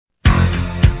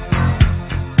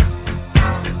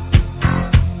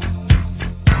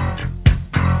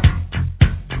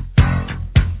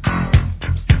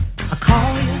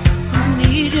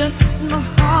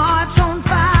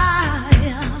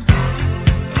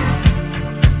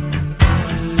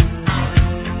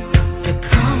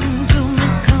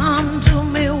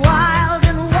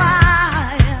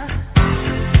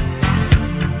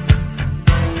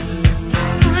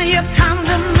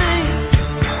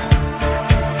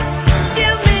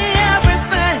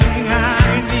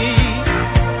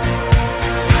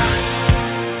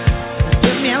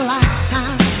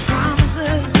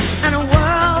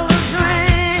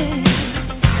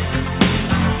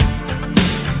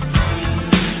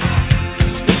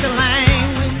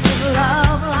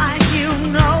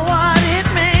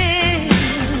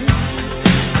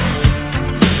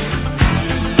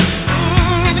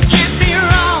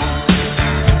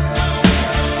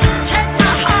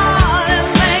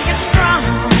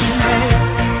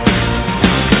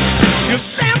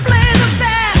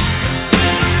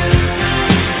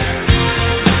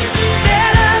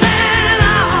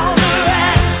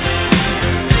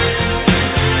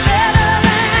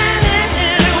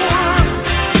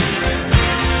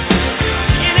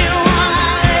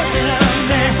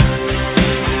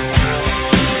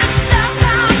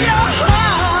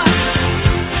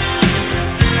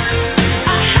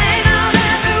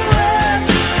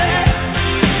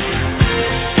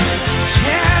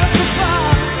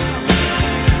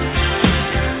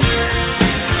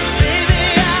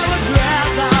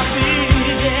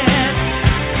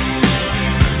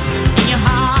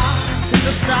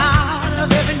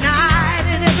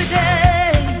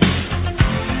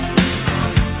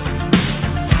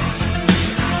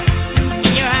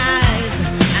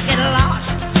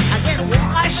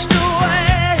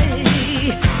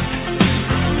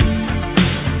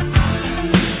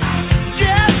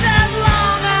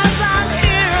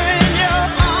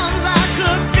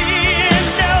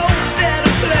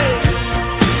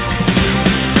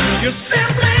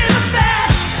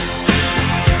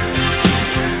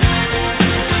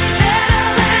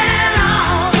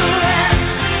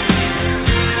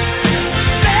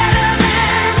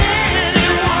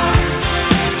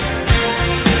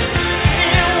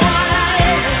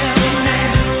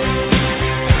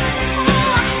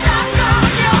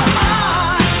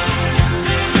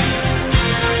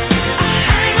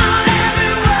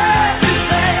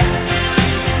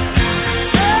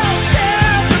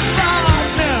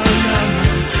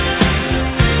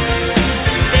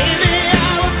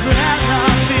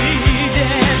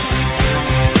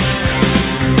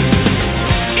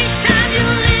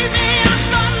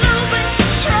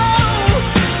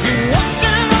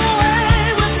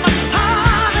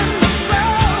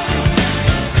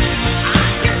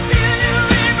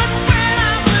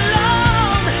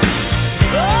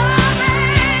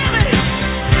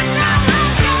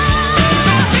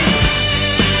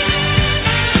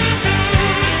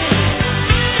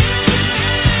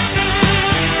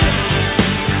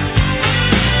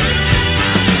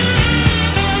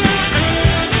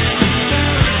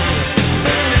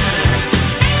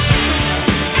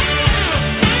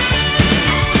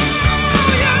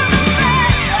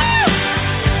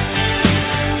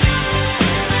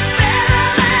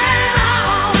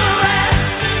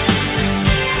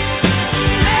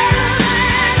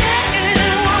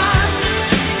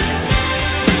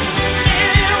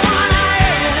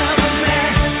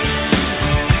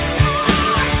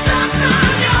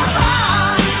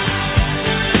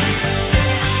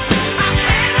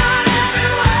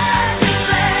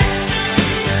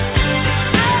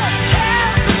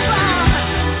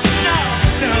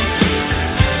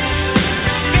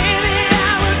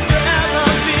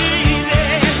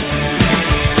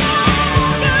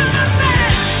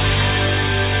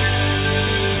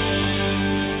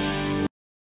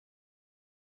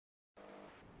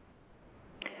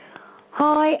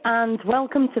Hi, and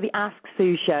welcome to the Ask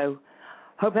Sue Show.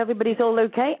 Hope everybody's all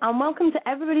okay, and welcome to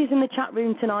everybody who's in the chat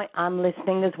room tonight and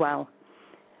listening as well.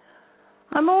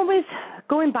 I'm always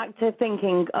going back to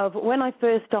thinking of when I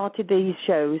first started these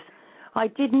shows. I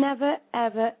did never,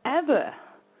 ever, ever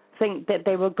think that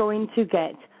they were going to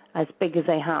get as big as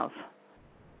they have.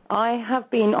 I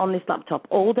have been on this laptop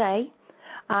all day,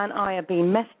 and I have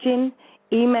been messaging,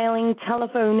 emailing,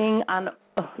 telephoning, and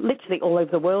literally all over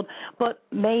the world, but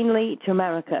mainly to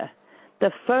America.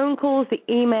 The phone calls, the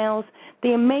emails, the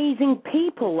amazing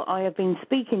people I have been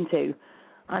speaking to,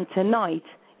 and tonight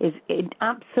is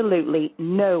absolutely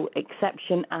no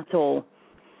exception at all.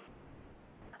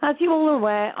 As you all are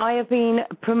aware, I have been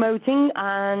promoting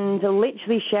and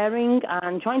literally sharing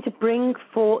and trying to bring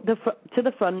to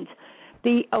the front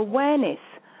the awareness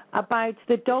about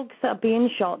the dogs that are being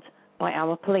shot by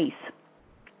our police.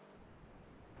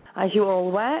 As you're all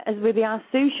aware, as with the Ask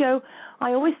Sue Show,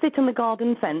 I always sit on the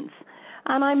garden fence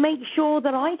and I make sure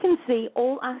that I can see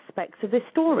all aspects of this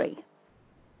story.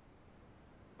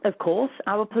 Of course,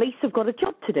 our police have got a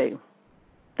job to do.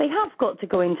 They have got to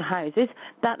go into houses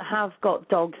that have got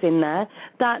dogs in there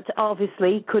that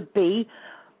obviously could be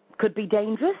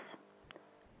dangerous,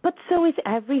 but so is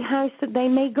every house that they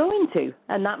may go into.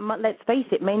 And that, let's face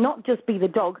it, may not just be the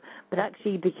dog, but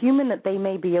actually the human that they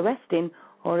may be arresting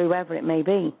or whoever it may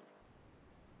be.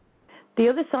 The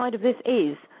other side of this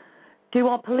is, do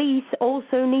our police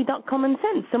also need that common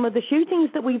sense? Some of the shootings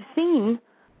that we've seen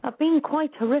have been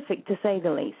quite horrific, to say the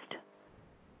least.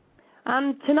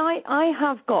 And tonight I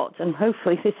have got, and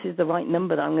hopefully this is the right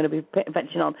number that I'm going to be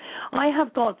venturing on, I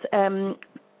have got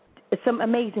some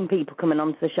amazing people coming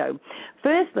onto the show.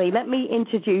 Firstly, let me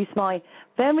introduce my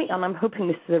and I'm hoping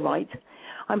this is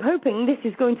I'm hoping this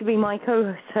is going to be my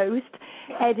co-host,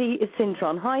 Eddie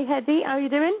Cintron. Hi, Eddie. How are you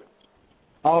doing?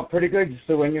 Oh, pretty good.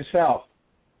 So, and yourself?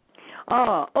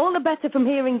 All the better from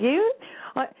hearing you.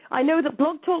 I know that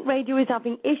Blog Talk Radio is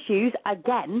having issues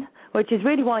again, which is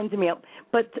really winding me up.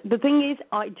 But the thing is,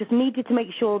 I just needed to make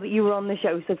sure that you were on the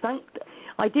show. So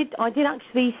I did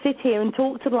actually sit here and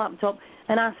talk to the laptop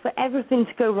and ask for everything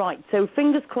to go right. So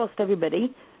fingers crossed,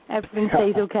 everybody. Everything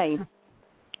stays okay.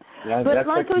 Yeah, but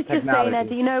like I was just saying,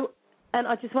 Eddie, and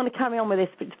I just want to carry on with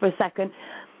this for a second.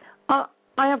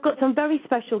 I have got some very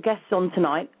special guests on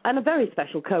tonight, and a very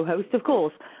special co-host, of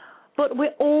course. But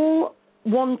we're all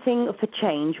wanting for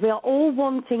change. We are all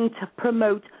wanting to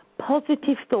promote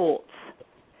positive thoughts.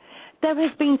 There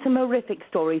has been some horrific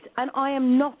stories, and I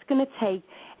am not going to take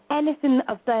anything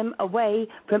of them away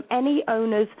from any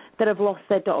owners that have lost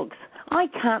their dogs. I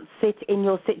can't sit in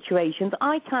your situations.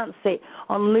 I can't sit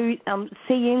on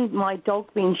seeing my dog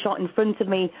being shot in front of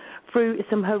me through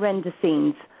some horrendous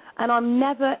scenes. And I'm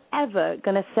never, ever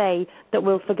going to say that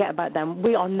we'll forget about them.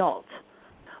 We are not.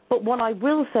 But what I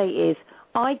will say is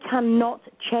I cannot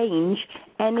change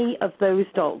any of those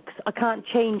dogs. I can't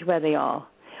change where they are.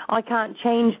 I can't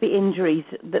change the injuries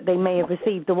that they may have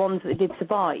received, the ones that did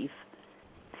survive.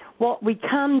 What we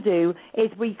can do is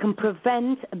we can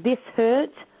prevent this hurt,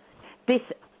 this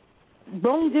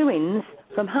wrongdoings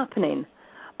from happening.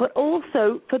 But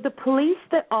also for the police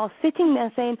that are sitting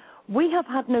there saying, we have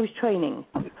had no training.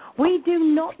 We do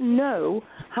not know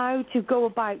how to go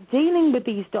about dealing with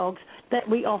these dogs that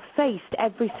we are faced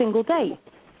every single day.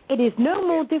 It is no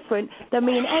more different than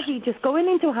me and Eddie just going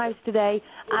into a house today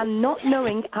and not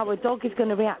knowing how a dog is going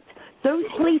to react. Those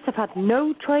police have had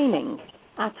no training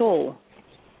at all.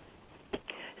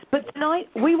 But tonight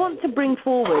we want to bring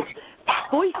forward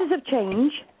voices of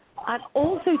change, and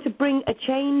also to bring a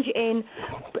change in,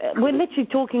 we're literally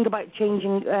talking about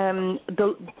changing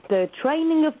the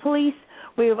training of police.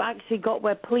 We've actually got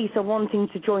where police are wanting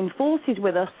to join forces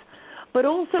with us. But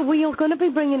also we are going to be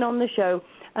bringing on the show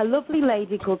a lovely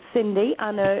lady called Cindy,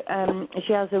 and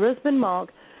she has her husband,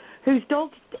 Mark, whose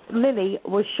dog, Lily,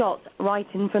 was shot right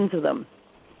in front of them.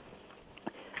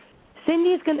 Cindy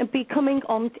is going to be coming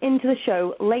on into the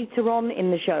show later on in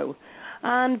the show.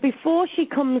 And before she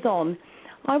comes on,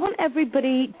 I want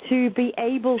everybody to be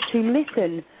able to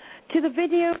listen to the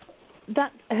video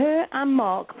that her and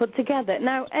Mark put together.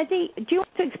 Now, Eddie, do you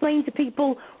want to explain to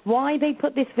people why they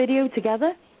put this video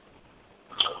together?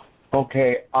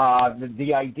 Okay.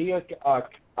 The idea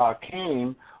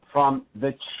came from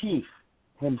the chief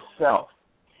himself.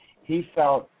 He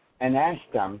felt and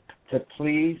asked them to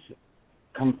please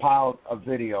compile a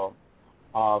video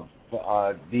of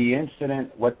the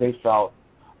incident, what they felt.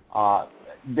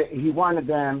 He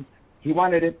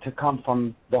wanted it to come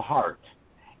from the heart.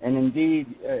 And indeed,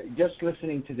 just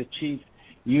listening to the chief,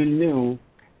 you knew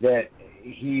that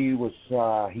he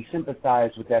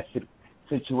sympathized with that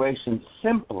situation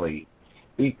simply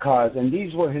because, and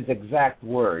these were his exact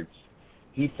words,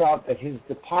 he felt that his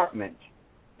department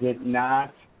did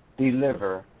not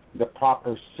deliver the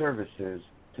proper services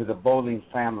to the Bowling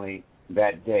family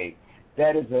that day.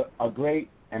 That is a great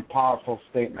and powerful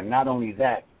statement. Not only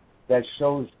that, that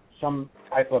shows some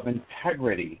type of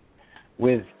integrity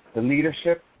with the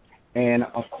leadership and,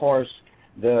 of course,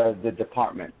 the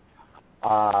department.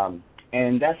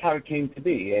 And that's how it came to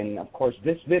be. And, of course,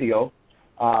 this video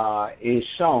is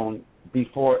shown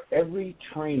before every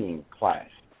training class.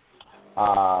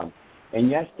 And,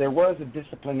 yes, there was a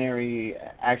disciplinary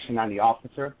action on the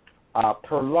officer.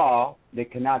 Per law, they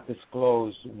cannot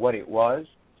disclose what it was.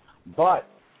 But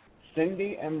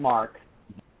Cindy and Mark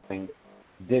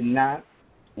did not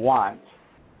want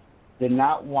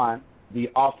the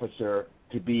officer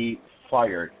to be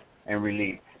fired and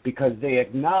relieved because they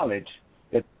acknowledged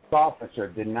that the officer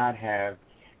did not have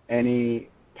any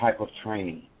type of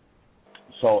training.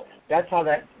 So that's how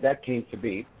that came to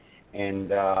be. And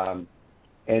the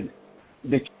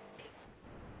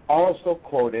also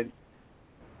quoted,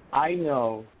 "I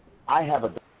know I have a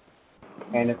dog,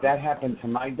 and if that happened to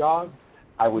my dog,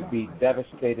 I would be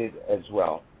devastated as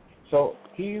well." So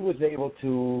he was able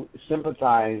to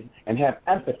sympathize and have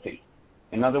empathy.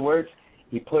 In other words,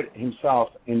 he put himself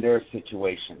in their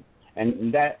situation.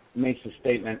 And that makes a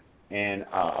statement and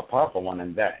a powerful one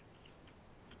in that.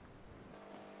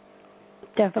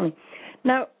 Definitely.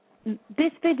 Now,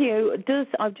 this video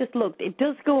I've just looked, it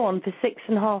does go on for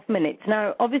 6.5 minutes.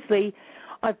 Now, obviously,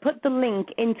 I put the link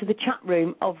into the chat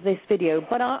room of this video,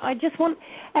 but I just want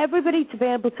everybody to be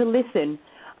able to listen.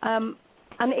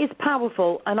 And it is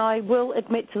powerful, and I will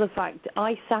admit to the fact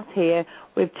I sat here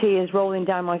with tears rolling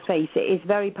down my face. It is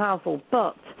very powerful,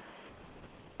 but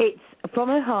it's from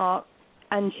her heart,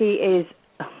 and she is,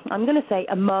 I'm going to say,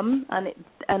 a mum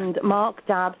and Mark,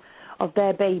 dad of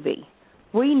their baby.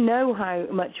 We know how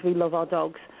much we love our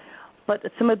dogs, but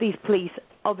some of these police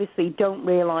obviously don't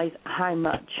realise how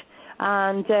much.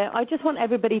 And I just want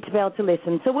everybody to be able to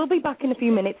listen. So we'll be back in a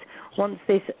few minutes once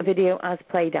this video has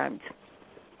played out.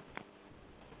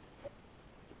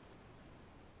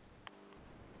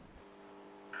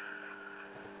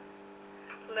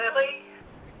 Lily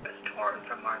was torn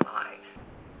from our lives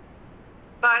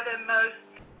by the most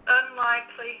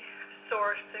unlikely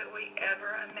source that we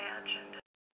ever imagined.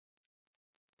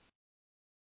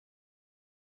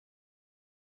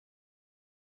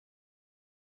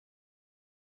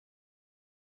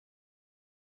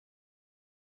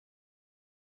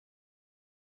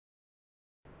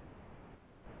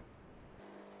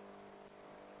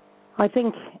 I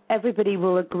think everybody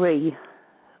will agree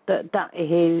that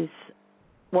is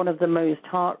one of the most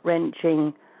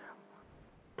heart-wrenching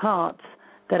parts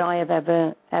that I have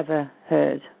ever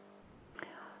heard.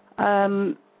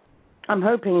 I'm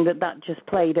hoping that just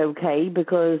played okay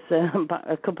because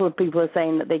a couple of people are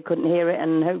saying that they couldn't hear it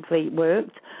and hopefully it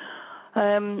worked.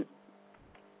 Let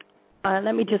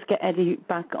me just get Eddie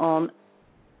back on.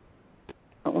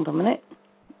 Hold on a minute.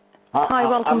 Hi,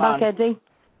 welcome back, Eddie.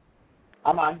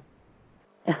 I'm on.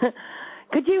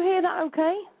 Could you hear that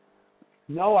okay?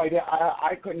 No, I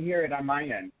couldn't hear it on my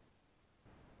end.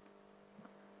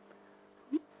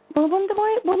 Well, I wonder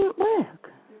why it wouldn't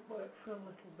work. It worked for a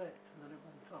little bit and then it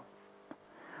went off.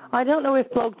 I don't know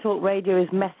if Blog Talk Radio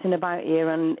is messing about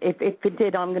here, and if it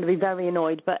did, I'm going to be very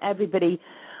annoyed. But everybody,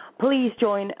 please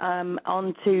join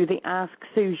onto the Ask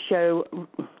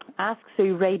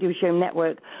Sue Radio Show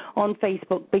Network on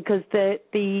Facebook because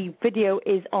the video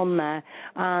is on there,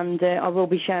 and I will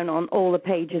be shown on all the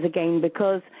pages again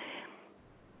because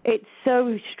it's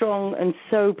so strong and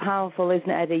so powerful, isn't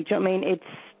it, Eddie? Do you know what I mean? It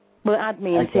had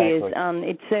me in tears, and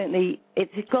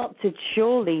it's got to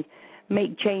surely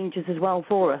make changes as well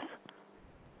for us.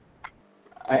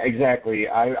 Exactly.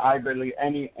 I believe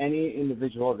any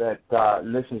individual that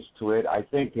listens to it, I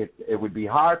think it would be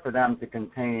hard for them to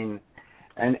contain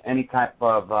any type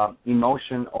of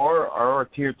emotion or a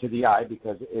tear to the eye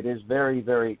because it is very,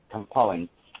 very compelling.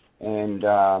 And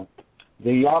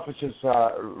the officers'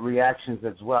 reactions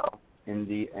as well in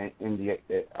the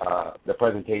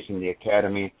presentation, the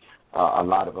academy, a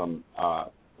lot of them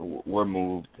were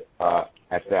moved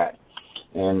at that.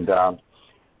 And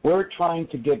we're trying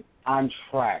to get on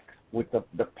track with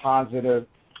the positive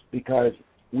because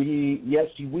we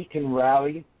can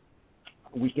rally,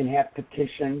 we can have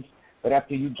petitions, but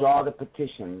after you draw the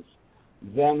petitions,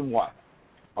 then what?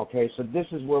 Okay, so this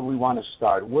is where we want to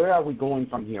start. Where are we going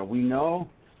from here? We know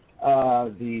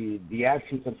the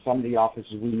actions of some of the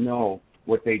officers. We know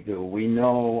what they do. We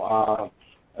know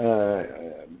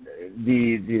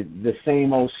the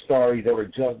same old story that were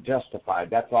justified.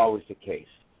 That's always the case.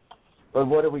 But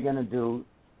what are we going to do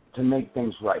to make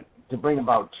things right, to bring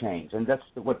about change, and that's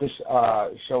what this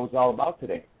show is all about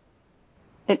today.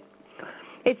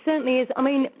 It certainly is. I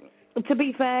mean, to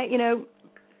be fair,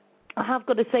 I have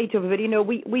got to say to everybody,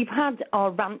 we've had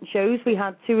our rant shows. We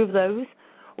had 2 of those.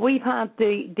 We've had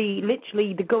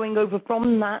the going over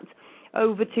from that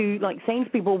over to saying to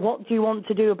people, what do you want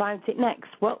to do about it next?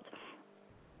 What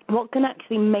can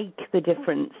actually make the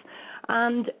difference?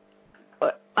 And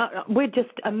we're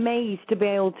just amazed to be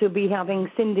able to be having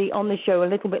Cindy on the show a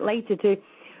little bit later to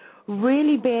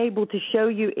really be able to show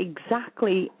you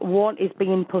exactly what is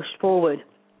being pushed forward.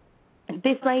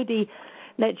 This lady,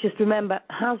 let's just remember,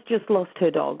 has just lost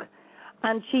her dog,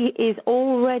 and she is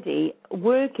already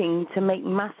working to make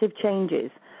massive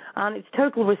changes, and it's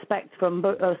total respect from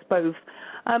us both.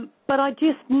 But I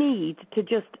just need to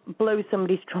just blow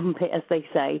somebody's trumpet, as they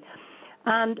say.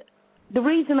 And the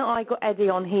reason that I got Eddie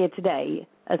on here today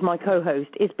as my co-host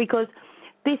is because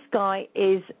this guy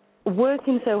is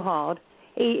working so hard.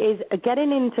 He is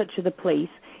getting in touch with the police.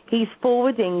 He's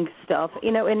forwarding stuff,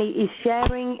 and he is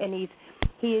sharing, and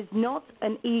he is not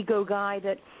an ego guy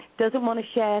that doesn't want to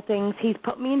share things. He's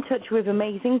put me in touch with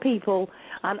amazing people,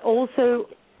 and also,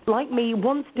 like me,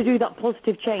 wants to do that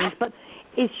positive change, but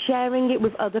is sharing it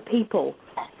with other people.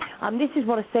 And this is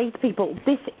what I say to people.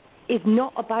 This is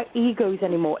not about egos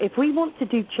anymore. If we want to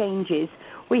do changes,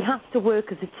 we have to work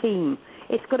as a team.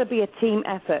 It's got to be a team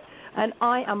effort. And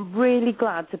I am really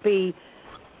glad to be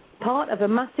part of a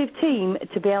massive team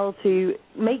to be able to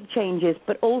make changes,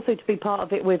 but also to be part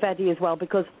of it with Eddie as well,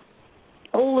 because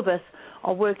all of us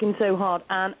are working so hard.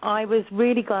 And I was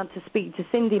really glad to speak to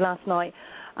Cindy last night,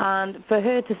 and for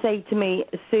her to say to me,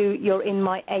 Sue, you're in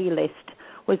my A-list,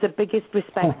 was the biggest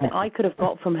respect that I could have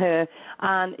got from her,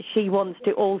 and she wants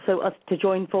to also us to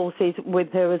join forces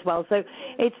with her as well. So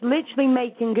it's literally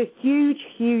making a huge,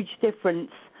 huge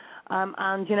difference.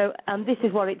 And this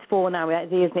is what it's for now,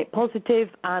 isn't it? Positive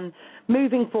and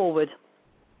moving forward.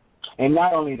 And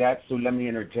not only that, Sue, let me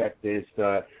interject, is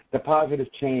the positive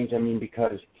change. I mean,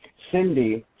 because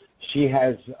Cindy, she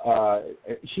is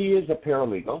a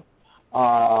paralegal,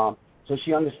 so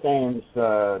she understands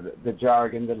the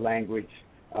jargon, the language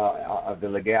of the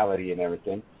legality and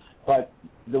everything. But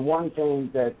the one thing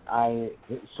that I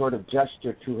sort of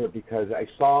gestured to her, because I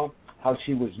saw how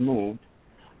she was moved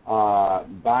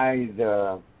by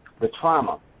the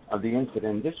trauma of the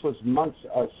incident. This was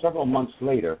several months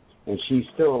later, and she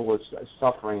still was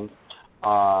suffering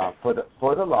for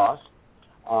the loss,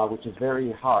 which is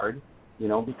very hard,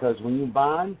 because when you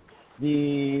bond,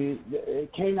 the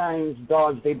canines,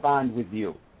 dogs, they bond with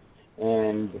you.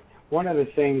 And one of the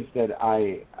things that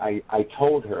I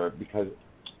told her, because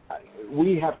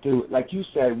we have to, like you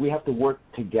said, we have to work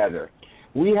together.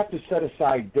 We have to set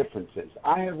aside differences.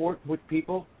 I have worked with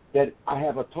people that I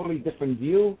have a totally different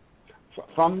view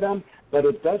from them, but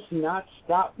it does not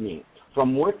stop me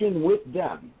from working with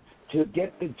them to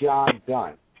get the job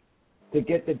done.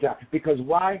 Because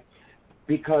why?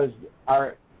 Because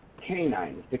our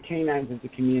canines, the canines of the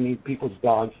community, people's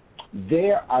dogs,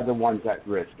 they are the ones at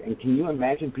risk. And can you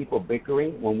imagine people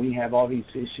bickering when we have all these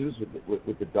issues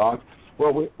with the dogs?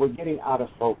 Well, we're getting out of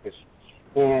focus.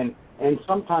 And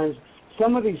sometimes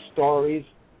some of these stories,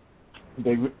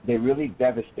 they really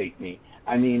devastate me.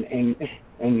 I mean,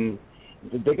 and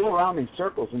they go around in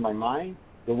circles in my mind.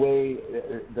 The way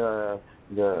the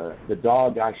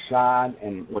dog got shot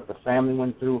and what the family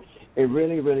went through, it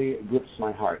really, really grips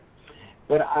my heart.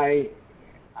 But I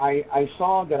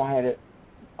saw that I had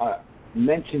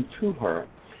mentioned to her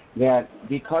that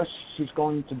because she's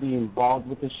going to be involved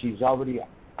with this, she's already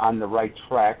on the right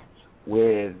track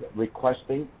with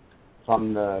requesting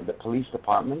from the police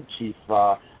department, Chief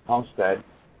Halstead.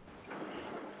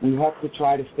 We have to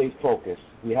try to stay focused.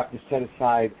 We have to set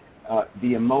aside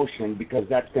the emotion, because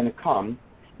that's going to come,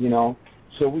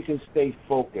 so we can stay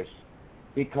focused,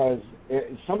 because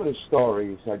some of the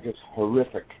stories are just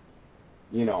horrific,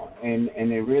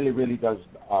 and it really, really does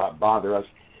bother us,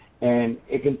 and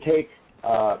it can take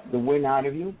the wind out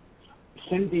of you.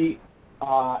 Cindy,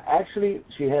 actually,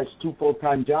 she has 2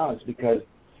 full-time jobs, because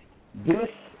this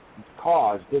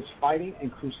cause, this fighting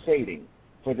and crusading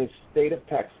for the state of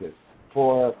Texas,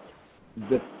 for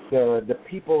the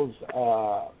people's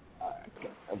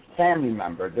family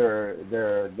member, their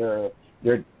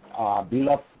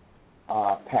beloved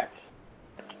pets.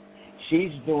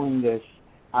 She's doing this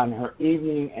on her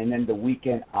evening and then the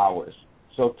weekend hours.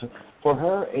 So for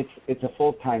her, it's a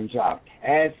full-time job.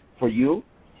 As for you,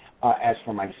 as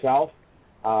for myself,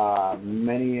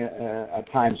 many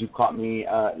times you caught me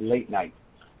late night,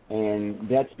 and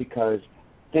that's because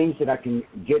things that I can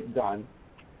get done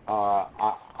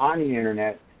on the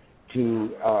internet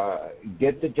to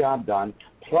get the job done,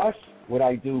 plus what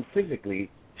I do physically,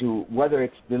 to whether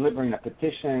it's delivering a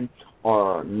petition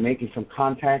or making some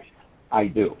contacts, I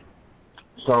do.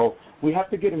 So we have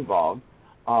to get involved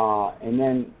and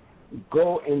then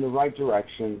go in the right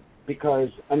direction, because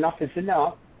enough is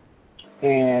enough,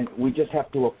 and we just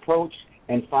have to approach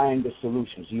and find the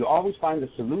solutions. You always find the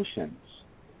solutions,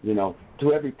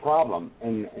 to every problem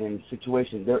and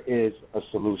situation. There is a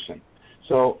solution.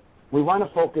 So we want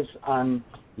to focus on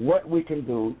what we can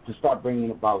do to start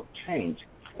bringing about change.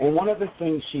 And one of the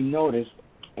things she noticed,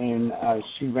 and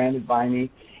she ran it by me,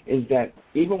 is that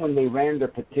even when they ran their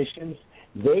petitions,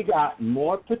 they got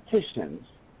more petitions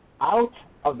out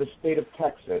of the state of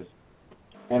Texas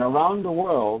and around the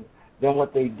world than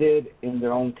what they did in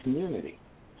their own community.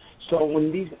 So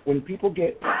when people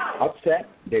get upset,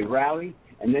 they rally,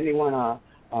 and then they want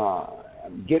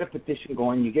to get a petition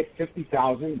going. You get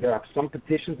 50,000. There are some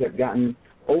petitions that have gotten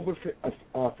over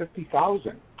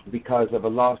 50,000 because of a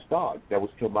lost dog that was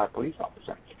killed by a police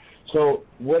officer. So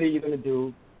what are you going to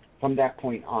do from that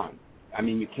point on? I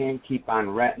mean, you can't keep on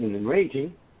ranting and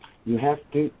raging. You have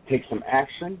to take some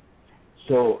action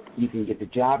so you can get the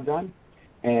job done,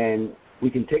 and we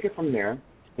can take it from there,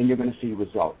 and you're going to see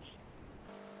results.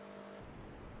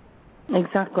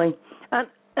 Exactly.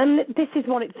 And this is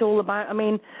what it's all about. I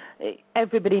mean,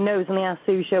 everybody knows on the Ask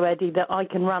Sue show, Eddie, that I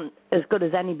can rant as good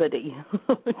as anybody.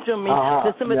 Do you know what I mean?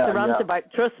 There's something to rant about.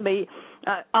 Trust me,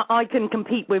 I can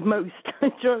compete with most. Do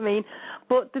you know what I mean?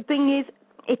 But the thing is,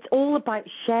 it's all about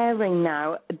sharing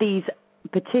now these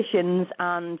petitions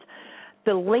and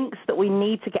the links that we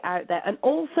need to get out there. And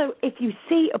also, if you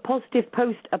see a positive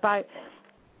post about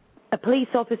a police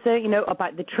officer,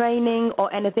 about the training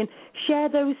or anything, share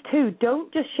those too.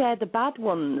 Don't just share the bad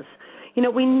ones.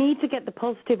 We need to get the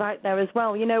positive out there as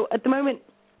well. At the moment,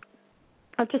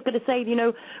 I've just got to say,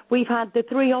 we've had the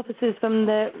 3 officers from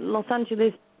the Los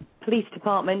Angeles Police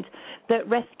Department that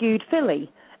rescued Philly.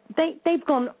 They've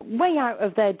gone way out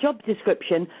of their job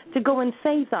description to go and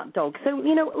save that dog. So,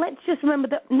 let's just remember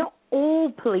that not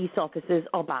all police officers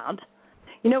are bad.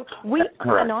 We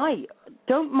and I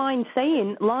don't mind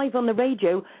saying live on the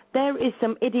radio, there is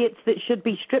some idiots that should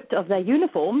be stripped of their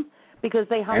uniform because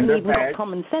they haven't even got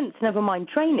common sense, never mind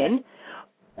training.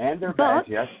 And their badge,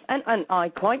 yes. And I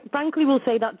quite frankly will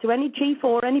say that to any chief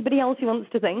or anybody else who wants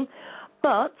to think.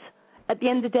 But at the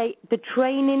end of the day, the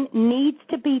training needs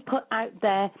to be put out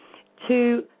there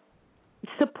to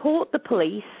support the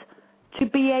police, to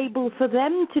be able for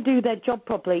them to do their job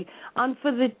properly, and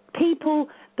for the people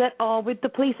that are with the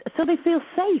police so they feel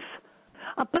safe.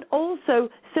 But also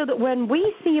so that when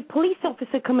we see a police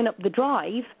officer coming up the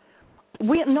drive,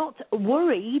 we're not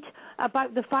worried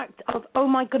about the fact of, oh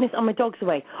my goodness, my dog's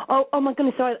away. Oh my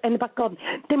goodness, sorry, in the back garden.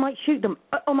 They might shoot them.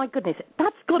 Oh my goodness.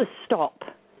 That's got to stop.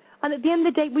 And at the end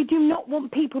of the day, we do not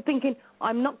want people thinking,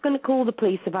 I'm not going to call the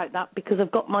police about that because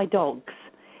I've got my dogs.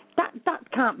 That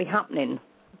can't be happening.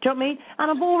 Do you know what I mean?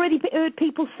 And I've already heard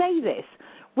people say this.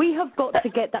 We have got to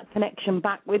get that connection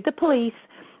back with the police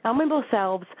and with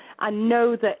ourselves and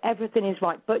know that everything is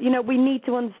right. But, we need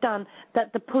to understand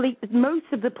that most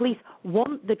of the police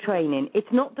want the training. It's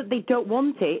not that they don't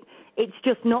want it. It's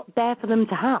just not there for them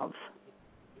to have.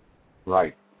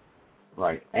 Right.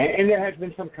 And there has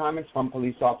been some comments from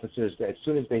police officers that as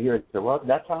soon as they hear it, say, well,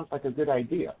 that sounds like a good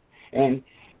idea. And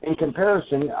in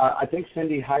comparison, I think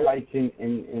Cindy highlights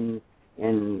in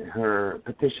her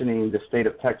petitioning the state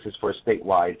of Texas for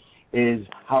statewide is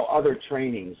how other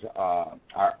trainings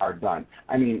are done.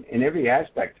 I mean, in every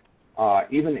aspect,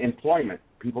 even employment,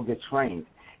 people get trained.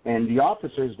 And the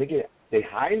officers, they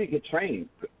highly get trained,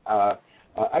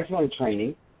 excellent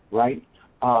training, right?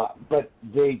 But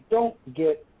they don't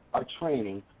get a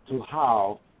training to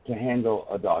how to handle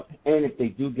a dog. And if they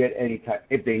do get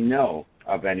if they know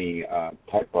of any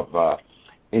type of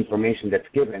information that's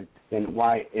given, then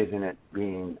why isn't it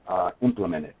being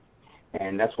implemented?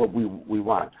 And that's what we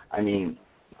want. I mean,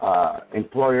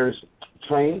 employers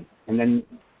train, and then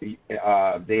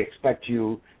they expect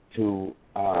you to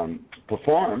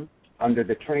perform under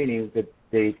the training that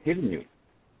they've given you.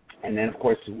 And then, of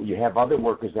course, you have other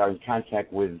workers that are in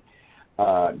contact with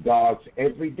dogs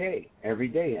every day.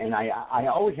 And I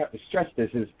always have to stress this,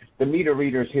 is the meter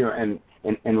readers here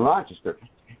in Rochester.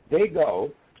 They go,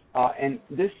 and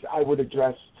this I would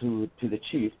address to the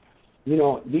chief,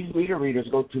 these meter readers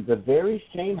go to the very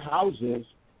same houses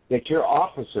that your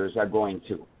officers are going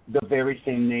to, the very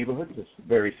same neighborhoods, the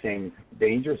very same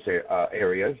dangerous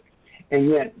areas, and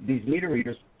yet these meter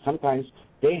readers, sometimes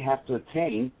they have to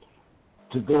attain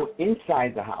to go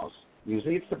inside the house.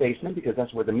 Usually it's the basement because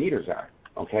that's where the meters are,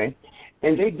 okay?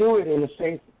 And they do it in a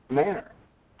safe manner.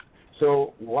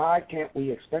 So why can't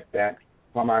we expect that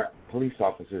from our police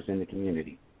officers in the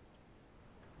community?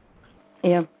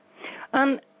 Yeah.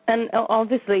 And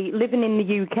obviously living in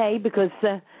the UK, because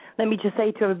let me just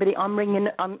say to everybody, I'm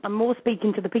more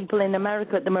speaking to the people in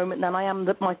America at the moment than I am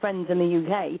my friends in the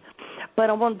UK. But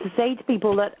I want to say to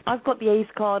people that I've got the ACE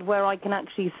card where I can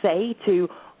actually say to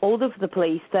all of the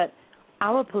police that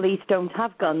our police don't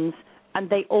have guns, and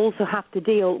they also have to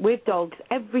deal with dogs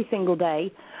every single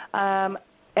day. And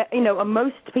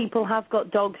most people have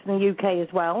got dogs in the UK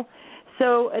as well.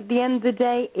 So at the end of the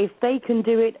day, if they can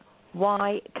do it,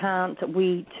 why can't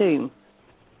we too?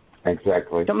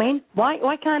 Exactly. Do you know what I mean?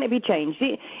 Why can't it be changed?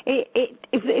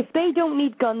 If they don't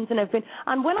need guns and everything,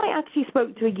 and when I actually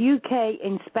spoke to a UK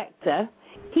inspector,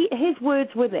 his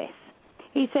words were this.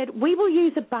 He said, we will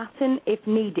use a baton if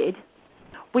needed.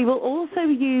 We will also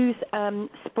use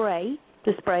spray,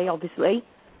 obviously.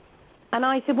 And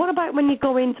I said, what about when you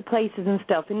go into places and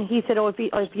stuff? And he said,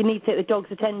 if you need to take the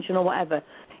dog's attention or whatever.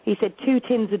 He said, 2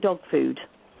 tins of dog food.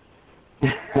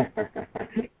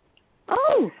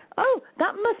 Oh,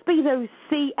 that must be those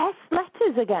CS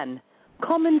letters again.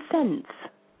 Common sense.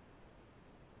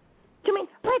 Do you mean,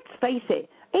 let's face it,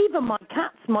 even my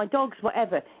cats, my dogs,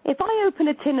 whatever, if I open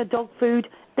a tin of dog food,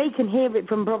 they can hear it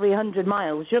from probably 100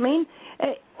 miles, do you know what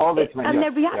I mean? And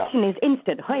their reaction is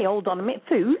instant. Hey, hold on a minute,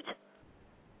 food?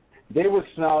 They will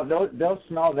smell, they'll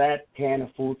smell that can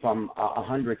of food from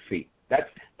 100 feet.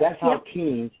 That's how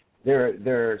keen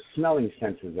their smelling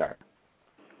senses are.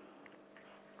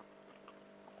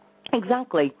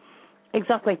 Exactly.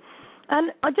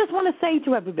 And I just want to say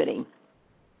to everybody,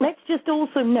 let's just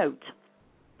also note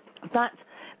that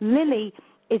Lily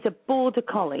is a border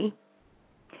collie.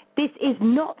 This is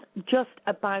not just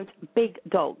about big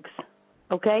dogs,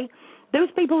 okay? Those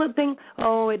people that think,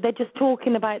 they're just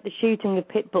talking about the shooting of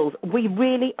pit bulls. We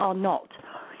really are not.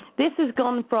 This has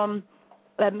gone from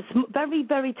very,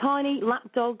 very tiny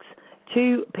lap dogs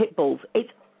to pit bulls.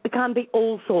 It can be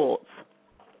all sorts.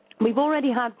 We've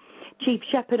already had Chief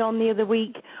Shepherd on the other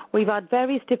week. We've had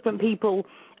various different people,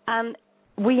 and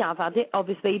we have had it,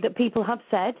 obviously, that people have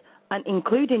said, and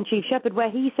including Chief Shepherd,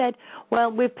 where he said, well,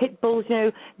 with pit bulls,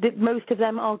 that most of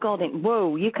them are guarding.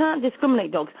 Whoa, you can't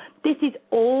discriminate dogs. This is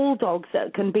all dogs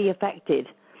that can be affected.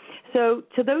 So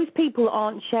to those people who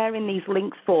aren't sharing these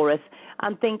links for us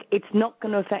and think it's not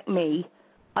going to affect me,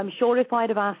 I'm sure if I'd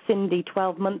have asked Cindy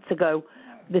 12 months ago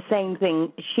the same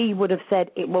thing, she would have said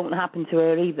it won't happen to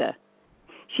her either.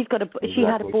 She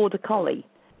had a border collie,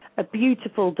 a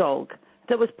beautiful dog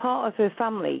that was part of her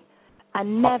family,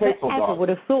 and never ever would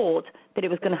have thought that it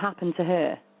was going to happen to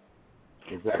her.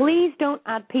 Exactly. Please don't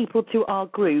add people to our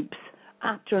groups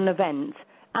after an event.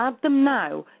 Add them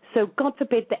now, so God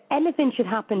forbid that anything should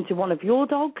happen to one of your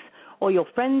dogs or your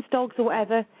friend's dogs or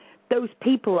whatever. Those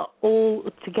people are all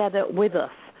together with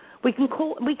us. We can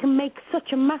make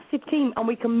such a massive team, and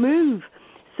we can move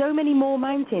so many more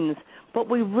mountains. But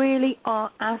we really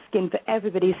are asking for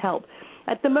everybody's help.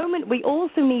 At the moment, we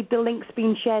also need the links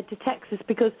being shared to Texas,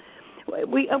 because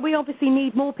we obviously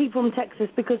need more people from Texas,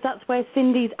 because that's where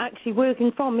Cindy's actually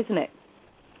working from, isn't it?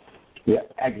 Yeah,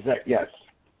 yes.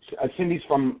 Cindy's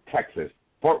from Texas,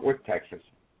 Fort Worth, Texas.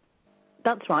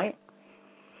 That's right.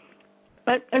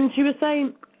 And she was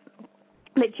saying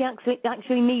that she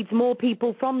actually needs more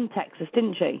people from Texas,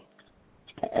 didn't she?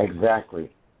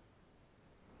 Exactly.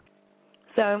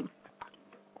 So,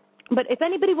 but if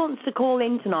anybody wants to call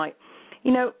in tonight,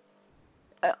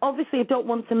 obviously I don't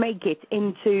want to make it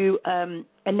into a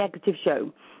negative show,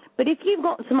 but if you've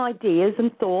got some ideas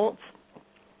and thoughts,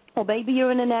 or maybe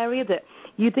you're in an area that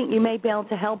you think you may be able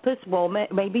to help us, well,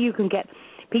 maybe you can get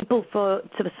people for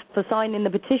signing the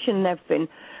petition and everything,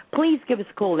 please give us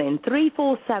a call in,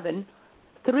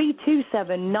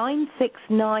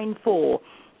 347-327-9694.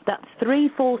 That's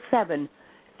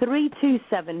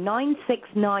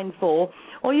 347-327-9694,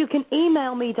 or you can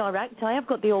email me direct. I have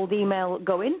got the old email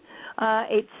going.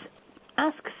 It's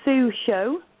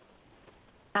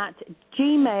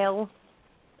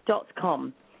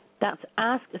asksueshow@gmail.com. That's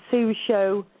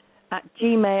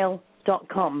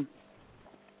asksueshow@gmail.com.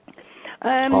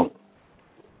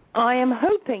 I am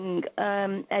hoping,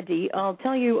 Eddie, I'll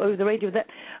tell you over the radio that,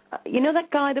 that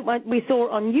guy that we saw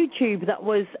on YouTube that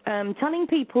was telling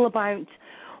people about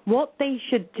what they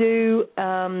should do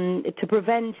to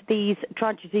prevent these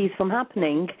tragedies from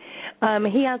happening.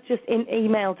 He has just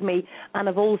emailed me, and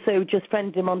I've also just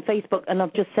friended him on Facebook, and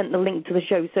I've just sent the link to the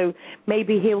show, so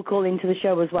maybe he'll call into the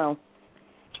show as well.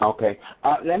 Okay.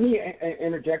 Let me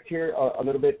interject here a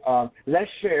little bit. Let's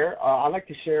share. I'd like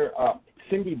to share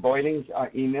Cindy Boyling's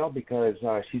email, because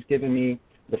she's given me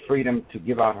the freedom to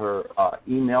give out her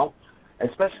email.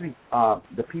 especially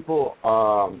the people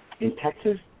in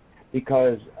Texas,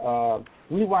 because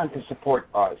we want to support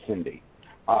Cindy.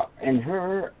 And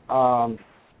her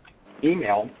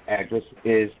email address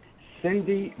is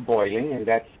Cindy Boiling, and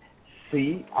that's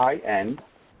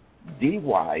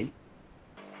CINDYBOLING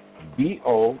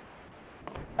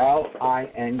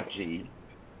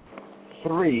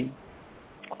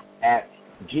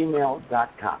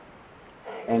 3@gmail.com.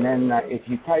 And then if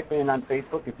you type in on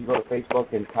Facebook, if you go to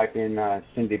Facebook and type in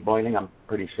Cindy Boiling, I'm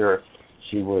pretty sure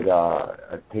she would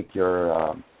take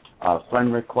your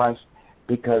friend request,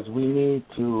 because we need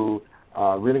to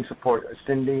really support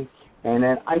Cindy. And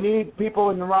then I need people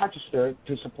in Rochester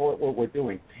to support what we're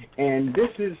doing. And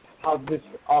this is how this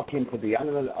all came to be. I'm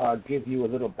going to give you a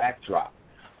little backdrop.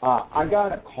 I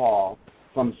got a call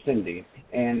from Cindy,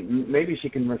 and maybe she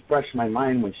can refresh my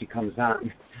mind when she comes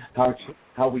on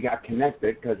how we got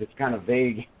connected, because it's kind of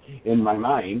vague in my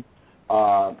mind.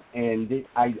 And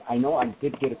I know I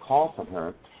did get a call from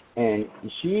her, and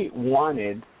she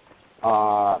wanted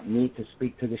me to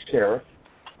speak to the sheriff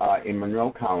in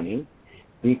Monroe County,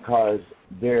 because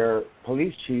their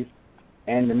police chief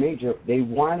and the major, they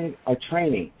wanted a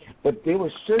training. But they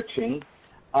were searching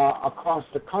across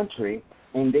the country,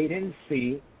 and they didn't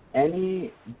see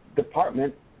any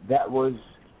department that was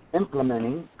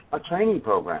implementing a training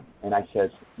program. And I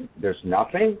says, there's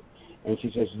nothing? And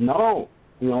she says, no,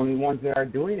 the only ones that are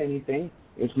doing anything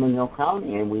is Monroe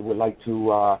County, and we would like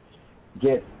to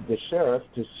get the sheriff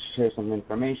to share some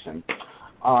information.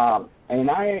 And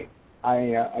I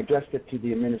addressed it to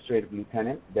the administrative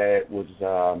lieutenant that was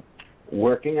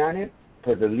working on it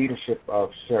for the leadership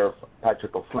of Sheriff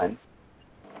Patrick O'Flynn.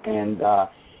 And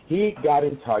he got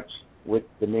in touch with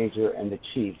the major and the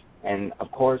chief, and,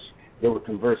 of course, they were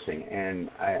conversing. And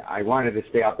I wanted to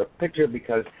stay out the picture,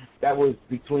 because that was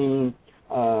between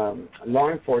law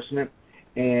enforcement,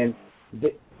 and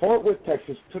Fort Worth,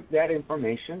 Texas took that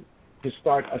information to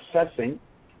start assessing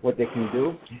what they can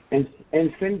do. And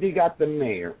Cindy got the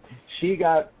mayor. She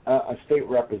got a state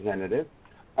representative,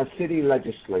 a city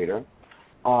legislator,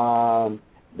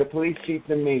 the police chief,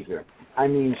 the major. I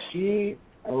mean, she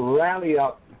rallied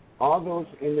up all those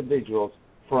individuals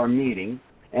for a meeting,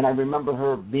 and I remember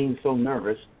her being so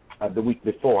nervous the week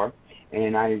before,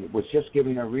 and I was just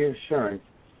giving her reassurance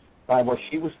by what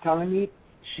she was telling me.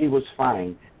 She was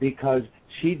fine, because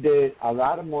she did a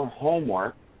lot of more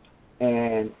homework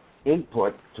and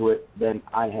input to it than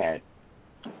I had.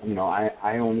 You know,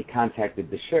 I only contacted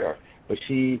the sheriff, but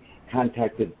she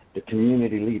contacted the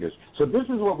community leaders. So this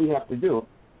is what we have to do,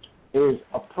 is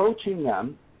approaching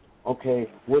them, okay,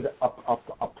 with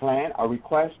a plan, a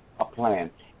request, a plan.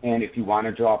 And if you want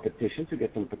to draw a petition to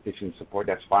get some petition support,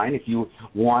 that's fine. If you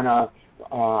want to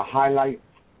highlight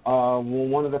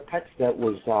one of the pets that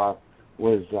was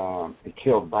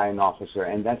killed by an officer,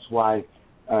 and that's why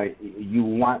you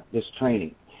want this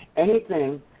training.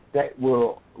 Anything that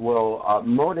will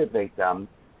motivate them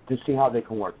to see how they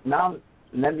can work. Now,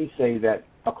 let me say that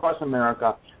across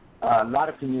America, a lot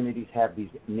of communities have these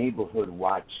neighborhood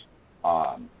watch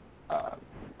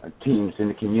teams in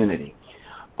the community.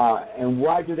 And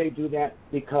why do they do that?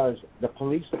 Because the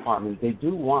police department, they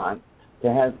do want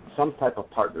to have some type of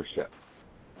partnership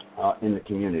in the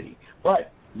community.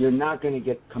 But you're not going to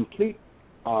get complete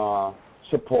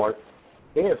support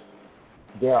if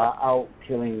they are out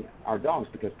killing our dogs,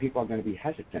 because people are going to be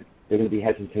hesitant. They're going to be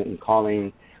hesitant in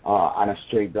calling on a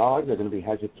stray dog. They're going to be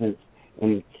hesitant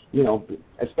in,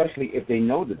 especially if they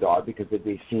know the dog, because if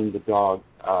they've seen the dog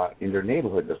in their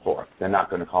neighborhood before, they're not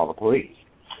going to call the police.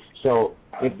 So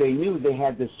if they knew they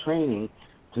had this training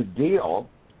to deal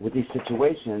with these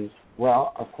situations,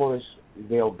 well, of course,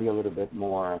 they'll be a little bit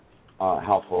more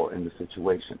helpful in the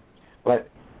situation. But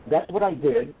that's what I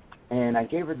did, and I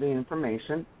gave her the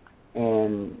information.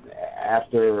 And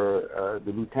after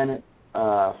the Lieutenant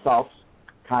Phelps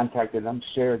contacted them,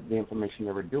 shared the information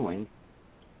they were doing,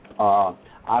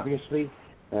 obviously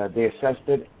they assessed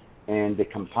it, and they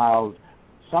compiled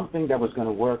something that was going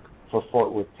to work for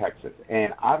Fort Worth, Texas.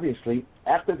 And obviously,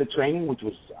 after the training, which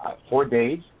was 4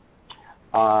 days,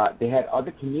 they had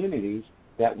other communities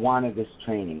that wanted this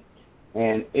training.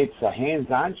 And it's a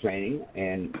hands-on training,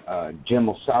 and Jim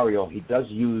Osario, he does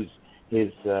use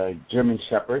his German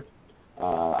Shepherd.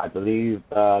 I believe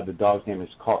the dog's name is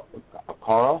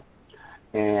Carl,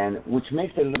 and which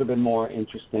makes it a little bit more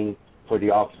interesting for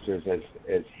the officers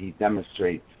as he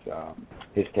demonstrates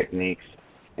his techniques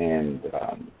and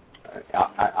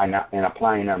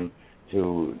applying them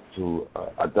to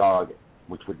a dog,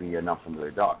 which would be an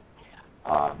unfamiliar dog.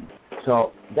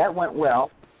 So that went well,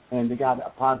 and they got a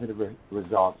positive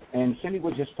result. And Cindy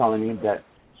was just telling me that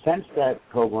since that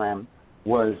program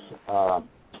was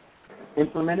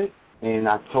implemented in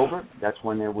October. That's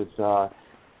when it was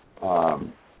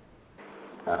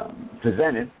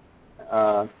presented.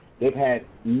 They've had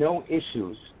no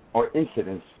issues or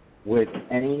incidents with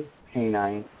any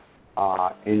canine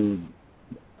in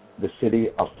the city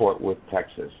of Fort Worth,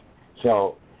 Texas.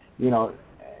 So,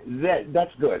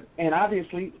 that's good. And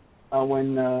obviously,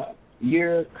 when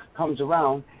year comes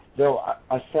around, they'll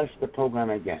assess the program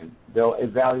again. They'll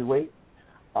evaluate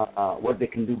what they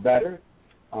can do better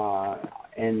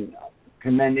and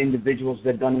commend individuals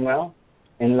that done well.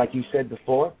 And like you said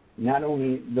before, not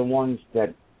only the ones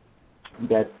that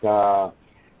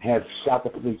have shot the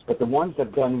police, but the ones that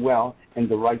have done well and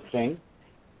the right thing,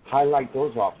 highlight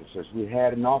those officers. We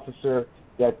had an officer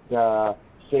that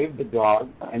saved the dog,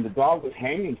 and the dog was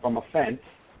hanging from a fence,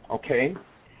 okay?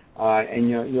 And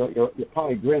you'll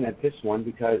probably grin at this one,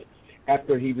 because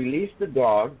after he released the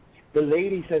dog, the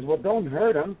lady says, well, don't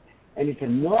hurt him. And he said,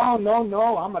 no,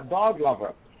 I'm a dog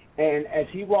lover. And as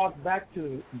he walked back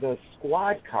to the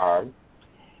squad car,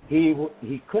 he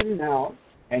couldn't help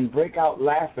and break out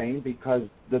laughing because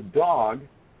the dog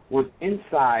was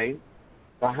inside,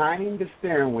 behind the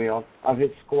steering wheel of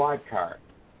his squad car.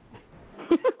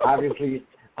 Obviously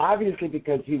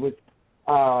because he was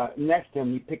next to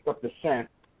him, he picked up the scent,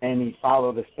 and he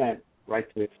followed the scent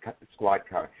right to his squad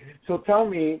car. So tell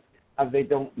me, they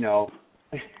don't know,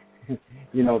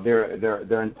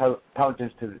 their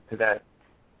intelligence to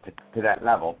that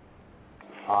level.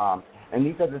 And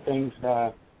these are the things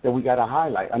that we got to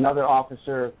highlight. Another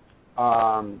officer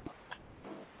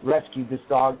rescued this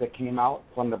dog that came out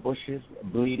from the bushes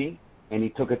bleeding, and he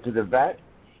took it to the vet.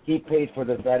 He paid for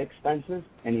the vet expenses,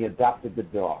 and he adopted the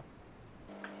dog.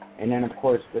 And then, of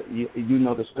course, you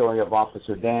know the story of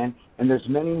Officer Dan, and there's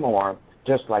many more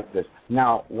just like this.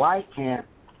 Now, why can't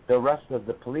the rest of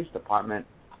the police department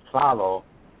follow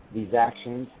these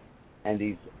actions and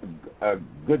these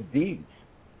good deeds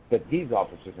that these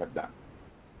officers have done?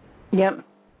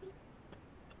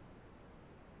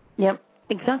 Yep,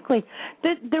 exactly.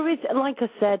 There is, like I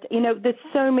said, there's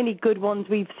so many good ones.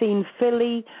 We've seen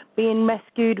Philly being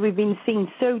rescued. We've been seeing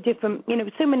so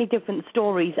many different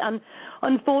stories. And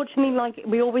unfortunately, like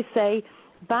we always say,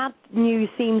 bad news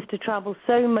seems to travel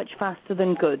so much faster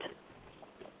than good.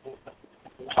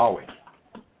 Always. Do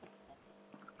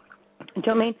you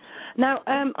know what I mean? Now,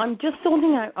 I'm just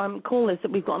sorting out callers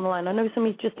that we've got on the line. I know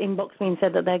somebody's just inboxed me and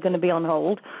said that they're going to be on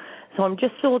hold. So I'm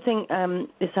just sorting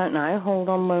this out now. Hold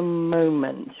on one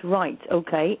moment. Right,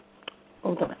 okay.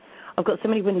 Hold on. I've got so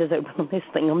many windows open on this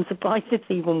thing. I'm surprised it's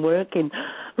even working.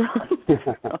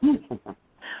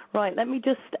 Right, let me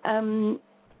just...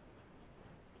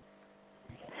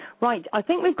 Right, I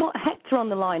think we've got Hector on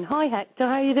the line. Hi, Hector.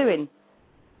 How are you doing?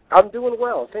 I'm doing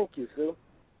well. Thank you, Sue.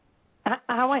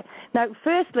 Now,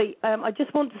 firstly, I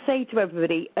just want to say to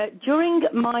everybody, during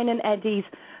mine and Eddie's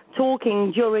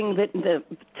talking during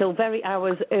till very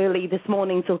hours early this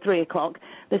morning till 3 o'clock,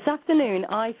 this afternoon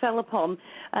I fell upon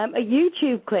a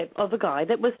YouTube clip of a guy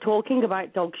that was talking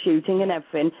about dog shooting and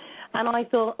everything, and I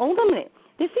thought, hold on a minute,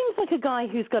 this seems like a guy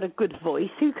who's got a good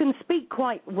voice, who can speak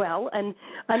quite well and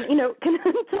can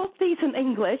talk decent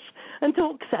English and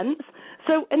talk sense.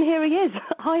 So, and here he is.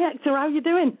 Hi, Hector, how are you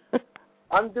doing?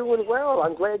 I'm doing well.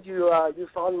 I'm glad you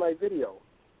found my video.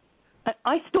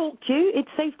 I stalked you. It's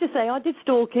safe to say I did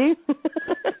stalk you.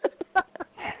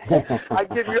 I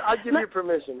give you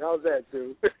permission. How's that,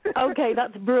 Sue? Okay,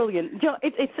 that's brilliant.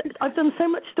 I've done so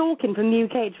much stalking from the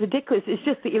UK. It's ridiculous. It's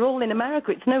just that you're all in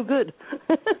America. It's no good.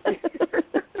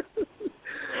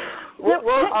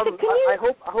 I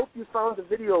hope you found the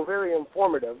video very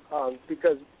informative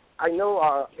because I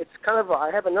know it's kind of I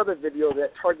have another video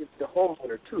that targets the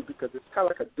homeowner too, because it's kind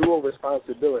of like a dual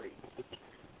responsibility.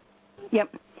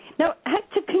 Yep. Now,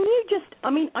 Hector, can you just,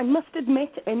 I must admit,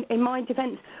 in my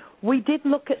defense, we did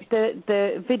look at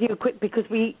the video quick because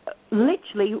we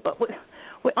literally,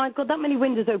 I've got that many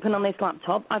windows open on this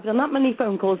laptop. I've done that many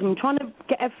phone calls. I'm trying to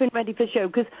get everything ready for the show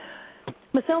because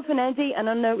myself and Eddie, and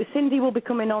I know Cindy will be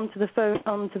coming onto the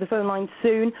phone line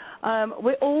soon.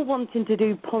 We're all wanting to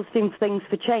do positive things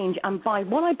for change, and by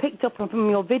what I picked up from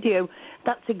your video,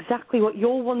 that's exactly what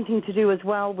you're wanting to do as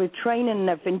well with training and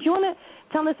everything. Do you want to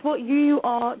tell us what you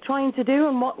are trying to do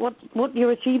and what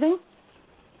you're achieving?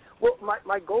 Well,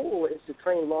 my goal is to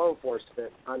train law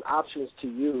enforcement on options to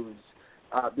use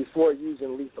before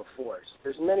using lethal force.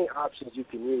 There's many options you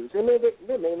can use. They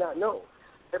may not know.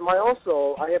 And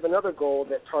I have another goal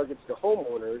that targets the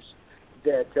homeowners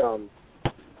that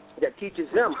teaches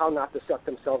them how not to set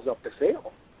themselves up to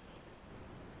fail.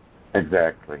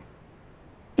 Exactly.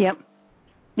 Yep.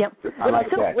 I like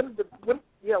that.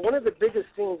 One of the biggest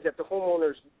things that the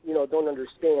homeowners, don't understand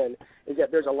understand is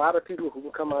that there's a lot of people who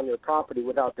will come on their property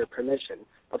without their permission,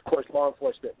 of course law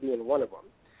enforcement being one of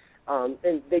them.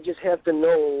 And they just have to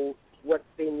know what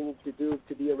they need to do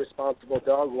to be a responsible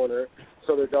dog owner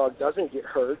so their dog doesn't get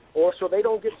hurt or so they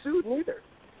don't get sued neither.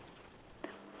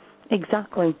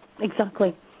 Exactly.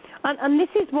 And this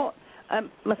is what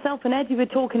myself and Eddie were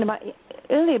talking about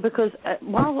earlier, because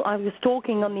while I was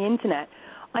talking on the internet,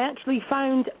 I actually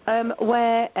found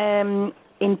where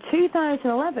in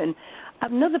 2011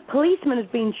 another policeman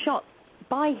had been shot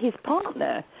by his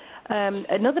partner,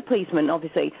 another policeman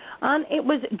obviously, and it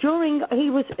was during he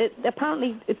was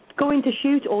apparently going to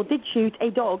shoot or did shoot a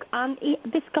dog, and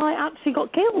this guy actually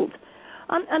got killed.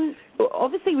 And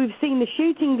obviously we've seen the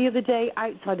shooting the other day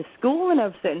outside of school and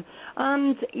everything,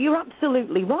 and you're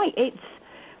absolutely right. It's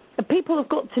people have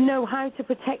got to know how to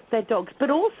protect their dogs, but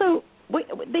also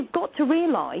they've got to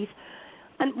realise,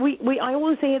 and I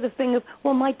always hear the thing of,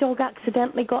 well, my dog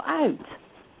accidentally got out.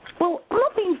 Well, I'm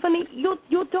not being funny.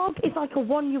 Your dog is like a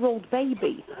 1-year-old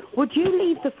baby. Would you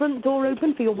leave the front door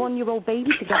open for your 1-year-old baby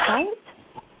to get out?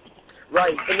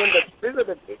 Right, and then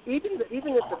even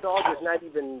if the dog is not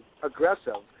even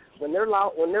aggressive, when they're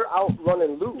out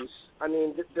running loose, I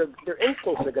mean, their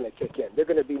instincts are going to kick in. They're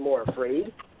going to be more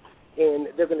afraid, and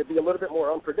they're going to be a little bit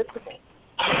more unpredictable.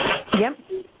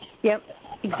 Yep,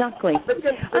 exactly. But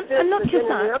then on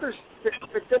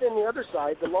the other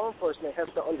side, the law enforcement has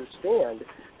to understand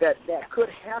that could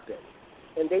happen,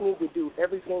 and they need to do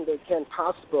everything they can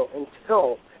possible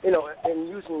until, and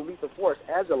using lethal force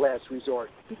as a last resort,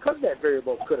 because that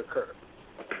variable could occur.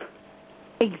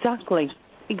 Exactly.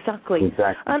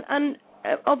 And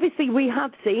obviously we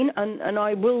have seen, and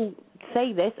I will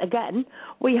say this again,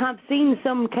 we have seen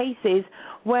some cases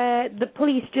where the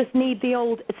police just need the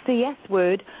old CS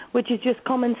word, which is just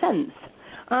common sense.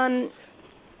 And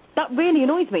that really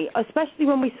annoys me, especially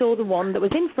when we saw the one that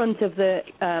was in front of the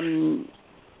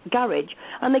garage,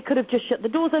 and they could have just shut the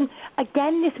doors. And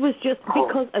again, this was just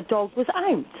because a dog was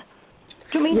out.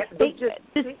 Do you mean? Yeah,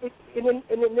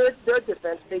 in their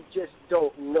defense, they just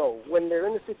don't know. When they're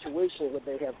in a situation where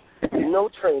they have no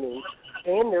training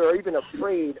and they're even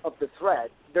afraid of the threat,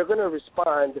 they're going to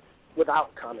respond without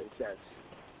common sense.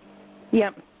 Yeah,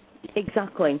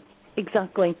 exactly.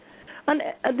 And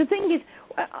the thing is,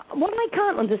 what I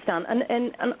can't understand,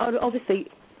 and obviously,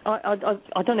 I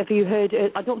don't know if you heard,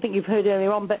 I don't think you've heard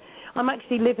earlier on, but I'm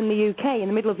actually live in the UK, in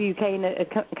the middle of the UK, in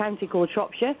a county called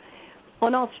Shropshire.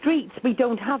 On our streets, we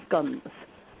don't have guns,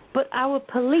 but our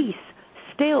police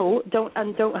still don't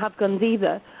have guns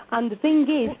either. And the thing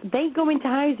is, they go into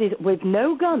houses with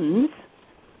no guns,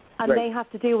 and right. They have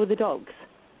to deal with the dogs.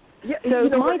 Yeah, so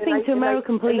my thing to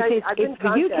American police is, if the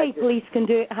UK police can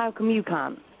do it, how come you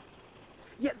can't?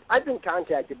 Yeah, I've been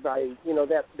contacted by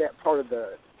that part of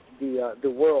the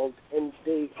world, and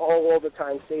they all the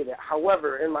time say that.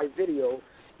 However, in my video,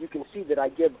 you can see that I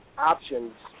give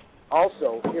options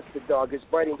also if the dog is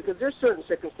biting, because there's certain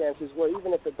circumstances where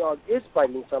even if the dog is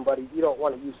biting somebody, you don't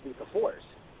want to use lethal force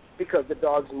because the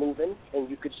dog's moving and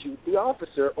you could shoot the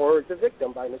officer or the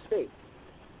victim by mistake.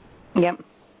 Yep.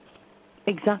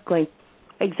 Exactly.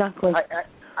 I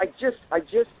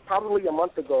just probably a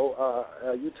month ago,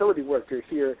 a utility worker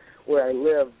here where I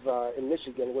live in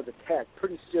Michigan was attacked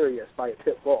pretty serious by a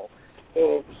pit bull.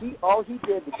 And all he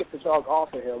did to get the dog off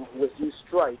of him was use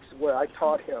strikes where I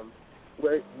taught him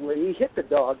where he hit the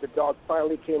dog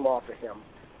finally came off of him.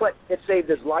 But it saved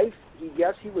his life.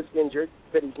 Yes, he was injured,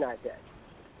 but he's not dead.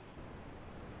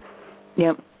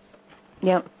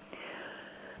 Yep.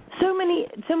 So many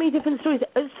different stories.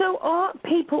 So are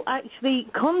people actually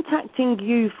contacting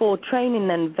you for training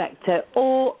then, Vector,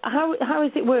 or how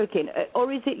is it working?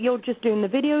 Or is it you're just doing the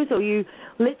videos, or are you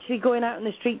literally going out in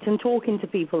the streets and talking to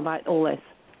people about all this?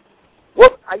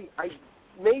 Well, I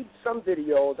made some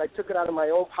videos. I took it out of my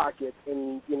own pocket,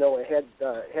 and it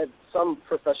had some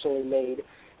professionally made.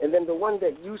 And then the one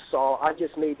that you saw, I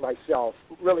just made myself.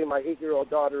 Really, my 8-year-old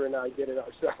daughter and I did it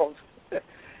ourselves,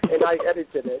 and I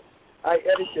edited it.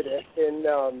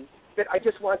 And but I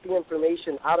just want the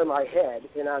information out of my head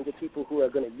and onto people who are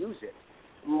going to use it,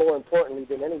 more importantly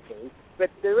than anything.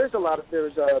 But there's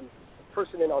a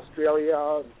person in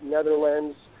Australia,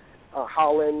 Netherlands,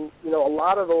 Holland, a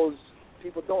lot of those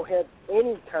people don't have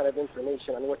any kind of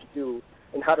information on what to do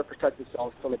and how to protect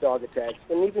themselves from a dog attack.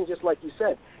 And even just like you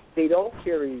said, they don't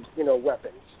carry,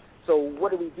 weapons. So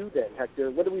what do we do then,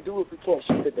 Hector? What do we do if we can't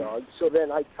shoot the dog? So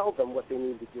then I tell them what they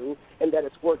need to do and that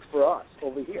it's worked for us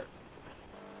over here.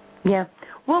 Yeah.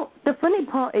 Well, the funny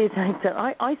part is, Hector,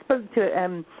 I spoke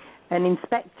to an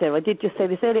inspector. I did just say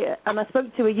this earlier, and I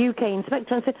spoke to a UK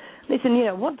inspector and said, listen,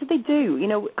 what do they do?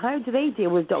 How do they deal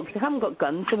with dogs? They haven't got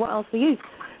guns, so what else do they use?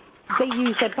 they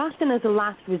use their baton as a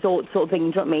last resort sort of thing, do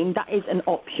you know what I mean? That is an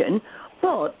option.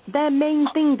 But their main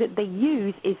thing that they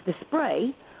use is the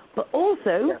spray, but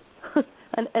also,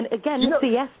 and again,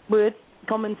 the S word,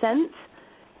 common sense,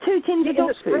 2 tins of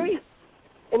dog food.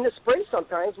 And the spray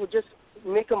sometimes will just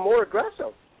make them more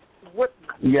aggressive.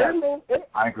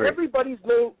 I agree. Everybody's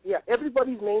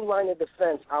main line of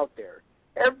defense out there.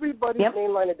 Everybody's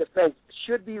main line of defense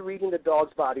should be reading the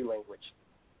dog's body language.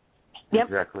 Yep,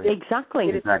 exactly.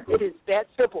 It is that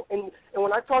simple. And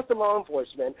when I talk to law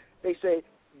enforcement, they say,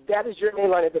 that is your main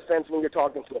line of defense when you're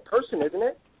talking to a person, isn't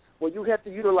it? Well, you have to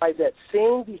utilize that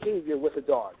same behavior with a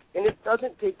dog. And it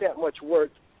doesn't take that much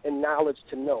work and knowledge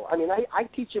to know. I mean, I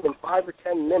teach them in 5 or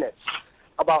 10 minutes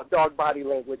about dog body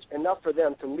language, enough for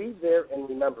them to leave there and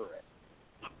remember it.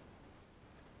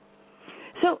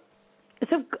 So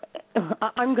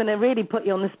I'm going to really put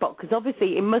you on the spot, because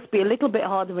obviously it must be a little bit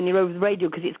harder when you're over the radio,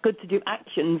 because it's good to do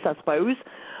actions, I suppose.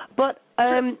 But,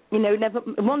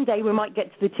 one day we might get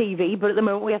to the TV, but at the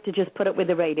moment we have to just put up with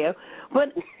the radio. But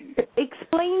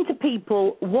explain to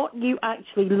people what you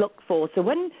actually look for. So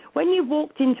when you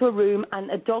walked into a room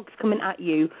and a dog's coming at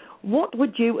you, what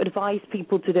would you advise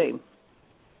people to do?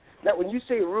 Now, when you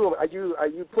say room, are you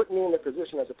putting me in the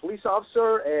position as a police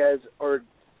officer, or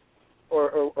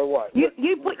what?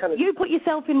 You put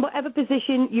yourself in whatever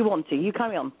position you want to. You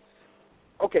carry on.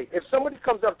 Okay, if somebody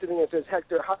comes up to me and says,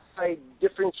 Hector, how do I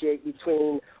differentiate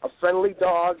between a friendly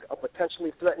dog, a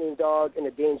potentially threatening dog, and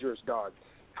a dangerous dog?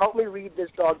 Help me read this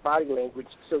dog body language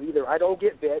so either I don't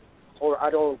get bit or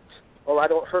I don't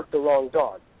hurt the wrong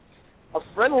dog. A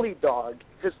friendly dog,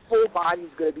 his full body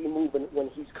is going to be moving when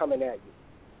he's coming at you.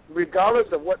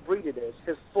 Regardless of what breed it is,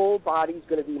 his full body is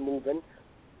going to be moving,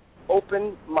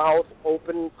 open mouth,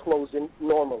 open, closing,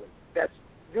 normally. That's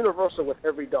universal with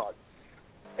every dog.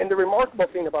 And the remarkable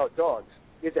thing about dogs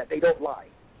is that they don't lie.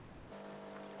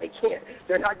 They can't.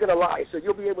 They're not going to lie, so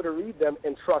you'll be able to read them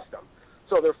and trust them.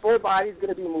 So their full body is going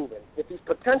to be moving. If he's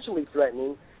potentially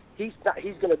threatening, he's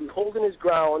going to be holding his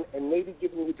ground and maybe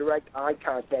giving you direct eye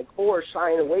contact or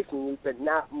shying away from you but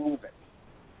not moving.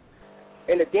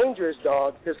 And a dangerous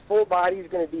dog, his full body is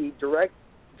going to be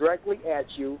directly at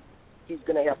you. He's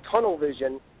going to have tunnel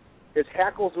vision. His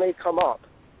hackles may come up.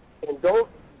 And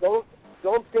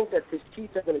don't think that his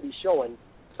teeth are going to be showing.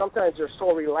 Sometimes they're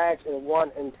so relaxed and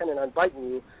intending on biting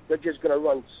you, they're just going to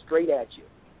run straight at you.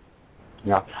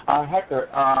 Yeah, Hector,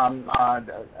 I'm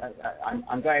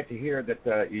glad to hear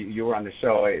that you were on the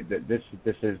show.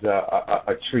 This is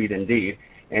a treat indeed.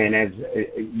 And as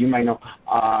you might know,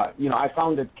 I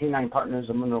founded Canine Partners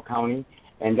of Monroe County,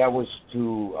 and that was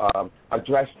to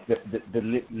address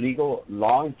the legal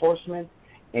law enforcement.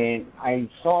 And I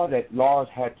saw that laws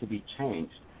had to be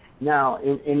changed. Now,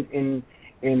 in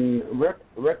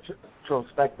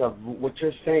retrospect of what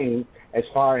you're saying, as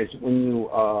far as when you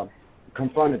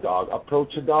confront a dog,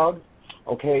 approach a dog,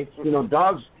 okay,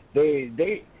 dogs they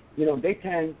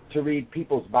tend to read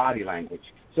people's body language.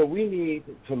 So we need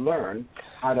to learn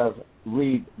how to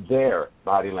read their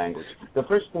body language. The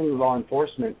first thing law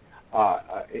enforcement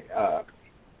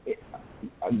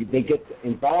they get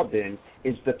involved in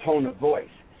is the tone of voice.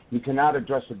 You cannot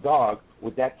address a dog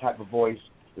with that type of voice,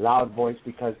 loud voice,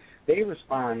 because they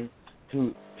respond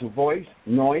to voice,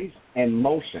 noise, and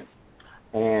motion.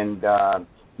 And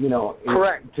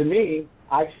correct. To me,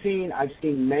 I've seen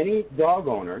many dog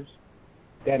owners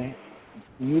that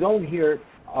you don't hear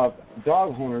of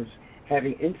dog owners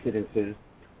having incidences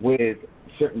with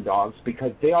certain dogs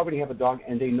because they already have a dog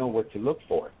and they know what to look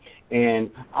for. And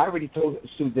I already told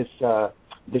Sue this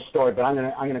story, but I'm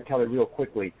gonna tell it real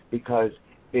quickly because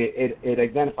it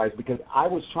identifies, because I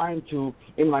was trying to,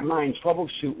 in my mind,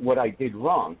 troubleshoot what I did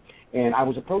wrong. And I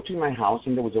was approaching my house,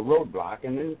 and there was a roadblock,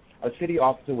 and then a city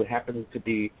officer would happen to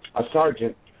be a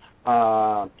sergeant.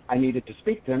 I needed to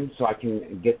speak to him so I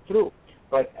can get through.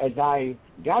 But as I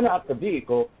got out the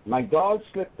vehicle, my dog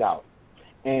slipped out,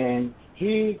 and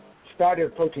he started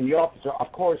approaching the officer.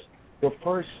 Of course, the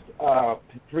first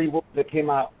 3 words that came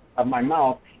out of my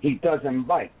mouth, he doesn't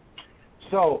bite.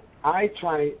 So I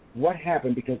tried what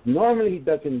happened, because normally he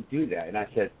doesn't do that. And I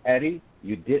said, Eddie,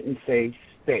 you didn't say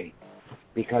stay,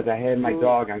 because I had my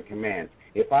dog on command.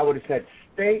 If I would have said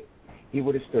stay, he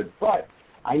would have stood. But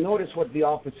I noticed what the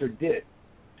officer did.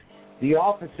 The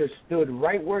officer stood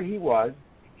right where he was.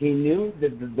 He knew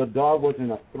that the dog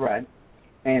wasn't a threat,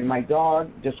 and my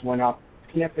dog just went up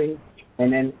sniffing,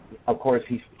 and then, of course,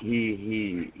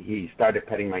 he started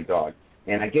petting my dog.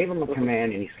 And I gave him a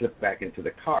command, and he slipped back into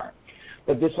the car.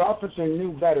 But this officer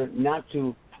knew better not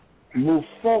to move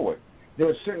forward. There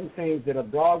are certain things that a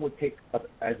dog would take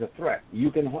as a threat.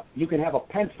 You can have a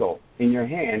pencil in your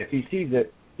hand. If he sees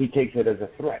it, he takes it as a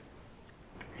threat.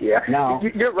 Yeah. Now,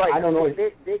 you're right. I don't know.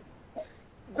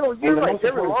 No, you're right.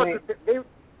 They're remarkable.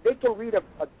 They can read a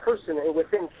person, and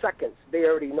within seconds, they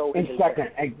already know. In seconds.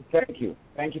 Thank you.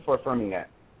 Thank you for affirming that.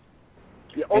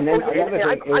 Yeah. And then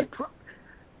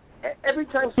every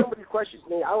time somebody questions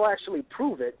me, I'll actually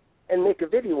prove it and make a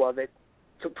video of it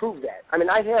to prove that. I mean,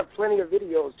 I have plenty of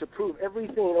videos to prove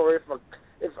everything. Or if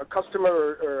a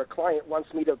customer or a client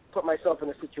wants me to put myself in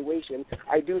a situation,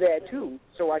 I do that too,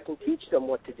 so I can teach them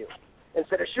what to do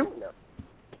instead of shooting them.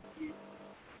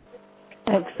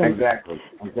 Excellent.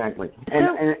 Exactly.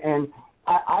 And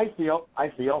I feel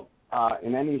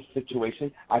in any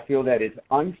situation, I feel that it's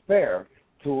unfair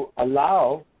to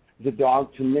allow the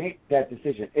dog to make that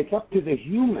decision. It's up to the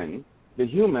human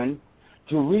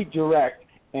to redirect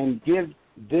and give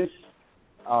the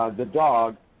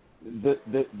dog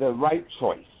the right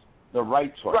choice.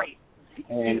 Right.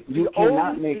 And you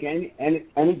cannot make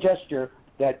any gesture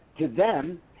that to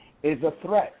them is a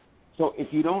threat. So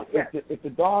if you don't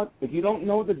if you don't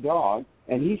know the dog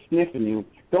and he's sniffing you,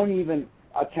 don't even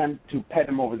attempt to pet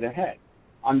him over the head,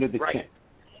 under the chin.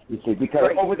 You see,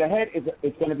 because over the head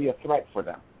it's going to be a threat for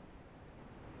them.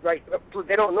 Right.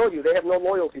 They don't know you. They have no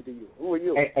loyalty to you. Who are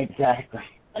you? Exactly.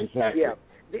 Yeah.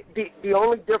 The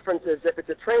only difference is if it's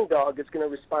a trained dog, it's going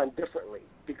to respond differently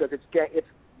because it's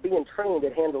being trained.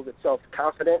 It handles itself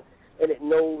confident and it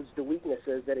knows the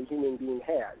weaknesses that a human being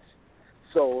has.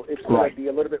 So it's going to be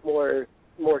a little bit more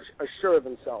assured of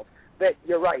himself. But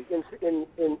you're right. In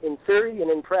theory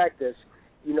and in practice,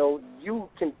 you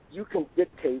can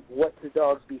dictate what the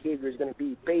dog's behavior is going to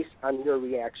be based on your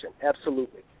reaction.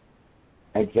 Absolutely.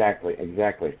 Exactly.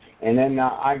 And then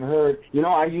I've heard,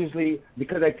 I usually,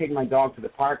 because I take my dog to the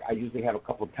park, I usually have a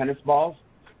couple of tennis balls,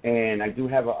 and I do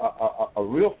have a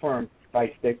real firm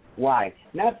fight stick. Why?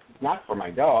 Not for my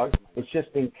dog. It's just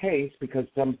in case, because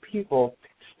some people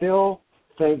still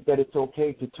think that it's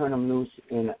okay to turn them loose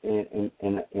in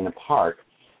a park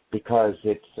because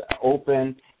it's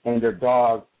open and their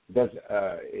dog is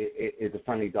a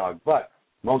friendly dog. But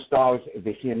most dogs, if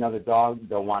they see another dog,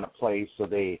 they'll want to play, so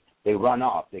they run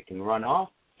off. They can run off,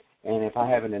 and if I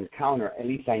have an encounter, at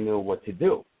least I know what to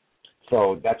do.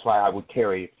 So that's why I would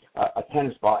carry a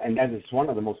tennis ball, and that is one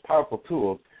of the most powerful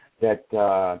tools that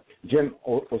Jim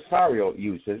Osorio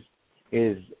uses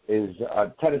is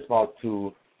a tennis ball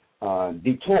to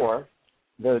detour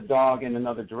the dog in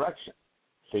another direction.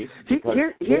 See,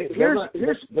 they're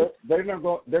going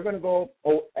to go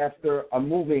after a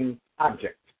moving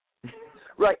object.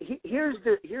 Right. Here's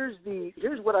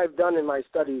what I've done in my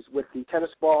studies with the tennis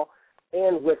ball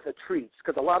and with the treats,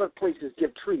 because a lot of places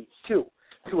give treats too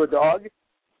to a dog.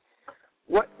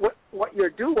 What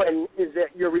you're doing is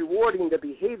that you're rewarding the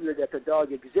behavior that the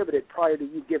dog exhibited prior to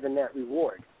you giving that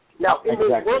reward. Now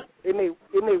it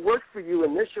may work for you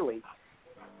initially.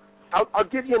 I'll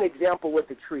give you an example with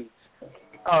the treats.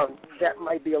 That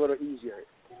might be a little easier.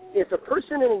 If a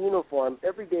person in a uniform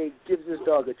every day gives this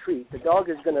dog a treat, the dog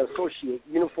is going to associate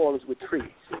uniforms with treats.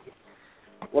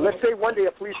 Well, let's say one day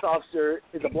a police officer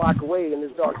is a block away and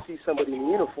this dog sees somebody in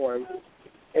uniform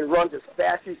and runs as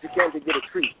fast as he can to get a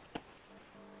treat.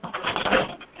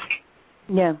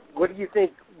 Yeah. What do you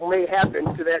think may happen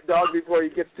to that dog before he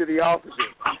gets to the officer?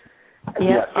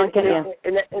 Yeah,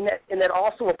 and that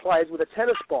also applies with a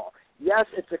tennis ball. Yes,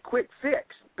 it's a quick fix,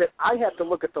 but I have to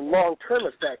look at the long-term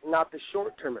effect, not the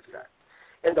short-term effect.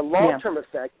 And the long-term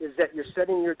effect is that you're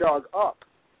setting your dog up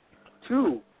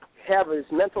to have his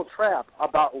mental trap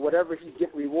about whatever he's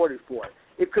getting rewarded for.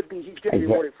 It could be he's getting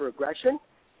rewarded for aggression,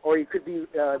 or he could be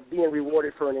being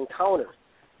rewarded for an encounter.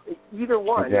 Either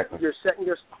one, you're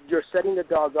setting the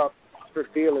dog up for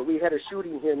failure. We had a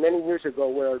shooting here many years ago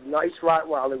where a nice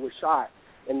Rottweiler was shot,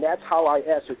 and that's how I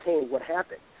ascertained what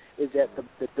happened. Is that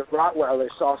the Rottweiler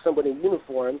saw somebody in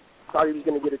uniform, thought he was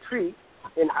going to get a treat,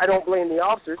 and I don't blame the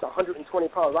officers.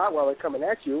 120-pound Rottweiler coming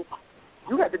at you,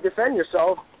 you have to defend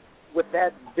yourself with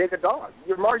that big a dog.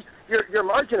 Your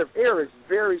margin of error is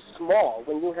very small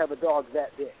when you have a dog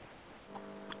that big.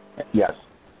 Yes.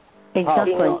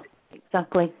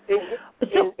 Exactly.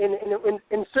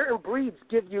 And certain breeds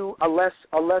give you a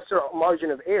lesser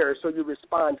margin of error, so you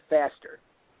respond faster.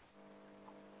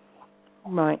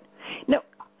 Right. Now,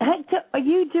 Hector, are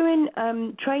you doing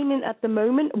training at the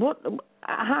moment?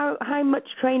 How much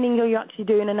training are you actually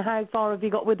doing, and how far have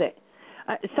you got with it?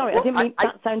 Sorry, I didn't mean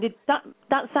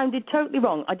that sounded totally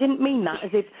wrong. I didn't mean that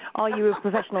as if are you a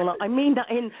professional or not. I mean that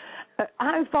in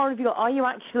how far have you got? Are you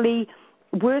actually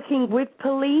working with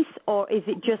police, or is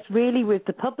it just really with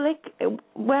the public?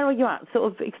 Where are you at?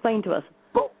 Sort of explain to us.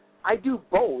 Well, I do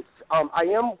both. I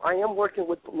am working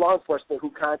with law enforcement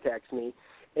who contacts me,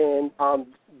 and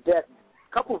that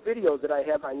couple of videos that I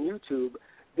have on YouTube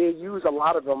they use a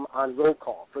lot of them on roll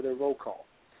call, for their roll call.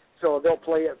 So they'll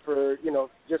play it for,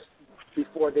 just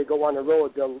before they go on the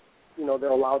road, they'll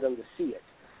allow them to see it.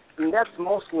 And that's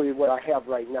mostly what I have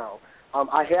right now.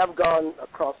 I have gone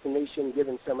across the nation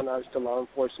giving seminars to law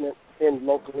enforcement and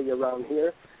locally around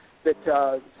here. But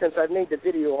since I've made the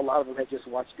video, a lot of them have just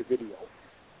watched the video.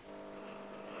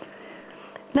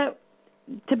 Now,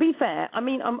 to be fair, I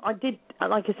mean, I did,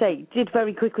 like I say,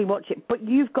 very quickly watch it. But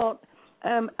you've got,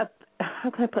 how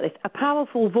can I put this, a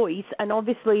powerful voice, and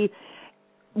obviously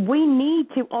we need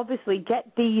to obviously get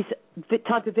these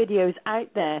type of videos out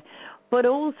there. But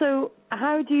also,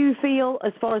 how do you feel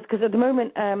as far as, because at the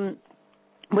moment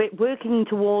we're working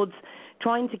towards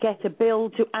trying to get a bill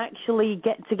to actually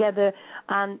get together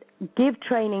and give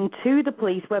training to the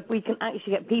police where we can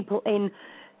actually get people in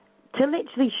to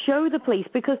literally show the police,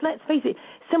 because let's face it,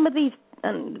 some of these,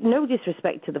 and no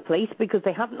disrespect to the police because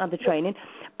they haven't had the training,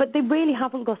 but they really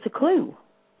haven't got a clue.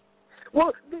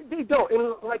 Well, they don't.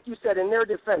 And like you said, in their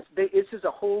defense, this is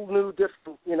a whole new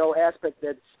different, aspect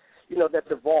that's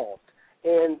evolved,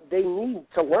 and they need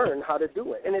to learn how to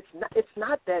do it. And it's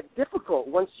not that difficult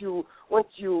once you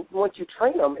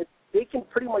train them. They can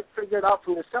pretty much figure it out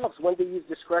for themselves when to use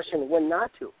discretion and when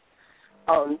not to.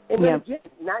 And then again,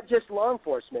 not just law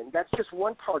enforcement. That's just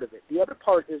one part of it. The other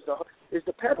part is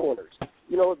the pet owners.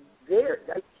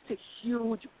 That's a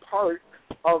huge part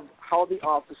of how the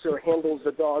officer handles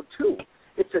the dog too.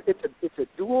 It's a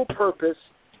dual purpose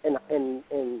in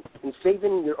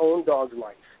saving your own dog's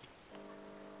life.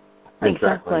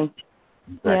 Exactly.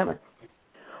 Exactly.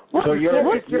 Yeah. So you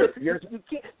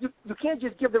can't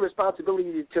just give the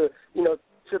responsibility to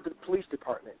the police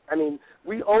department. I mean,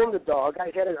 we own the dog.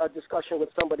 I had a discussion with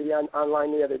somebody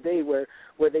online the other day where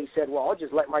they said, well, I'll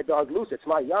just let my dog loose. It's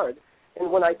my yard.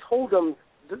 And when I told them,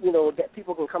 that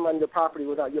people can come on your property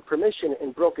without your permission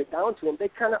and broke it down to them, they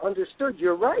kind of understood.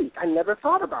 You're right. I never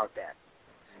thought about that.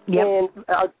 Yep.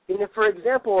 And if, for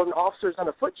example, an officer's on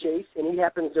a foot chase and he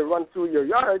happens to run through your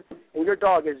yard and your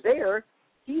dog is there,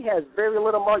 he has very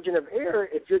little margin of error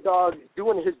if your dog is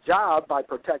doing his job by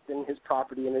protecting his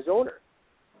property and his owner.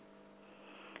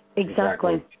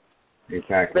 Exactly.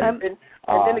 And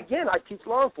then again, I teach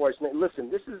law enforcement, listen,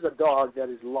 this is a dog that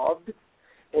is loved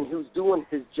and who's doing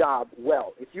his job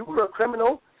well. If you were a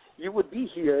criminal, you would be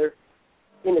here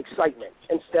in excitement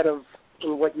instead of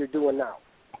in what you're doing now.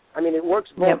 I mean, it works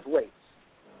both ways.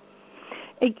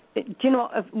 Do you know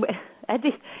what,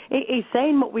 Eddie, he's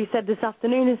saying what we said this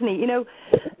afternoon, isn't he?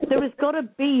 There has got to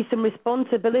be some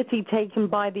responsibility taken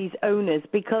by these owners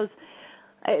because,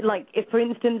 like, if, for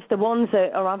instance, the ones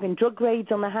that are having drug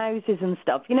raids on the houses and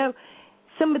stuff,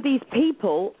 some of these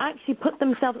people actually put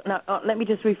themselves... Now, let me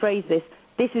just rephrase this.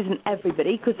 This isn't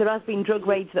everybody, because there has been drug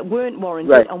raids that weren't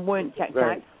warranted and weren't checked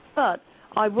out. But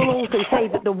I will also say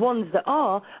that the ones that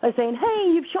are saying,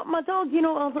 hey, you've shot my dog, hold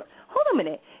on a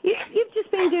minute. You've just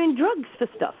been doing drugs for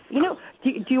stuff. Do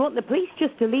you want the police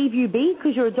just to leave you be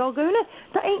because you're a dog owner?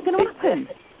 That ain't going to happen.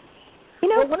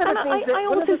 I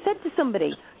also said to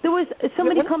somebody,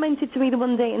 somebody commented to me the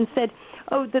one day and said,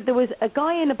 that there was a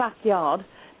guy in a backyard.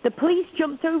 The police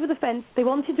jumped over the fence. They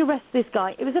wanted to arrest this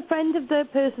guy. It was a friend of the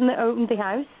person that owned the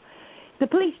house. The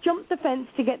police jumped the fence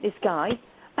to get this guy.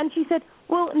 And she said,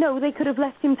 well, no, they could have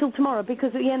left him till tomorrow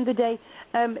because at the end of the day,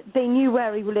 they knew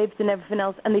where he lived and everything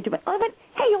else. And they jumped. I went,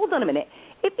 hey, hold on a minute.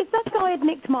 If that guy had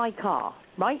nicked my car,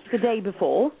 right, the day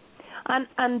before,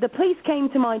 and the police came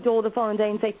to my door the following day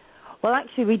and say, well,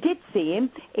 actually, we did see him.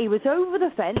 He was over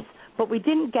the fence, but we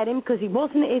didn't get him because he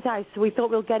wasn't at his house, so we thought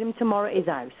we'll get him tomorrow at his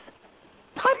house.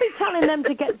 I'd be telling them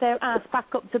to get their ass back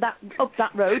up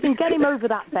that road and get him over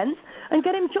that fence and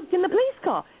get him chucked in the police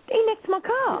car. He nicked my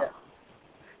car.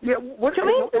 Yeah. And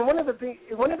one of the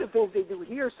things they do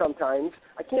here sometimes,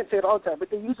 I can't say it all the time, but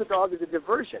they use a dog as a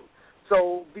diversion.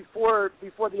 So before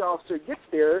the officer gets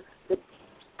there, they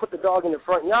put the dog in the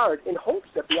front yard in hopes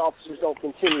that the officers don't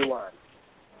continue on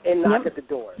and knock at the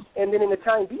door. And then in the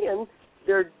time being,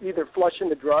 they're either flushing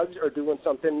the drugs or doing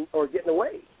something or getting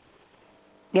away.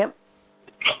 Yep.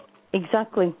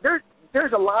 Exactly.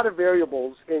 There's a lot of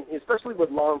variables, especially with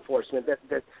law enforcement,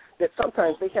 that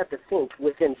sometimes they have to think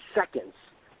within seconds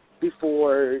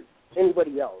before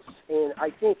anybody else. And I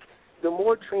think the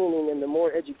more training and the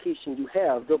more education you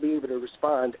have, they'll be able to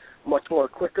respond much more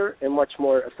quicker and much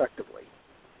more effectively.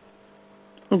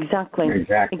 Exactly.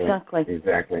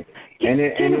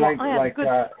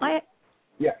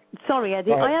 Sorry,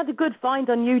 Eddie. I had a good find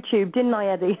on YouTube, didn't I,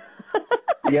 Eddie?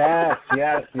 Yes.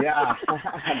 That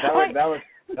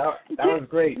was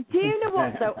great. Do you know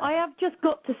what, though? I have just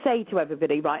got to say to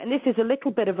everybody, right, and this is a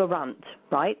little bit of a rant,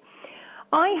 right?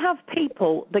 I have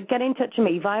people that get in touch with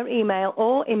me via email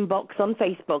or inbox on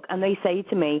Facebook, and they say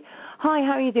to me, "Hi,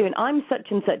 how are you doing? I'm such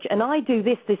and such, and I do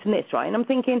this, this, and this," right? And I'm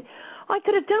thinking, I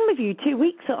could have done with you 2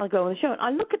 weeks ago on the show. And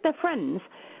I look at their friends.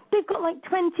 They've got like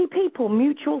 20 people,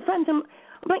 mutual friends. I'm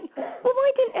like, well,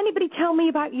 why didn't anybody tell me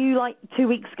about you like 2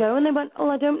 weeks ago? And they went, oh,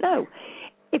 I don't know.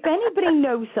 If anybody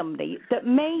knows somebody that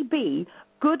may be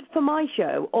good for my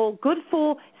show or good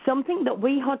for something that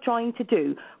we are trying to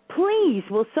do, please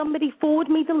will somebody forward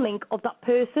me the link of that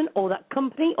person or that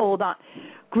company or that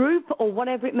group or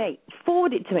whatever it may.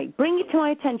 Forward it to me. Bring it to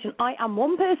my attention. I am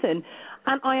one person,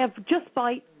 and I have just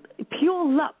by pure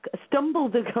luck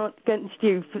stumbled against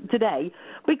you today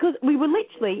because we were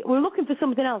looking for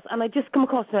something else, and I just come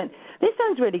across and went, this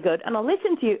sounds really good, and I'll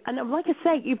listen to you. And like I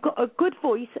say, you've got a good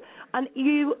voice, and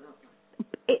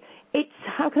it's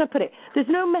how can I put it? There's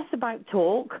no mess about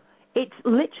talk. It's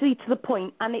literally to the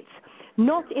point, and it's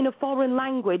not in a foreign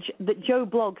language that Joe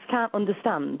Blogs can't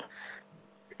understand.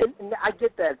 And I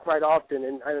get that quite often,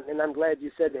 and I'm glad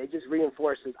you said that. It just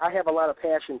reinforces. I have a lot of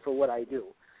passion for what I do.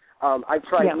 I've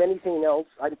tried many things else.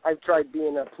 I've tried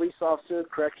being a police officer,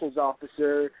 corrections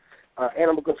officer,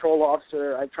 animal control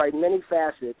officer. I've tried many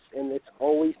facets, and it's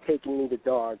always taken me to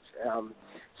dogs.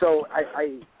 So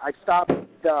I stopped,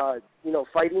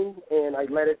 fighting, and I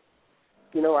let it,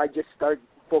 I just started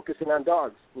focusing on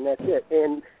dogs, and that's it.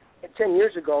 And 10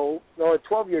 years ago, or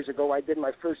 12 years ago, I did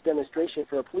my first demonstration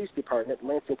for a police department,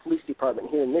 Lansing Police Department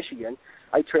here in Michigan.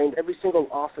 I trained every single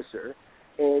officer,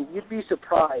 and you'd be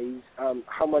surprised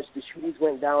how much the shootings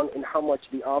went down and how much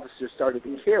the officers started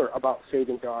to care about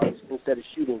saving dogs instead of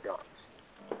shooting dogs.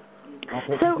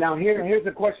 Okay. So, now here's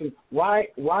the question: Why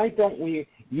don't we?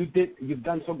 You've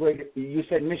done so great. You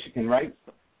said Michigan, right?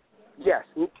 Yes.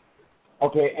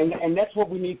 Okay, and that's what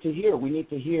we need to hear. We need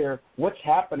to hear what's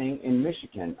happening in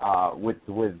Michigan with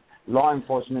law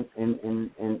enforcement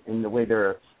in the way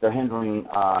they're handling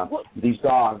these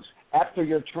dogs after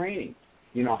your training.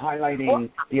 Highlighting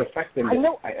the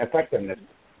effectiveness.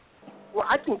 Well,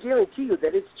 I can guarantee you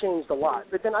that it's changed a lot.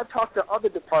 But then I've talked to other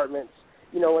departments,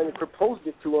 and proposed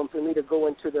it to them for me to go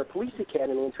into their police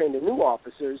academy and train the new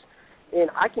officers. And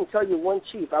I can tell you one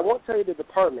chief. I won't tell you the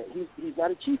department. He's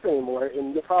not a chief anymore,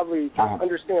 and you'll probably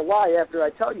understand why after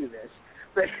I tell you this.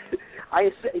 But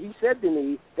he said to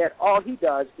me that all he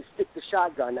does is stick the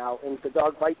shotgun out, and if the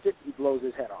dog bites it, he blows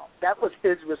his head off. That was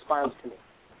his response to me.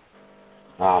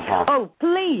 Oh,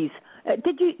 please!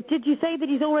 Did you say that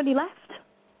he's already left?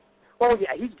 Oh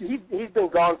yeah, he's been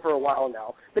gone for a while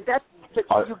now. But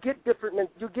you get different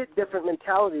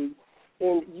mentality,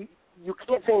 and you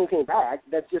can't say anything back.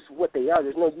 That's just what they are.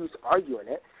 There's no use arguing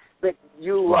it. But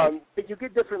you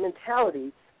get different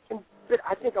mentality, but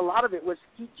I think a lot of it was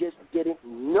he just didn't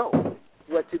know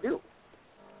what to do.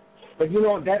 But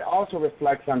that also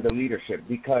reflects on the leadership,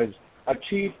 because a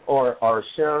chief or a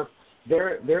sheriff,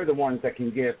 they're the ones that can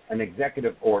give an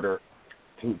executive order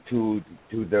to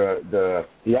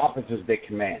the officers they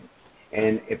command,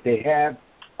 and if they have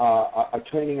a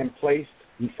training in place,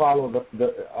 you follow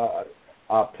the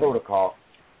protocol.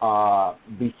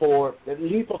 Before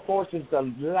lethal force is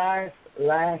the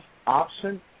last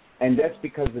option, and that's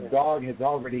because the dog has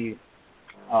already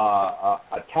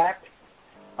attacked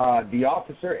the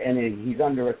officer, and he's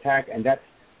under attack, and that's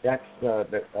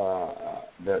the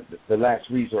last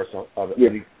resource of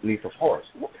lethal force.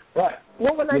 But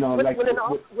when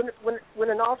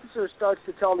an officer starts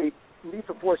to tell me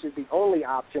lethal force is the only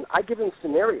option, I give him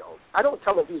scenarios. I don't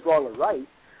tell him he's wrong or right.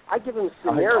 I give him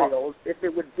scenarios if it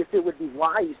would be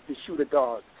wise to shoot a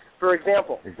dog. For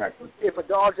example, if a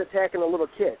dog's attacking a little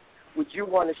kid, would you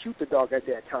want to shoot the dog at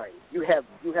that time? You have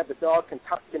the dog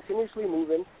continuously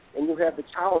moving, and you have the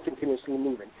child continuously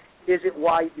moving. Is it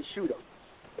wise to shoot him?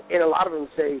 And a lot of them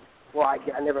say, well, I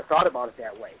never thought about it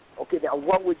that way. Okay, now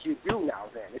what would you do now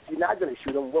then? If you're not going to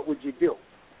shoot them, what would you do?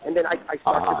 And then I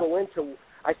start to go into,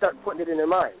 I start putting it in their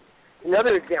mind.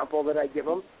 Another example that I give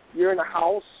them, you're in a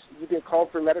house, you get called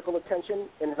for medical attention,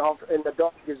 and the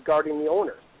dog is guarding the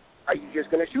owner. Are you just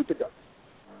going to shoot the dog?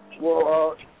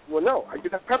 Well, no. Are you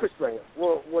going to pepper spray him?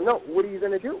 Well, no. What are you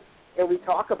going to do? And we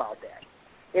talk about that.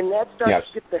 And that starts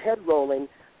to get the head rolling.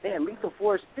 Man, lethal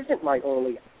force isn't my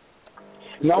only.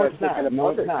 No, it's not.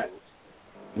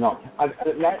 No.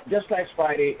 Just last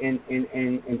Friday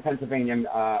in Pennsylvania,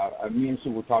 me and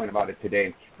Sue were talking about it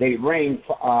today. They rained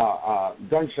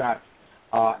gunshots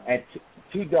at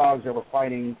two dogs that were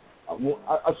fighting.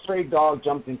 A stray dog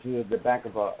jumped into the back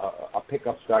of a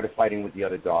pickup, started fighting with the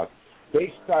other dog.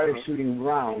 They started shooting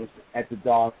rounds at the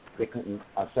dog. They couldn't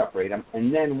separate them.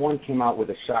 And then one came out with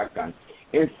a shotgun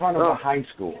in front of a high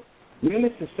school.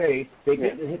 Needless to say, they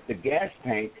didn't hit the gas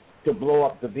tank to blow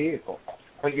up the vehicle.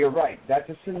 but you're right. That's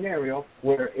a scenario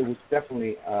where it was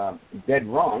definitely dead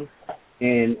wrong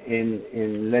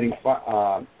in letting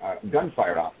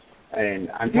gunfire off. And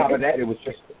on top of that, it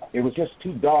was just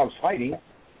two dogs fighting.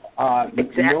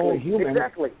 Exactly. No human.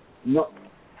 Exactly. No.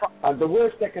 The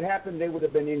worst that could happen, they would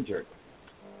have been injured.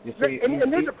 You see,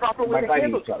 and there's a proper way to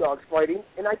handle two other. dogs fighting,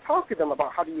 and I talk to them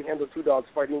about how do you handle two dogs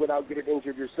fighting without getting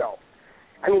injured yourself.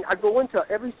 I mean, I go into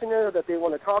every scenario that they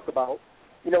want to talk about.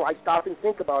 You know, I stop and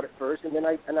think about it first, and then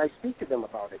I speak to them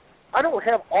about it. I don't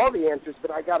have all the answers,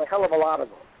 but I got a hell of a lot of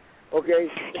them. Okay.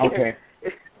 Okay.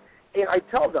 And I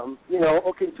tell them, you know,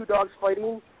 okay, two dogs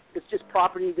fighting, it's just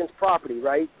property against property,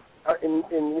 right? In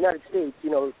the United States,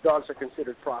 you know, dogs are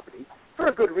considered property for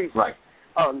a good reason. Right.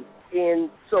 And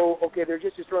so, okay, they're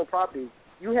just destroying property.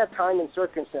 You have time and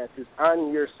circumstances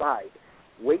on your side.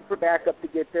 Wait for backup to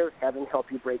get there. Have them help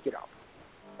you break it up.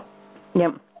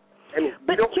 Yep. I mean,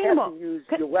 but you don't have to use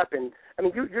your weapon. I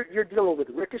mean, you're dealing with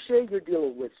ricochet. You're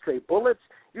dealing with stray bullets.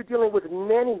 You're dealing with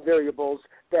many variables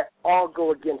that all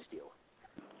go against you.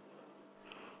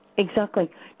 Exactly.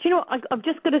 Do you know what I'm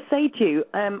just going to say to you?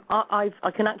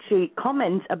 I can actually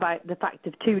comment about the fact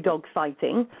of two dogs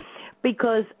fighting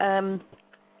because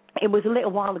it was a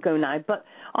little while ago now. But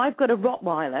I've got a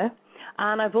Rottweiler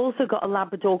and I've also got a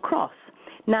Labrador Cross.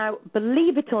 Now,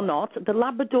 believe it or not, the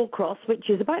Labrador Cross, which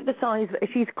is about the size,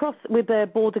 she's crossed with a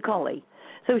Border Collie.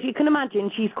 So as you can imagine,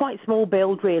 she's quite small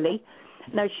build, really.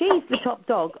 Now, she's the top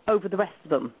dog over the rest of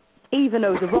them, even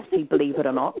over Rossi, believe it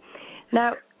or not.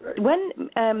 Now, when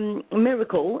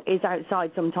Miracle is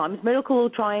outside sometimes, Miracle will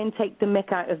try and take the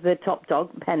mick out of the top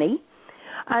dog, Penny,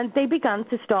 and they began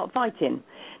to start fighting.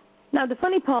 Now, the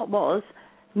funny part was,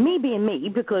 me being me,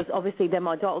 because obviously they're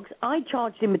my dogs, I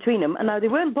charged in between them, and now they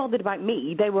weren't bothered about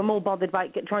me, they were more bothered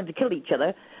about trying to kill each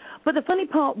other. But the funny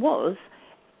part was,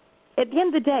 at the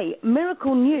end of the day,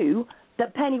 Miracle knew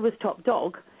that Penny was top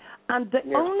dog, and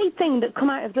the only thing that come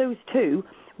out of those two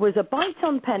was a bite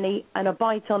on Penny and a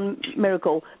bite on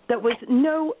Miracle. There was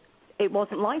it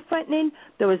wasn't life-threatening,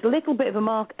 there was a little bit of a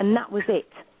mark, and that was it.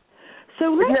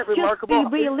 So let's just be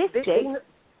realistic.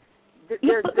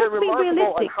 They're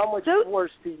remarkable on how much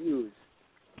force to use.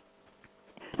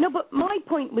 No, but my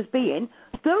point was being,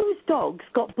 those dogs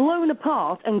got blown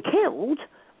apart and killed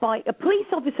by a police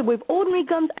officer with ordinary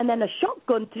guns and then a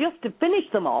shotgun just to finish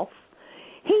them off.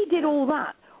 He did all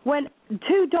that when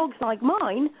two dogs like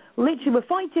mine literally were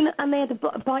fighting and they had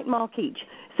a bite mark each.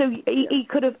 So he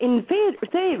could have, in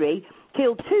theory,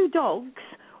 killed two dogs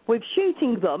with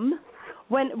shooting them,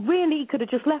 when really he could have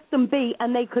just left them be,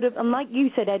 and they could have, and like you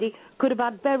said, Eddie, could have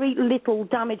had very little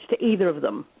damage to either of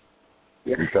them.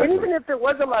 Yeah. Exactly. And even if there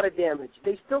was a lot of damage,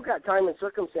 they still got time and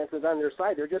circumstances on their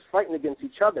side. They're just fighting against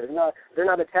each other. They're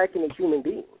not attacking a human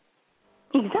being.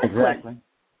 Exactly.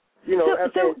 You know,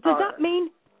 so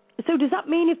does that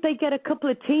mean if they get a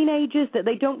couple of teenagers that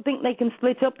they don't think they can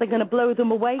split up, they're going to blow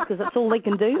them away because that's all they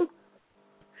can do?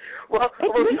 Well,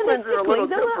 humans are a little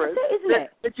different, isn't it?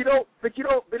 But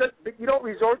you don't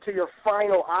resort to your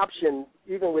final option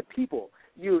even with people.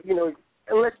 You know,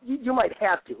 unless you might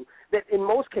have to. That in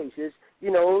most cases, you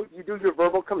know, you do your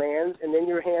verbal commands and then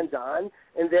your hands on,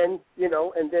 and then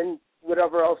and then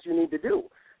whatever else you need to do.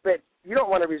 But you don't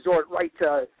want to resort right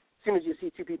to, as soon as you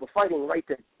see two people fighting, right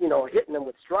to hitting them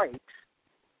with strikes.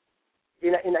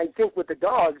 And I think with the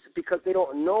dogs, because they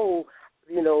don't know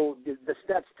the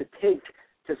steps to take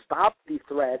to stop the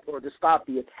threat or to stop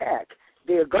the attack,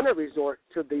 they are going to resort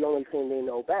to the only thing they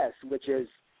know best, which is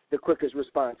the quickest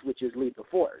response, which is lethal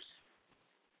force.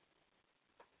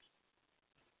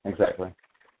 Exactly.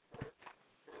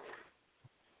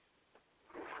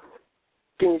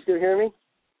 Can you still hear me?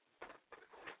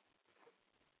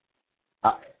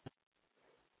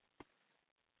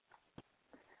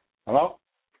 Hello?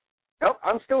 Nope,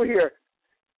 I'm still here.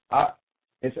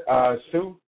 It's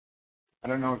Sue. I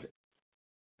don't know.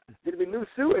 Did we lose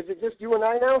Sue? Is it just you and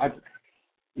I now?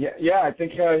 I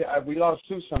think we lost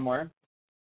Sue somewhere.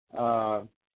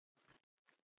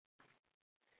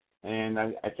 And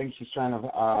I think she's trying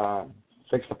to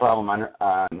fix the problem on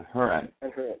her end.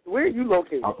 Where are you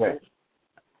located? Okay.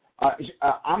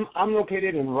 I'm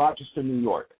located in Rochester, New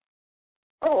York.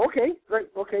 Oh, okay. Great.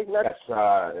 Okay. That's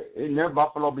near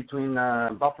Buffalo, between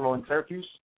Buffalo and Syracuse.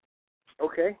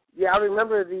 Okay. Yeah, I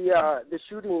remember the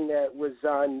shooting that was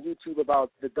on YouTube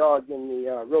about the dog in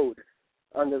the road,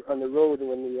 on the road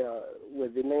when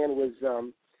the man was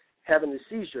having a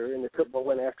seizure and the pit bull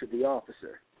went after the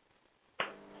officer.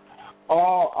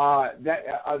 Oh,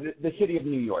 the city of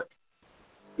New York.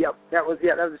 Yep, that was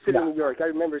the city of New York. I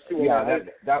remember seeing that.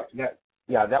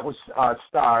 That was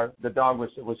Star. The dog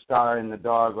was Star, and the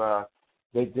dog.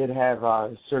 They did have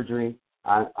surgery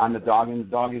on the dog, and the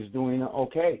dog is doing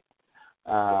okay.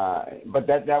 But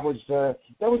that was a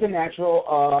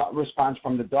natural response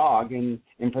from the dog in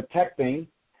protecting.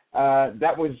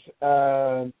 That was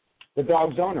the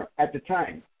dog's owner at the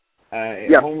time. A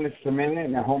homeless man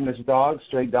and a homeless dog,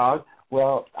 stray dog.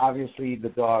 Well, obviously the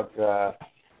dog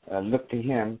looked to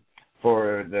him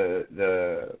for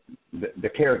the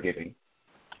caregiving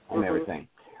and everything.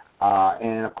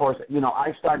 And of course,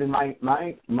 I started my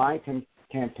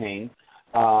campaign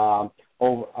over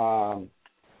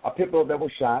a pit bull that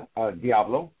was shot,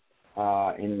 Diablo,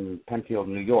 in Penfield,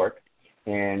 New York,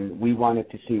 and we wanted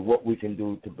to see what we can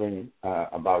do to bring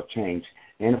about change.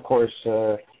 And of course,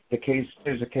 there's a case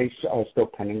still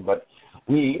pending, but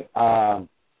I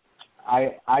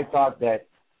thought that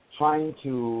trying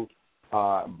to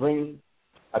bring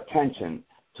attention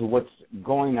to what's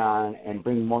going on and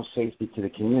bring more safety to the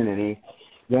community,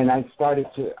 then I started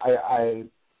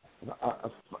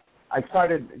I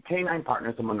started Canine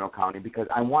Partners in Monroe County because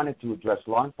I wanted to address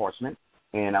law enforcement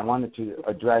and I wanted to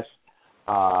address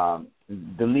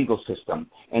the legal system.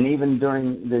 And even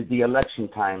during the election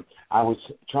time, I was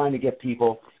trying to get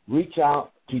people, reach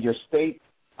out to your state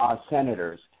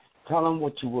senators, tell them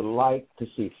what you would like to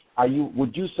see.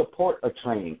 Would you support a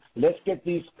training? Let's get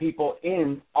these people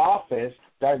in office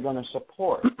that are going to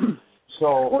support.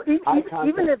 So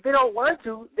even if they don't want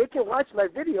to, they can watch my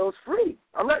videos free.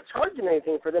 I'm not charging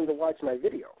anything for them to watch my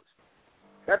videos.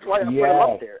 That's why I put them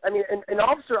up there. I mean, an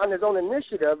officer on his own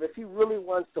initiative, if he really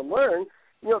wants to learn,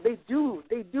 they do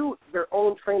their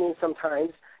own training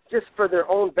sometimes just for their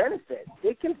own benefit.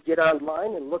 They can get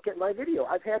online and look at my video.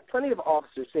 I've had plenty of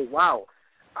officers say, "Wow,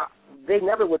 they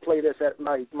never would play this at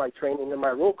my training and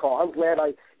my roll call. I'm glad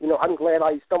I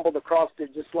stumbled across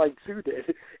it just like Sue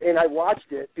did, and I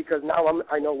watched it because now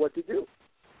I know what to do."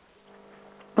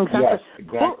 Exactly. Yes,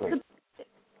 exactly. Well,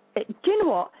 do you know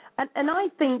what? And I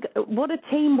think what a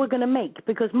team we're going to make,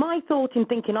 because my thought in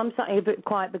thinking, I'm sat here a bit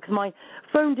quiet because my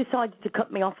phone decided to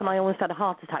cut me off and I almost had a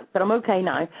heart attack, but I'm okay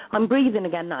now. I'm breathing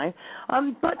again now.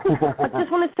 But I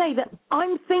just want to say that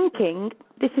I'm thinking,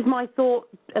 this is my thought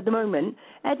at the moment,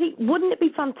 Eddie, wouldn't it be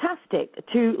fantastic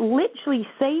to literally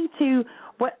say to,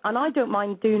 and I don't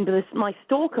mind doing this, my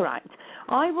Stalker Act,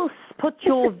 I will put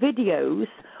your videos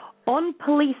on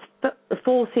police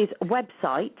forces'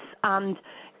 websites and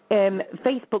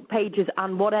Facebook pages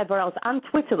and whatever else, and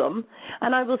Twitter them,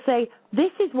 and I will say,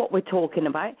 this is what we're talking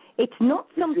about. It's not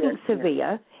something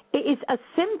severe. It is as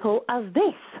simple as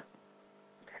this.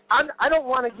 I don't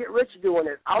want to get rich doing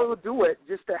it. I will do it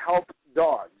just to help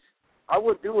dogs. I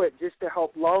will do it just to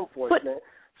help law enforcement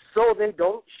so they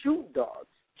don't shoot dogs.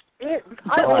 You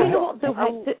know what,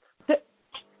 though,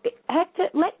 Hector,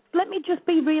 let me just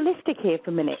be realistic here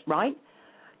for a minute, right?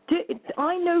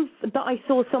 I know that I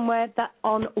saw somewhere that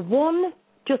on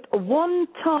just one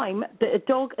time that a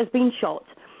dog has been shot,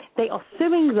 they are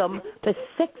suing them for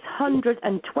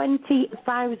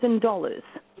 $620,000.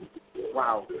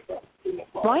 Wow.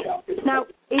 Right? Now,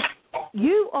 if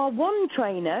you are one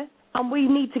trainer, and we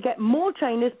need to get more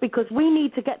trainers because we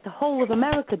need to get the whole of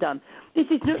America done.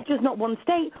 This is just not one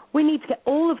state. We need to get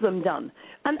all of them done.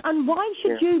 And why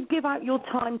should you give out your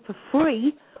time for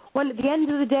free when at the end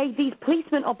of the day these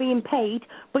policemen are being paid,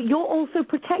 but you're also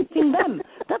protecting them?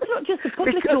 That's not just the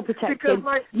public you're protecting.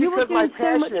 You are doing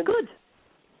so much good.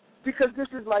 Because this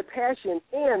is my passion,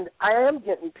 and I am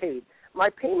getting paid. My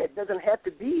payment doesn't have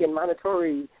to be in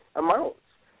monetary amounts.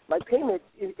 My payment,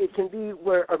 it can be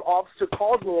where an officer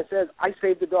calls me and says, I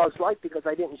saved the dog's life because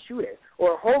I didn't shoot it.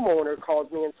 Or a homeowner calls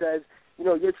me and says,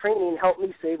 your training helped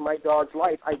me save my dog's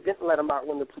life. I didn't let him out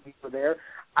when the police were there.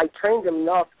 I trained him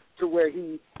enough to where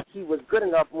he was good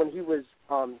enough when he was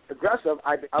aggressive,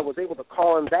 I was able to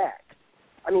call him back.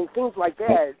 I mean, things like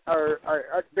that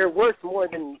they're worth more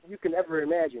than you can ever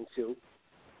imagine, Sue.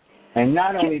 And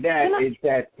not only that is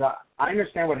that I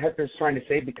understand what Hector's trying to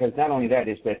say, because not only that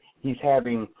is that he's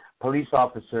having police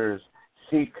officers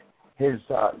seek his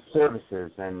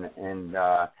services and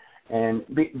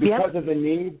because of the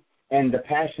need and the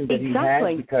passion that he has,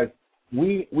 because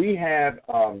we have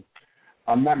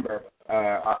a member,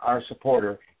 our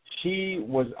supporter. She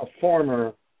was a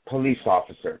former police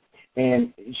officer,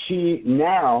 and she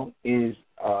now is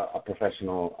a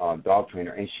professional dog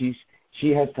trainer, and she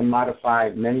has to modify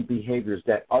many behaviors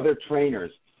that other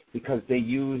trainers, because they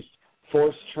use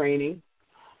force training,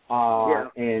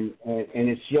 and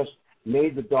it's just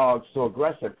made the dog so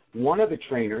aggressive. One of the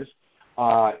trainers,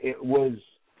 it was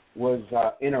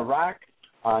in Iraq.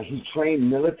 He trained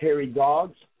military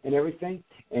dogs and everything,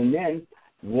 and then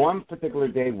one particular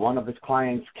day, one of his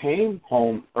clients came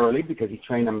home early because he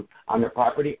trained them on their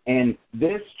property, and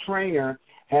this trainer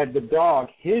had his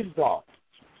dog,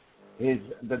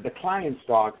 the client's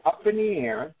dog up in the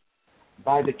air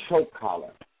by the choke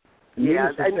collar. Yeah,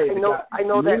 I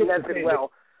know that method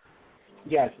well.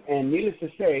 Yes, and needless to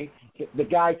say, the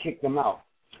guy kicked him out.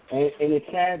 And it's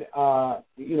sad, to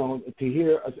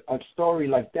hear a story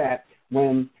like that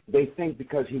when they think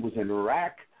because he was in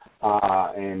Iraq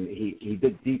and he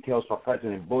did details for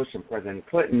President Bush and President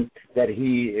Clinton that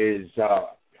he is a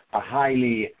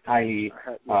highly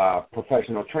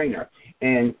professional trainer.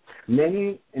 And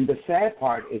the sad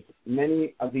part is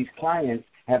many of these clients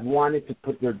have wanted to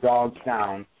put their dogs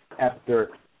down after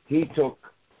he took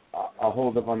a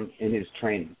hold of them in his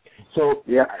training. So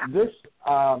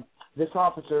this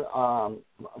officer,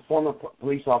 former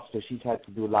police officer, she's had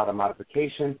to do a lot of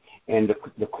modification, and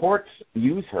the courts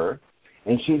use her,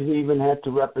 and she's even had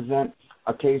to represent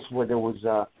a case where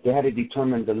they had to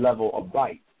determine the level of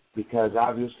bite, because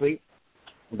obviously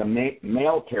the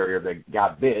male terrier that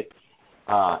got bit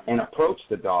and approached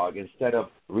the dog, instead of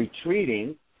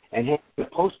retreating, and the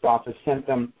post office sent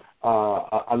them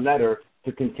a letter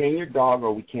to contain your dog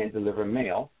or we can't deliver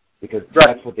mail, because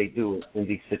that's what they do in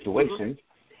these situations.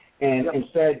 And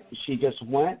instead, she just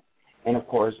went, and of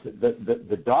course,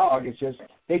 the dog is just,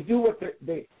 they do what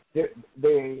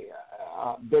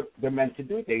they're meant to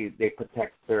do. They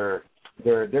protect their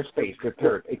space, their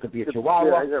turf. It could be a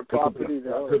Chihuahua, it could be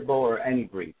a Pit Bull, or any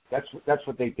breed. That's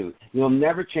what they do. You'll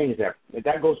never change that.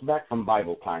 That goes back from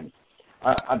Bible times.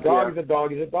 A dog is a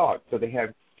dog is a dog. So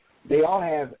they all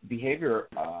have behavior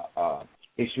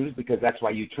issues, because that's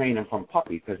why you train them from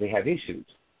puppy, because they have issues.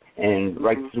 And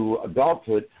right through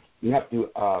adulthood, you have to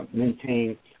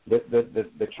maintain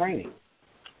the training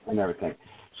and everything.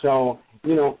 So,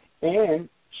 and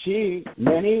she,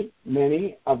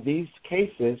 many of these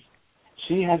cases,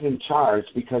 she hasn't charged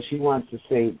because she wants to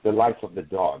save the life of the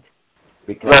dog,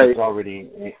 because it's already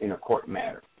in a court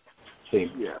matter. See?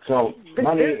 Yeah. So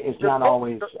money is not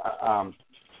always...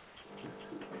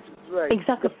 Right.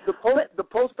 Exactly. The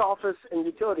post office and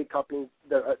utility companies,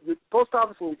 the post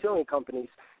office and utility companies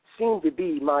seem to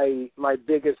be my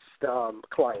biggest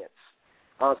clients,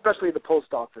 especially the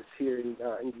post office here in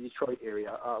the Detroit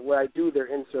area, where I do their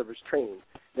in-service training,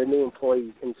 their new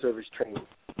employees in-service training.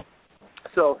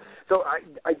 So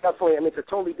I definitely, it's a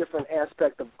totally different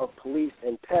aspect of police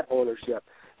and pet ownership.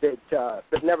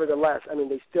 But nevertheless,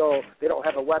 they don't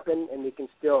have a weapon, and they can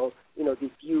still,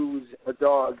 diffuse a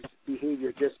dog's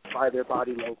behavior just by their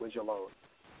body language alone.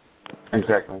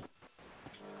 Exactly.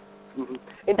 Mm-hmm.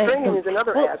 And training is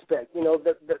another aspect.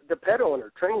 The pet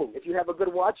owner training. If you have a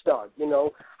good watchdog,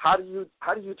 how do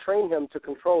you train him to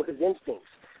control his instincts,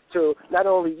 to not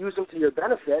only use them to your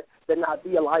benefit, but not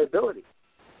be a liability?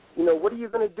 What are you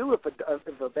going to do if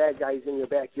a bad guy is in your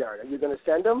backyard? Are you going to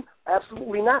send him?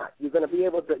 Absolutely not. You're going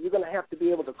to have to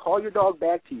be able to call your dog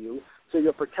back to you, so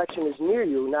your protection is near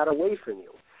you, not away from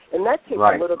you. And that takes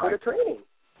a little bit of training.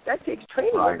 That takes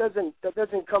training. That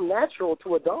doesn't come natural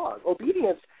to a dog.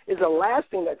 Obedience is the last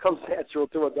thing that comes natural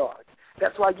to a dog.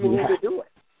 That's why you need to do it.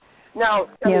 Now,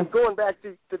 going back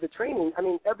to the training,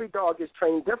 every dog is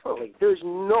trained differently. There's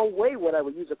no way would I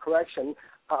would use a correction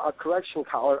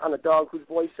collar on a dog who's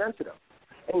voice sensitive.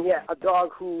 And yet a dog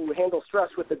who handles stress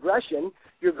with aggression,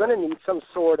 you're going to need some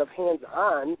sort of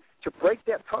hands-on to break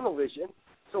that tunnel vision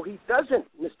so he doesn't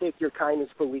mistake your kindness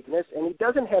for weakness, and he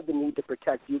doesn't have the need to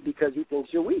protect you because he thinks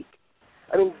you're weak.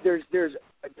 There's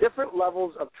different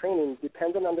levels of training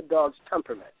depending on the dog's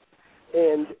temperament.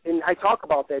 And I talk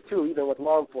about that, too, even with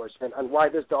law enforcement, on why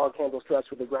this dog handles stress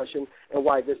with aggression and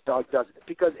why this dog doesn't.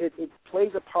 Because it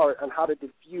plays a part on how to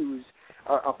diffuse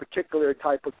a particular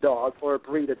type of dog or a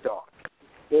breed of dog.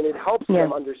 And it helps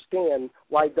them understand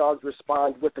why dogs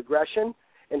respond with aggression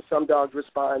and some dogs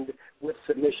respond with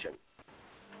submission.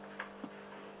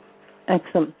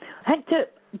 Excellent. Hector,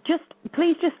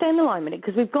 please stay on the line a minute,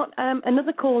 because we've got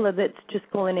another caller that's just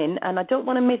calling in, and I don't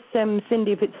want to miss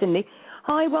Cindy if it's Cindy.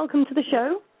 Hi, welcome to the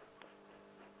show.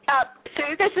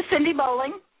 Sue, this is Cindy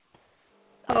Bowling.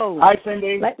 Oh. Hi,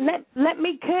 Cindy. Let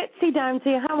me curtsy down to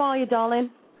you. How are you, darling?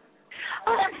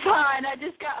 Oh, I'm fine. I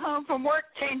just got home from work,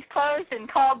 changed clothes,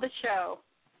 and called the show.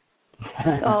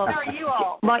 How are you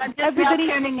all? I'm just now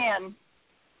tuning in.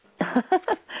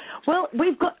 Well,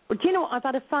 do you know what? I've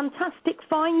had a fantastic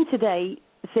find today,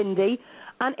 Cindy,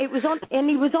 and he was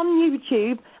on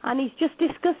YouTube, and he's just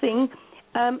discussing.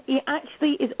 He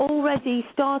actually is already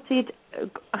started.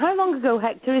 How long ago,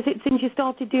 Hector, is it since you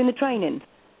started doing the training?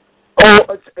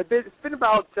 Oh, it's been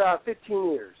about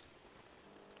 15 years.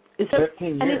 15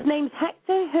 years. And his name's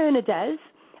Hector Hernandez.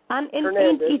 And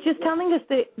he's just telling us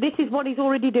that this is what he's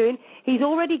already doing. He's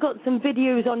already got some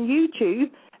videos on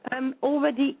YouTube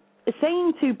already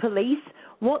saying to police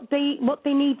what they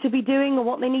need to be doing and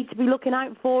what they need to be looking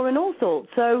out for and all sorts.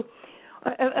 So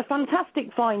a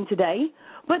fantastic find today.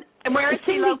 But and where is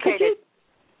he located?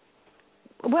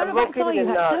 Whereabouts are you,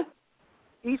 Hector?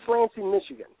 East Lansing,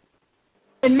 Michigan.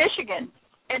 In Michigan.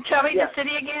 And tell me the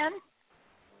city again?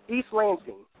 East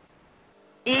Lansing.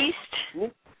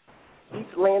 East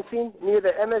Lansing, near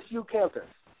the MSU campus.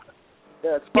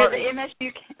 Near the MSU,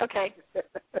 okay.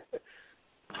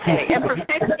 And for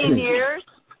 15 years,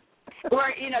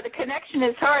 where, the connection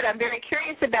is hard. I'm very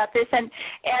curious about this. And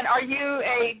are you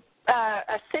a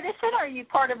citizen, or are you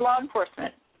part of law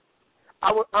enforcement?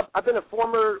 I've been a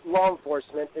former law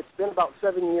enforcement. It's been about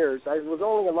 7 years. I was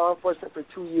only in law enforcement for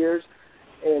 2 years,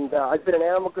 and I've been an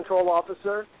animal control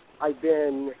officer. I've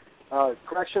been a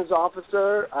corrections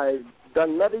officer. I've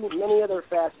done many other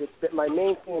facets, but my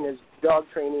main thing is dog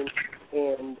training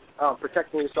and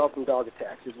protecting yourself from dog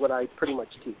attacks is what I pretty much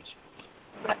teach.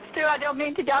 Stu, I don't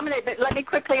mean to dominate, but let me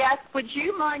quickly ask, would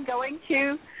you mind going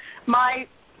to my,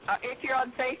 if you're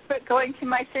on Facebook, going to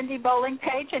my Cindy Bowling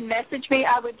page and message me?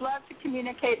 I would love to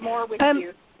communicate more with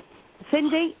you.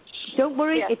 Cindy, don't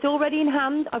worry, It's already in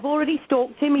hand. I've already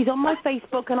stalked him. He's on my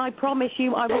Facebook, and I promise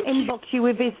you I will inbox you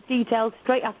with his details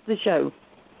straight after the show.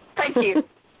 Thank you.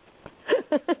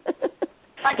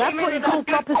 That's what you call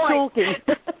proper stalking.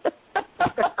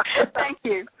 Thank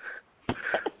you.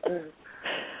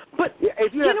 But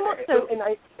if you know what, though?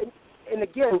 And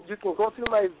again, you can go through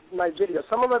my videos.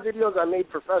 Some of my videos are made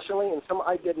professionally, and some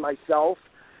I did myself,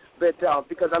 but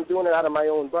because I'm doing it out of my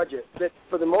own budget. But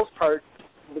for the most part,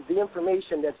 the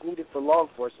information that's needed for law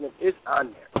enforcement is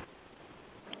on there.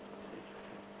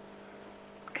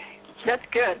 Okay, that's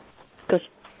good. Because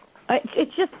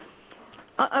it's just.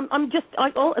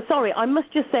 Sorry, I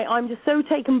must just say I'm just so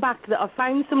taken back that I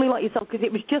found somebody like yourself, because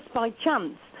it was just by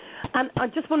chance. And I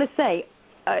just want to say,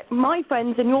 my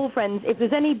friends and your friends, if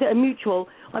there's any that are mutual,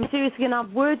 I'm seriously going to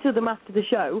have words with them after the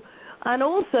show. And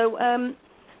also,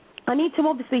 I need to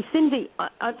obviously, Cindy,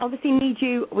 I obviously need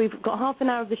you. We've got half an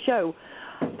hour of the show.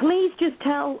 Please just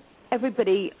tell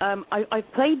everybody, I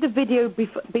played the video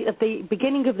at the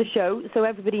beginning of the show so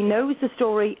everybody knows the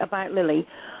story about Lily.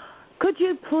 Could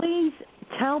you please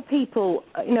tell people,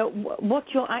 what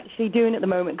you're actually doing at the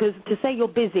moment? Because to say you're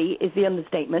busy is the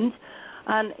understatement.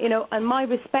 And, and my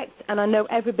respect, and I know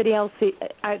everybody else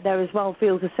out there as well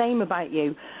feels the same about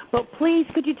you. But please,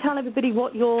 could you tell everybody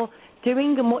what you're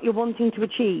doing and what you're wanting to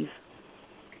achieve?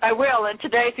 I will, and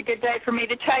today's a good day for me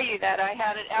to tell you that. I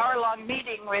had an hour-long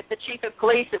meeting with the Chief of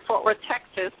Police at Fort Worth,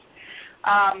 Texas,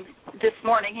 this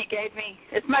morning. He gave me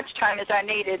as much time as I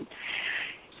needed.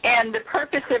 And the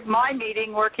purpose of my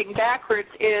meeting, working backwards,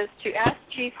 is to ask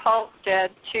Chief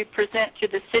Halstead to present to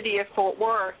the city of Fort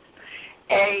Worth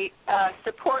a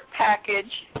support package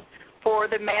for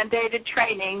the mandated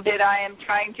training that I am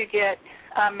trying to get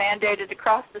mandated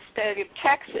across the state of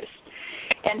Texas.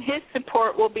 And his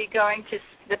support will be going to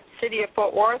the city of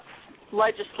Fort Worth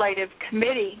Legislative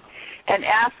Committee and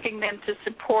asking them to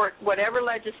support whatever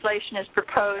legislation is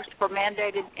proposed for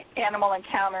mandated animal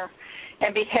encounter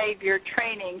and behavior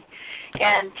training.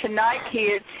 And tonight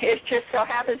it just so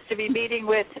happens to be meeting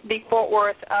with the Fort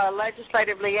Worth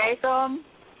Legislative Liaison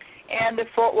and the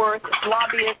Fort Worth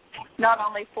lobbyist, not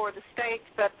only for the state,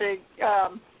 but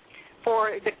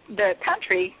for the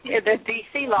country, the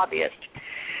D.C. lobbyist.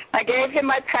 I gave him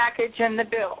my package and the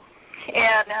bill,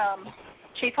 and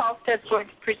Chief Halstead's going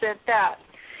to present that.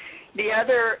 The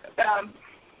other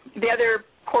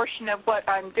portion of what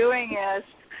I'm doing is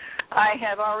I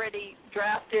have already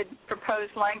drafted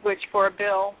proposed language for a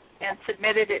bill and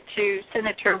submitted it to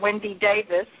Senator Wendy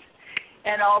Davis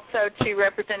and also to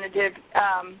Representative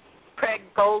Craig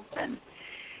Goldman.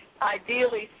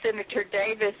 Ideally, Senator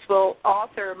Davis will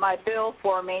author my bill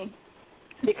for me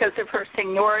because of her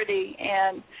seniority,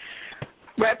 and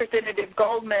Representative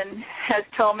Goldman has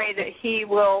told me that he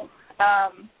will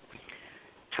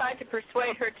try to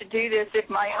persuade her to do this if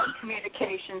my own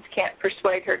communications can't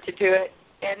persuade her to do it.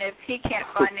 And if he can't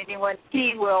find anyone,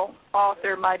 he will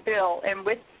author my bill. And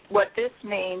what this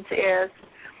means is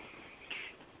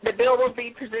the bill will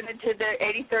be presented to the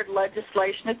 83rd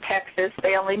Legislation of Texas.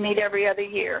 They only meet every other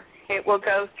year. It will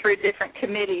go through different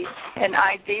committees, and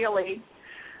ideally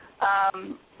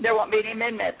there won't be any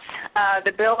amendments.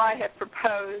 The bill I have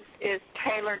proposed is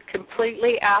tailored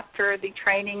completely after the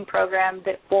training program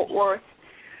that Fort Worth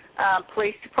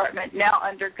Police Department now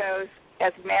undergoes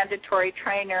as a mandatory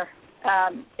trainer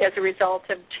as a result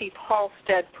of Chief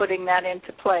Halstead putting that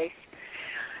into place.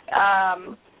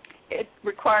 It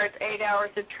requires 8 hours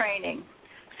of training.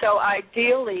 So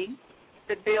ideally,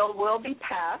 the bill will be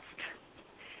passed,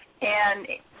 and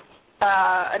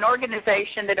an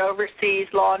organization that oversees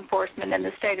law enforcement in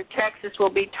the state of Texas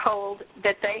will be told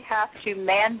that they have to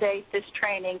mandate this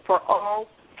training for all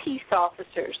peace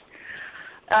officers.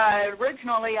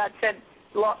 Originally, I'd said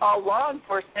all law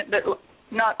enforcement, but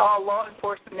not all law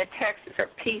enforcement in Texas are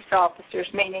peace officers,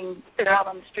 meaning they're out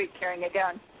on the street carrying a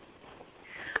gun.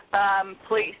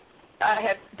 Police, I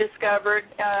have discovered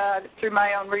through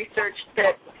my own research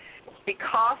that the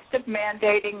cost of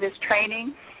mandating this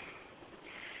training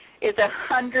is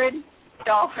 $100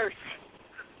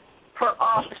 per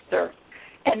officer,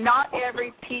 and not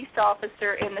every peace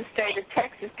officer in the state of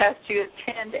Texas has to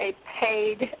attend a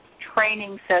paid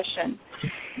training session.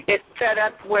 It's set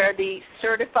up where the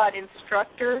certified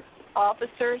instructor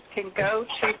officers can go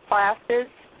to classes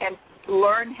and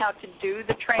learn how to do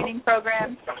the training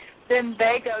program. Then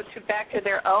they go back to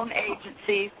their own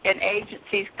agencies, and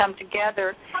agencies come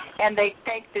together and they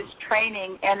take this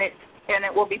training, and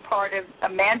it will be part of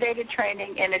a mandated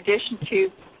training in addition to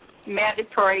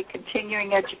mandatory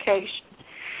continuing education.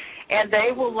 And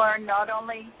they will learn not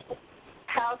only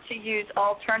how to use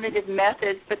alternative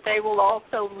methods, but they will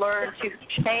also learn to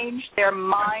change their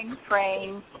mind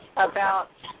frame about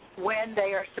when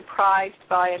they are surprised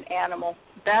by an animal.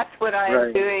 That's what I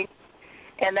am doing,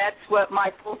 and that's what my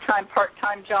full-time,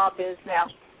 part-time job is now.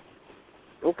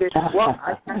 Okay. Well,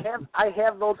 I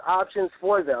have those options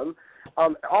for them.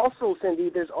 Also, Cindy,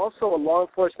 there's also a law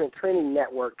enforcement training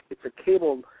network. It's a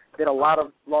cable that a lot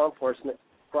of law enforcement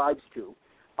subscribes to.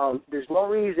 There's no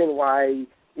reason why,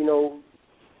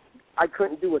 I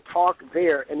couldn't do a talk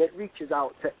there, and it reaches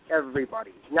out to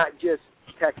everybody, not just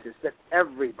Texas, but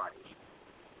everybody.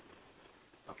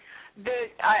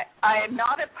 I am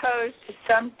not opposed to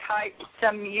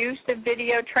some use of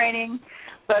video training,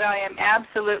 but I am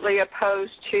absolutely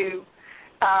opposed to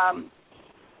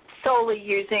solely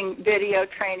using video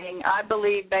training. I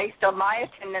believe, based on my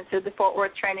attendance of the Fort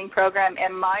Worth training program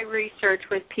and my research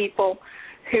with people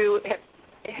who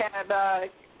have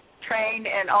trained,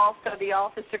 and also the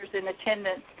officers in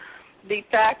attendance, the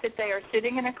fact that they are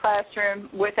sitting in a classroom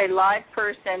with a live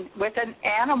person, with an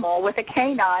animal, with a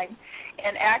canine,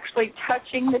 and actually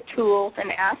touching the tools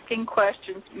and asking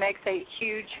questions makes a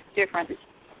huge difference.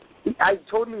 I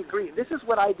totally agree. This is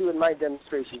what I do in my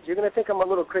demonstrations. You're going to think I'm a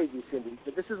little crazy, Cindy,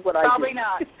 but this is what I do. Probably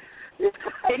not.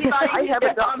 Anybody who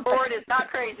gets on board is not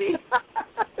crazy.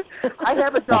 I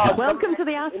have a dog. Welcome to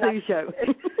the Ask Sue Show.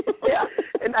 Yeah,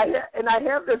 and I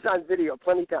have this on video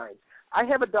plenty of times. I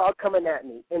have a dog coming at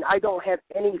me, and I don't have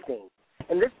anything.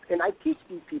 And I teach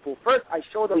these people. First, I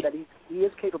show them that he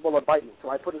is capable of biting. So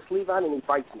I put a sleeve on, and he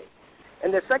bites me.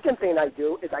 And the second thing I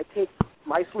do is I take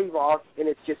my sleeve off, and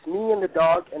it's just me and the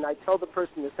dog, and I tell the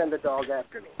person to send the dog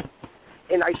after me.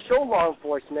 And I show law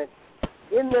enforcement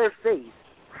in their face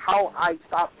how I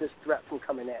stop this threat from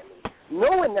coming at me,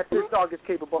 knowing that this dog is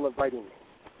capable of biting me.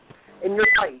 And you're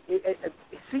right.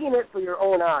 Seeing it for your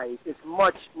own eyes is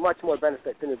much, much more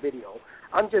benefit than a video.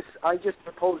 I just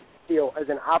propose as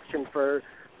an option for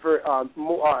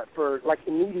like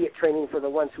immediate training for the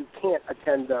ones who can't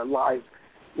attend the live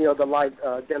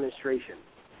demonstration.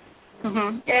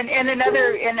 Mm-hmm. And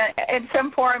in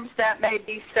some forums that may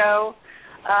be so,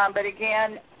 but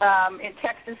again, in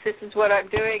Texas, this is what I'm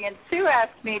doing. And Sue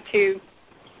asked me to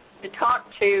talk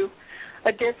to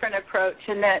a different approach,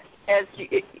 and that, as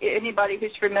anybody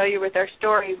who's familiar with our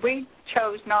story, we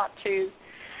chose not to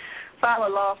file a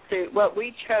lawsuit. What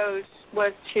we chose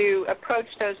was to approach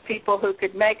those people who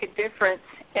could make a difference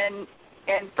and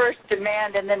first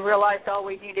demand, and then realize all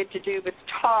we needed to do was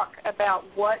talk about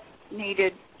what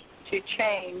needed to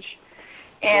change.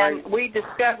 And we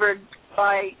discovered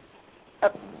by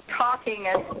talking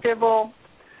as civil,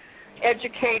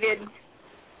 educated,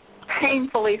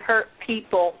 painfully hurt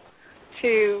people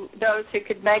to those who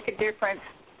could make a difference,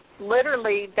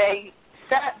 literally they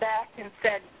sat back and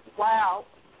said, wow,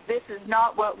 this is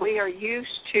not what we are used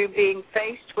to being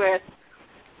faced with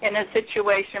in a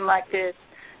situation like this.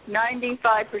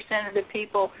 95% of the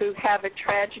people who have a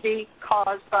tragedy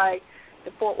caused by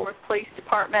the Fort Worth Police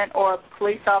Department or a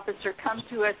police officer come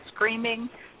to us screaming,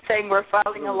 saying we're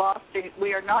filing a lawsuit.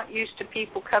 We are not used to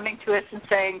people coming to us and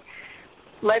saying,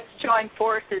 let's join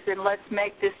forces and let's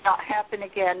make this not happen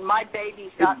again. My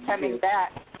baby's not coming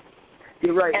back.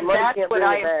 You're right. And that's what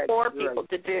I implore people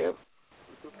to do.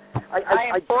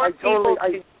 I implore people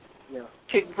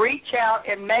to reach out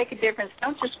and make a difference.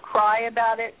 Don't just cry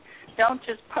about it. Don't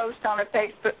just post on a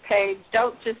Facebook page.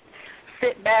 Don't just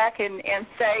sit back and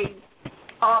say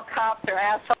all cops are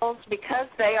assholes, because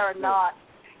they are not.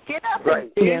 Get up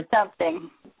and do something.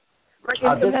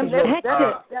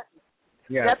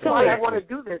 That's why I want to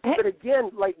do this. But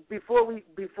again, like before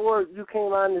you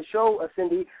came on the show,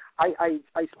 Cindy,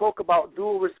 I spoke about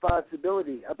dual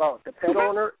responsibility, about the pet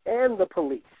owner and the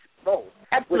police, both.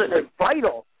 Absolutely. Which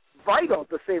are vital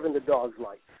to saving the dog's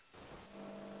life.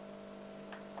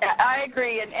 I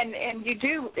agree, and you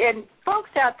do, and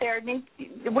folks out there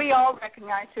we all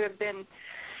recognize who have been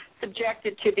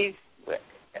subjected to these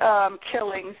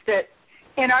killings that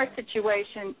in our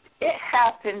situation it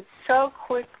happens so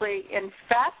quickly in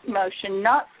fast motion,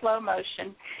 not slow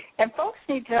motion, and folks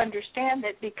need to understand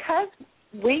that because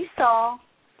we saw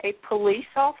a police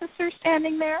officer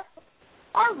standing there,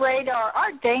 our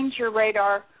danger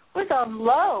radar was on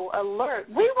low alert.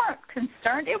 We weren't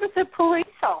concerned. It was a police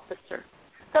officer.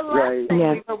 The last thing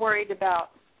we were worried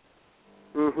about.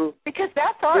 Mm-hmm. Because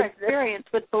that's our experience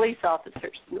with police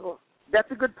officers.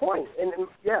 That's a good point. And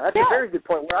that's a very good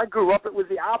point. Where I grew up, it was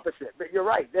the opposite. But you're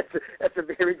right. That's a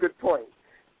very good point.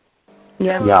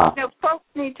 Yeah. So, folks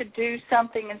need to do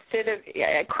something instead of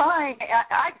crying.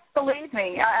 Believe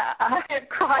me, I have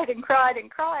cried and cried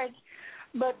and cried.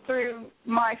 But through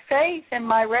my faith and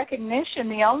my recognition,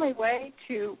 the only way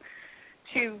to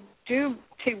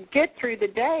get through the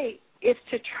day is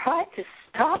to try to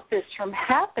stop this from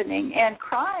happening, and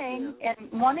crying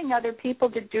and wanting other people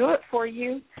to do it for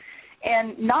you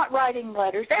and not writing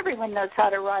letters. Everyone knows how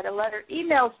to write a letter.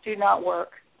 Emails do not work.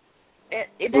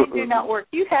 They do not work.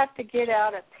 You have to get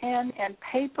out a pen and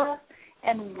paper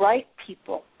and write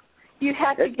people. You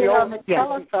have to get on the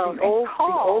telephone and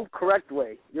call. The old correct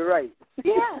way. You're right.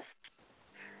 Yes.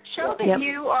 Show that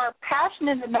you are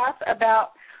passionate enough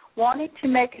about wanting to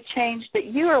make a change that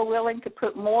you are willing to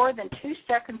put more than 2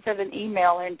 seconds of an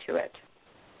email into it.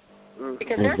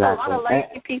 Because there's a lot of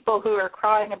lazy people who are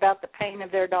crying about the pain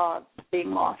of their dog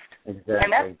being lost. Exactly.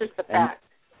 And that's just a fact.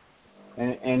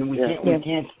 And we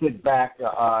can't sit back,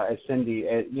 as Cindy.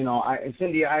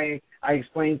 Cindy, I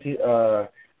explained to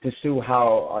Sue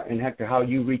how and Hector how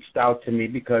you reached out to me,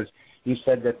 because you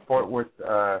said that Fort Worth,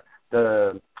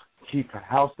 the chief of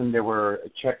Houston, they were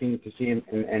checking to see,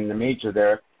 and the major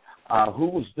there, who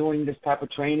was doing this type of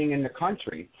training in the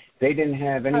country. They didn't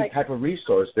have any type of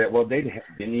resource. They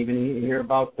didn't even hear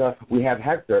about. We have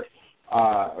Hector.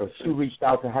 Sue reached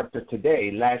out to Hector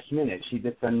today, last minute. She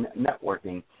did some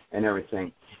networking and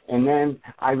everything. And then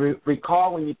I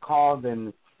recall when you called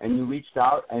and you reached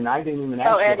out, and I didn't even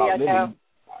ask you about Libby.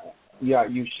 Yeah,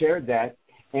 you shared that,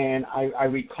 and I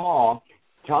recall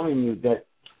telling you that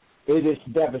it is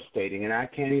devastating, and I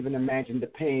can't even imagine the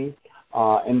pain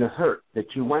and the hurt that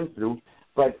you went through.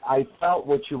 But I felt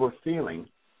what you were feeling,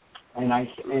 and I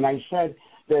said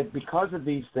that because of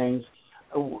these things,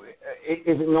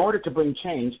 in order to bring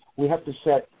change, we have to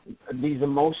set these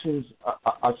emotions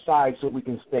aside so we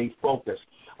can stay focused.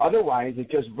 Otherwise,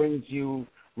 it just brings you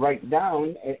right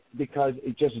down because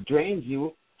it just drains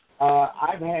you.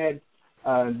 I've had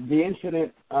the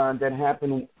incident that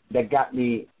happened that got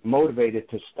me motivated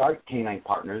to start Canine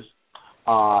Partners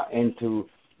and to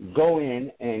go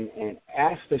in and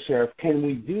ask the sheriff, can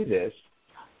we do this,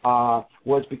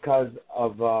 was because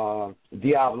of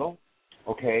Diablo,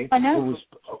 okay, I know.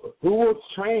 who was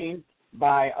trained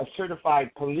by a certified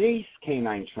police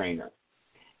canine trainer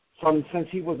since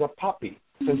he was a puppy,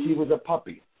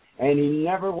 and he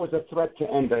never was a threat to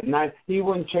anybody. He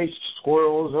wouldn't chase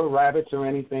squirrels or rabbits or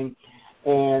anything,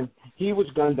 and he was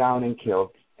gunned down and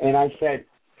killed. And I said,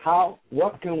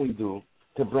 what can we do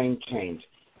to bring change?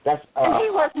 And he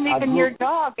wasn't even your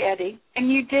dog, Eddie,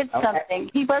 and you did something.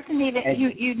 He wasn't even,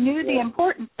 you knew the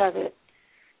importance of it.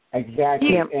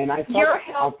 Exactly. And I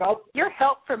felt your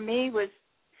help for me was,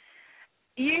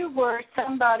 you were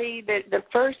somebody that the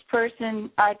first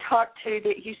person I talked to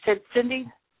that you said, Cindy,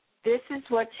 this is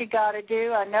what you got to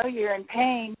do. I know you're in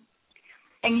pain.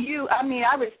 And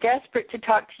I was desperate to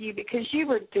talk to you because you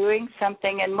were doing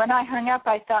something. And when I hung up,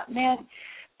 I thought, man,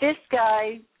 this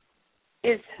guy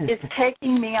is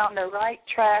taking me on the right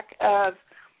track of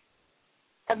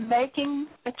making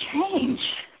a change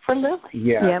for Lily.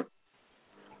 Yeah. Yep.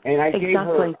 And I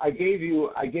gave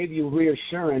you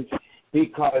reassurance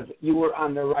because you were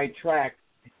on the right track,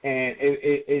 and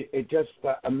it just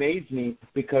amazed me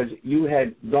because you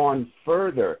had gone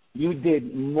further. You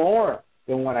did more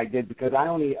than what I did because I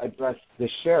only addressed the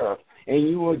sheriff, and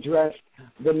you addressed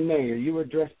the mayor, you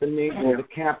addressed the major, the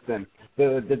captain,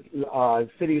 the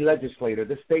city legislator,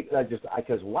 the state legislator. I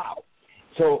said, wow.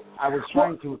 So I was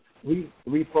trying to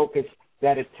refocus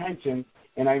that attention,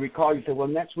 and I recall you said, well,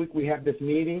 next week we have this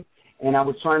meeting, and I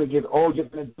was trying to give, you're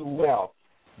going to do well,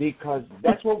 because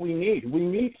that's what we need. We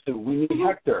need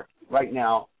Hector right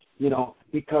now,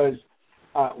 because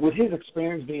with his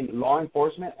experience being law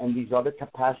enforcement and these other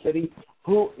capacities,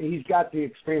 he's got the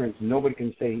experience. Nobody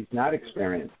can say he's not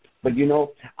experienced. But,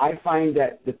 I find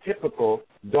that the typical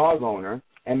dog owner,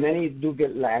 and many do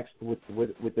get lax with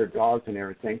their dogs and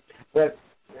everything, but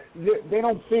they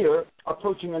don't fear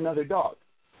approaching another dog.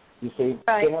 You see,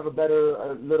 right. They have a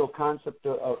better little concept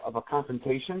of a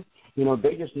confrontation.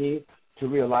 They just need to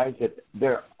realize that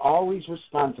they're always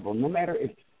responsible, no matter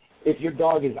if your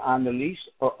dog is on the leash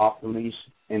or off the leash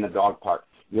in the dog park.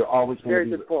 You're always going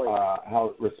to be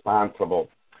held responsible.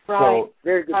 Right. So,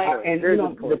 very good point. And very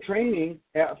good point. The training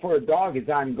for a dog is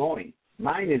ongoing.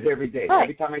 Mine is every day. Right.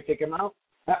 Every time I take him out,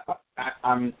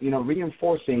 I'm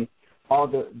reinforcing all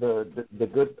the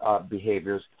good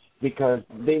behaviors because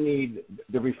they need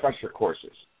the refresher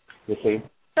courses. You see.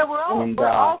 So we're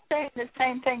all saying the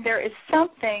same thing. There is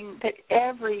something that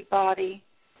everybody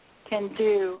can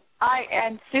do.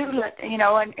 And Sue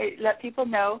let people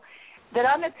know that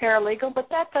I'm a paralegal, but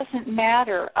that doesn't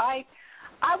matter. I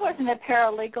wasn't a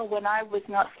paralegal when I was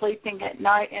not sleeping at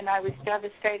night and I was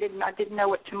devastated and I didn't know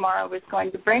what tomorrow was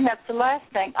going to bring. That's the last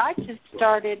thing. I just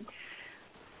started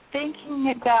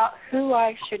thinking about who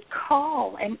I should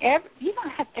call. And you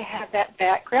don't have to have that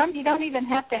background. You don't even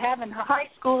have to have a high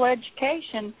school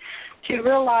education to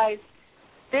realize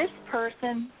this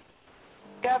person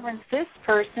governs this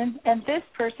person and this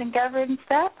person governs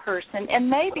that person. And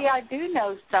maybe I do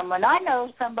know someone. I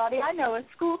know somebody. I know a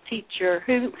school teacher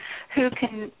who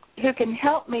can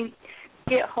help me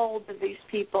get hold of these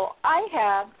people. I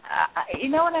have, you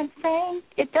know what I'm saying?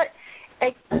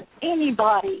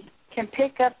 Anybody can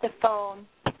pick up the phone,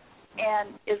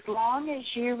 and as long as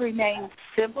you remain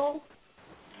civil,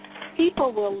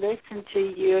 people will listen to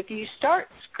you. If you start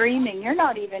screaming, you're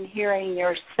not even hearing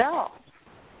yourself.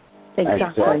 Exactly.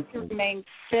 You have to remain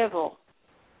civil.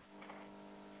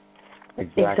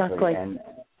 Exactly. And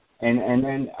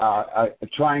then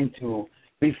trying to,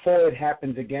 before it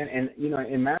happens again, and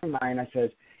in my mind I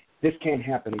said, this can't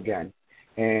happen again,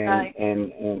 and right.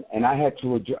 and I had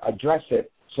to address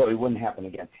it so it wouldn't happen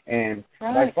again. And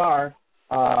right. by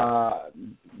far,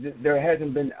 there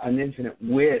hasn't been an incident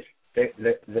with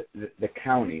the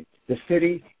county. The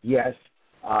city, yes,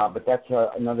 but that's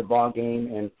another ball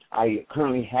game. And I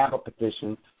currently have a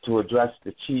petition to address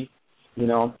the chief,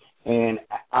 and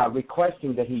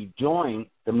requesting that he join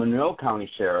the Monroe County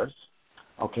Sheriffs,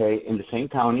 in the same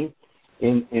county,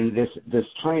 in this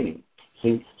training.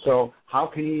 See, so how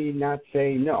can he not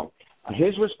say no?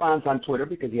 His response on Twitter,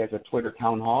 because he has a Twitter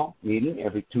town hall meeting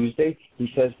every Tuesday, he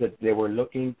says that they were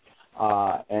looking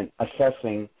and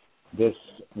assessing this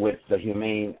with the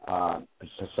Humane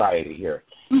Society here.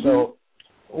 Mm-hmm. So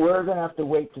we're going to have to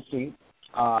wait to see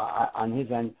on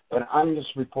his end, but I'm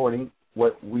just reporting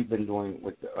what we've been doing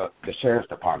with the Sheriff's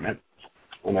Department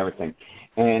and everything.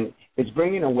 And it's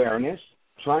bringing awareness,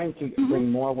 trying to bring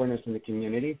more awareness in the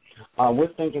community.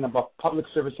 We're thinking about public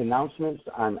service announcements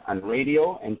on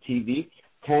radio and TV,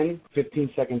 10,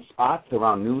 15-second spots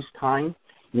around news time,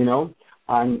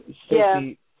 on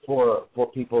safety for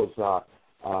people's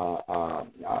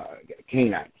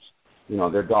canines,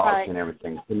 their dogs right. and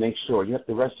everything, to make sure. You have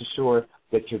to rest assured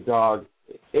that your dog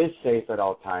is safe at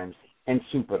all times and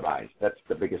supervised. That's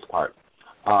the biggest part.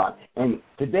 And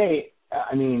today,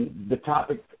 the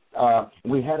topic,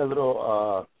 we had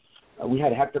we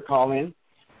had Hector call in,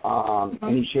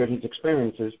 and he shared his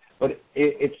experiences, but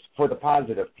it's for the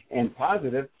positive. And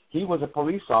positive, he was a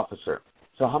police officer.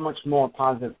 So how much more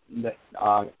positive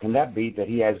can that be, that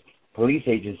he has police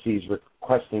agencies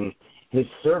requesting his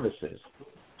services?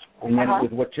 And then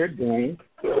with what you're doing,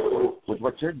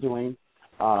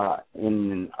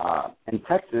 in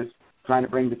Texas, trying to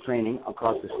bring the training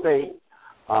across the state,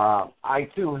 I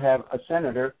too have a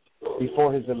senator.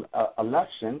 Before his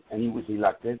election, and he was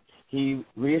elected, he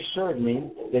reassured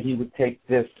me that he would take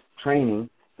this training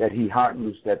that he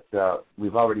heartens that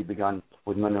we've already begun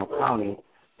with Monroe County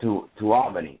to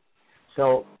Albany.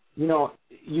 So,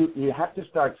 you have to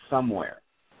start somewhere.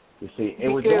 You see, it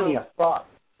was only a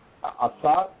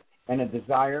thought and a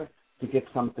desire to get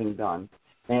something done.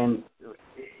 And,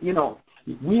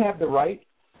 we have the right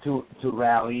to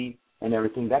rally and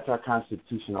everything. That's our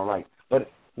constitutional right. But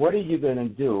what are you going to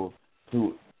do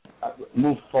to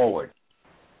move forward?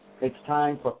 It's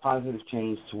time for positive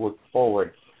change to work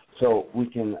forward so we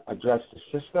can address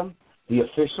the system, the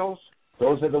officials.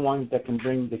 Those are the ones that can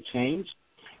bring the change.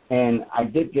 And I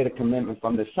did get a commitment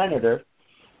from the senator.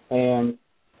 And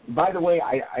by the way,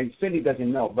 Cindy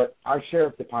doesn't know, but our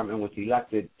sheriff department was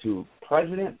elected to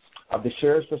president of the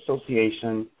Sheriff's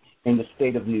Association in the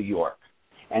state of New York.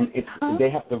 And they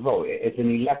have to vote. It's an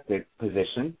elected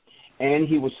position. And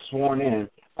he was sworn in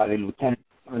by the lieutenant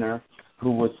governor,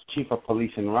 who was chief of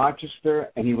police in Rochester,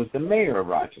 and he was the mayor of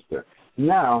Rochester.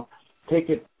 Now, take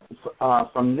it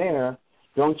from there,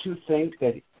 don't you think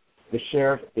that the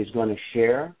sheriff is going to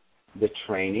share the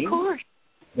training? Of course.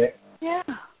 Yeah.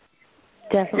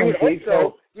 Definitely.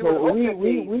 So we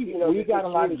got a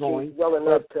lot going. Well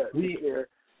enough to hear.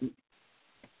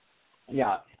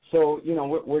 Yeah. So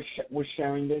we're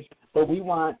sharing this, but we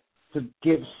want to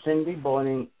give Cindy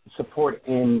Boarding support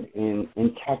in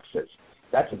Texas.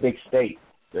 That's a big state.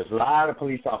 There's a lot of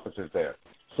police officers there.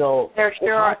 So there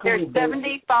sure are. There's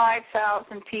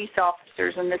 75,000 peace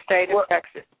officers in the state of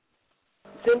Texas.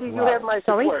 Cindy, you have my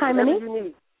support. Sorry, how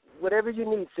many? Whatever you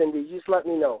need, Cindy, just let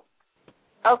me know.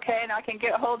 Okay, and I can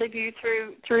get a hold of you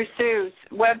through Sue's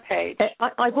webpage.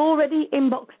 I've already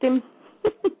inboxed him.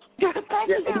 Thank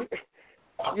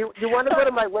you. You want to go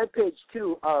to my webpage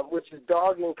too, which is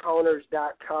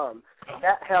dogencounters.com.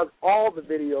 That has all the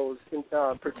videos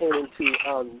pertaining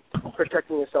to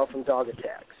protecting yourself from dog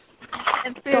attacks.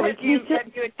 And Sue, have you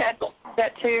attached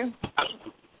that too?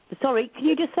 Sorry, can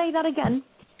you just say that again?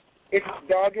 It's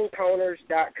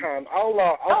dogencounters.com.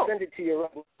 I'll send it to you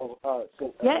right now.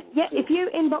 Yeah. If you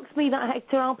inbox me that,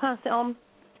 Hector, I'll pass it on.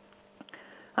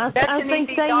 As they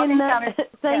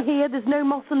say here, there's no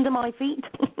moss under my feet.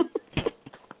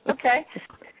 Okay,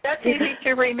 that's easy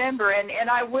to remember, and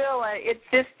I will. It's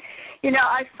just,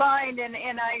 I find, and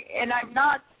I'm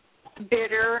not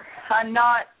bitter.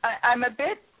 I'm a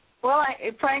bit. Well,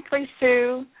 frankly,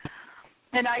 Sue,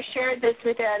 and I shared this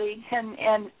with Eddie,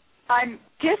 and I'm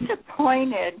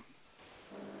disappointed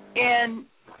in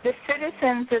the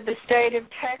citizens of the state of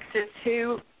Texas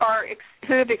who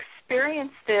have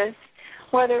experienced this,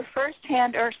 whether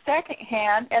firsthand or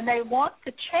secondhand, and they want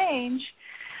to change,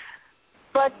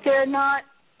 but they're not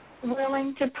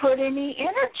willing to put any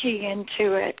energy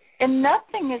into it. And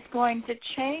nothing is going to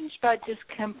change by just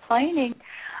complaining.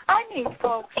 I need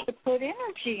folks to put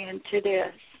energy into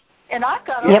this. And I've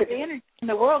got all the energy in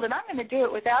the world, and I'm going to do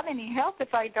it without any help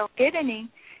if I don't get any.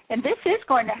 And this is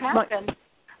going to happen.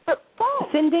 But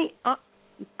folks, Cindy,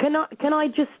 can I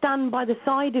just stand by the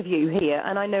side of you here?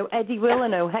 And I know Eddie will, I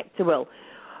know Hector will.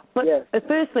 But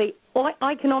firstly,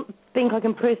 I cannot think I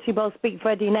can personally well speak for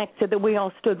Eddie and Hector that we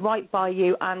are stood right by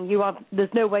you, and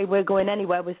there's no way we're going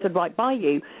anywhere. We're stood right by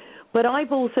you. But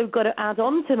I've also got to add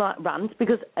on to that rant,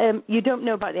 because you don't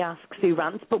know about the Ask Sue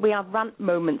rants, but we have rant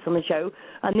moments on the show,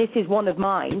 and this is one of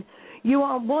mine. You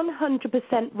are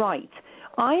 100% right.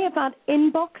 I have had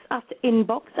inbox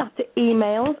after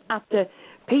emails, after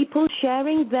people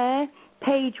sharing their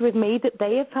page with me that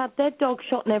they have had their dog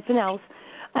shot and everything else,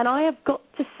 and I have got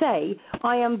to say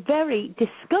I am very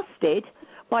disgusted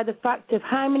by the fact of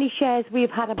how many shares we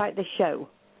have had about this show.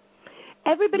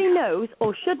 Everybody knows,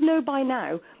 or should know by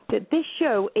now, that this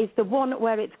show is the one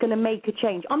where it's going to make a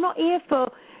change. I'm not here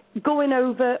for going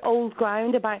over old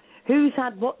ground about who's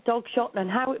had what dog shot and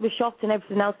how it was shot and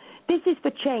everything else. This is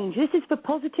for change. This is for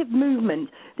positive movement.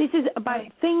 This is about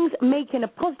things making a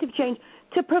positive change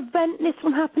to prevent this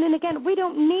from happening again. We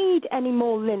don't need any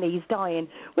more Lilies dying.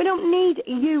 We don't need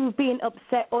you being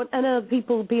upset and other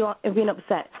people being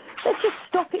upset. Let's just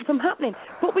stop it from happening.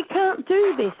 But we can't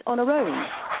do this on our own.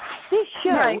 This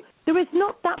show, there is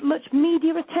not that much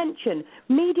media attention.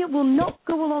 Media will not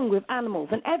go along with animals,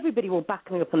 and everybody will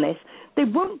back me up on this. They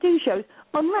won't do shows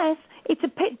unless it's a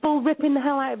pit bull ripping the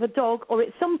hell out of a dog, or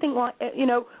it's something like,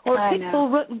 or a pit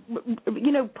bull,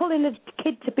 pulling a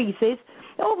kid to pieces.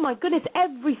 Oh, my goodness,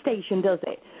 every station does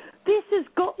it. This has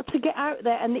got to get out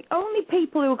there, and the only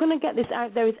people who are going to get this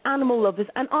out there is animal lovers,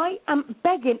 and I am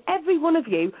begging every one of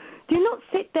you, do not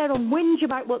sit there and whinge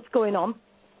about what's going on.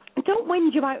 Don't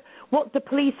whinge about what the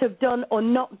police have done or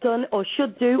not done or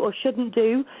should do or shouldn't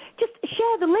do. Just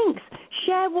share the links.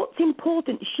 Share what's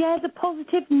important. Share the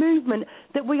positive movement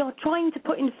that we are trying to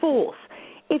put in force.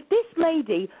 If this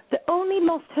lady that only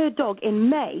lost her dog in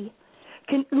May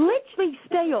can literally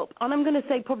stay up, and I'm going to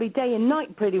say probably day and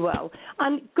night pretty well,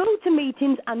 and go to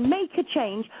meetings and make a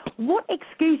change, what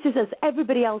excuses has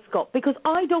everybody else got? Because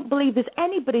I don't believe there's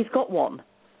anybody's got one.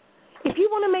 If you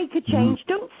want to make a change,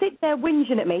 don't sit there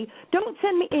whinging at me. Don't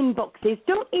send me inboxes.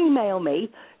 Don't email me.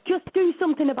 Just do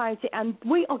something about it, and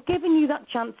we are giving you that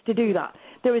chance to do that.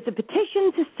 There is a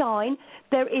petition to sign.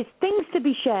 There is things to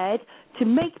be shared to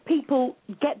make people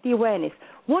get the awareness.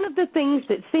 One of the things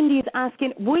that Cindy is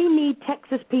asking, we need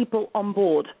Texas people on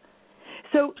board.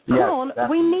 So, come on,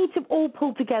 we need to all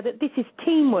pull together. This is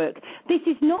teamwork. This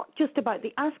is not just about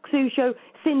the Ask Sue show,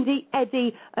 Cindy,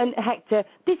 Eddie, and Hector.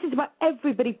 This is about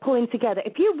everybody pulling together.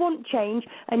 If you want change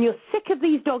and you're sick of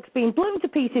these dogs being blown to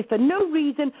pieces for no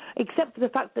reason except for the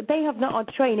fact that they have not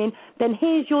had training, then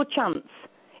here's your chance.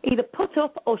 Either put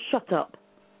up or shut up.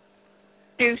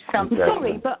 Do something.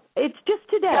 Sorry, but it's just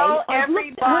today. Tell I've everybody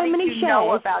looked at how many you shares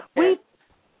know about this.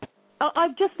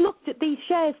 I've just looked at these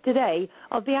shares today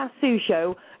of the Ask Sue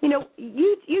show. You know,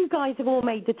 you guys have all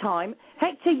made the time.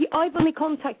 Hector, I've only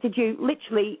contacted you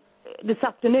literally this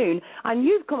afternoon, and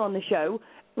you've come on the show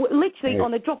literally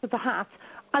on a drop of a hat,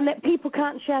 and that people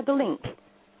can't share the link.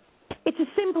 It's as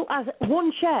simple as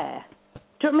one share.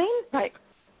 Do you know what I mean? Right.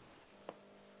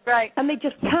 Right. And they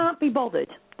just can't be bothered.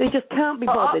 They just can't be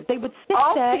bothered. They would sit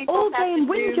there all day and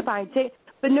whinge about it,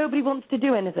 but nobody wants to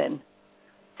do anything.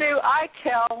 Sue, I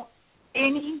tell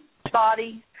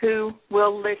anybody who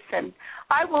will listen,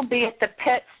 I will be at the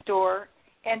pet store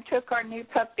and took our new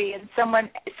puppy, and someone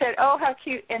said, oh, how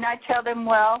cute, and I tell them,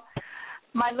 well,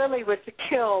 my Lily was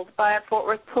killed by a Fort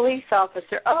Worth police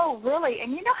officer. Oh, really?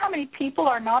 And you know how many people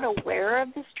are not aware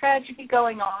of this tragedy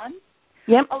going on?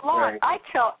 Yep. A lot. Right. I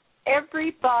tell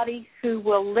everybody who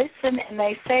will listen, and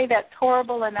they say that's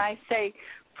horrible, and I say,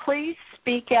 please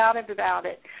speak out about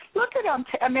it. Look at on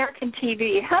American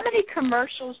TV. How many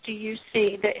commercials do you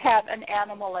see that have an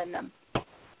animal in them?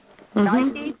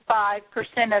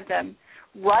 95% of them.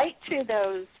 Right to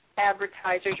those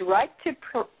advertisers, right to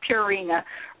Purina,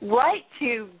 right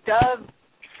to Dove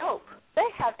soap. They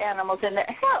have animals in there.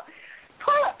 Hell,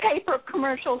 toilet paper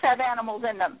commercials have animals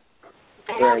in them.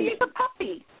 They don't use a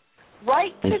puppy.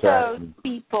 Write to those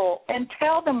people and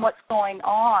tell them what's going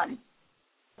on.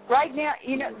 Right now,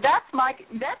 you know, that's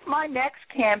my next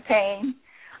campaign.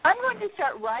 I'm going to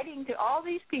start writing to all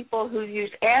these people who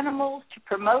use animals to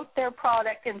promote their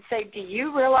product and say, do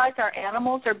you realize our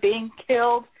animals are being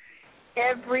killed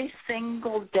every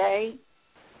single day?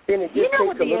 And it just takes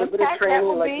a little bit of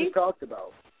training like you talked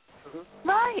about.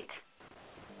 Right.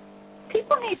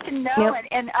 People need to know,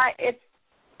 and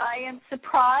I am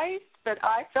surprised, but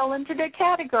I fell into the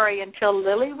category until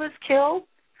Lily was killed.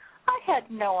 I had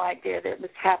no idea that it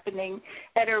was happening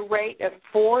at a rate of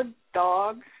 4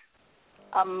 dogs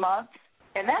a month,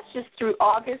 and that's just through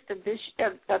August of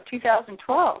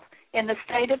 2012 in the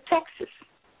state of Texas.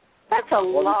 That's a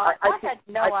lot. I had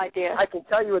no idea. I can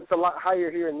tell you it's a lot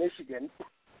higher here in Michigan.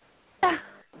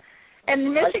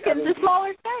 And Michigan's a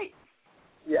smaller state.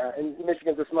 Yeah, and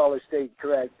Michigan's a smaller state,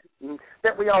 correct.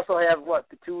 That we also have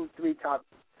the 2-3 top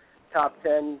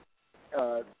 10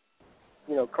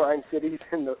 crime cities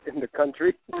in the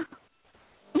country.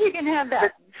 You can have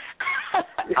that.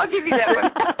 I'll give you that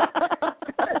one.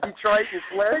 Detroit and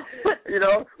Flint,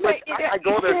 I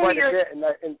go there quite a bit,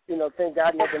 and thank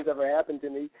God nothing's ever happened to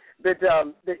me. But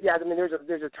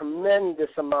there's a tremendous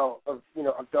amount of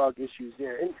dog issues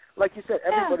there, and like you said,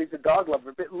 everybody's a dog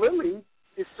lover. But Lily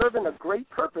is serving a great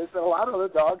purpose that a lot of other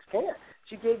dogs can't.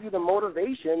 She gave you the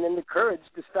motivation and the courage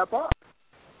to step up.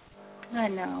 I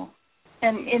know.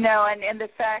 And, and the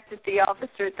fact that the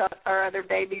officer thought our other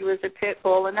baby was a pit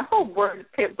bull, and the whole word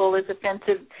pit bull is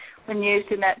offensive when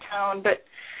used in that tone.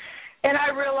 And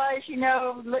I realize,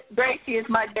 Gracie is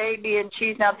my baby, and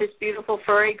she's not this beautiful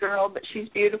furry girl, but she's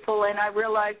beautiful, and I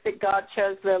realize that God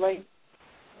chose Lily.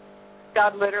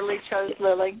 God literally chose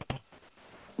Lily.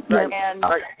 Right. And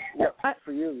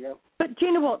for you, yeah. But do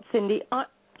you know what, Cindy?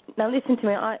 Now listen to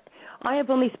me. I have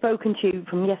only spoken to you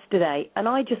from yesterday, and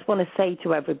I just want to say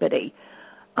to everybody,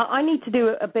 I need to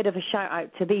do a bit of a shout-out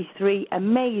to these 3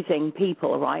 amazing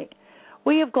people, right?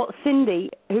 We have got Cindy,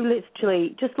 who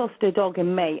literally just lost her dog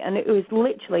in May, and it was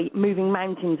literally moving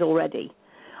mountains already.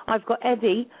 I've got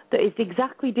Eddie that is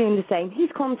exactly doing the same. He's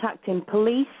contacting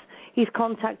police. He's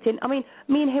contacting,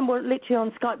 me and him were literally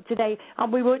on Skype today,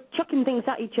 and we were chucking things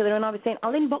at each other, and I was saying,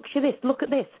 I'll inbox you this, look at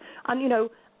this. And,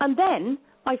 and then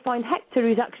I find Hector,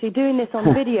 who's actually doing this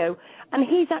on video, and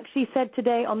he's actually said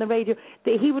today on the radio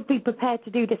that he would be prepared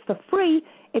to do this for free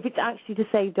if it's actually to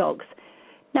save dogs.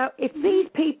 Now, if these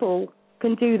people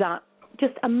can do that,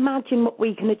 just imagine what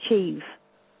we can achieve.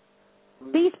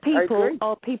 These people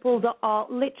are people that are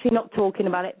literally not talking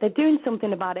about it. They're doing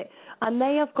something about it, and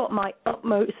they have got my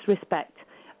utmost respect.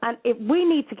 And if we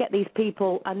need to get these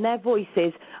people and their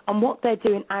voices and what they're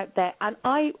doing out there, and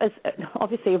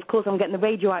obviously, of course, I'm getting the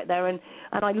radio out there, and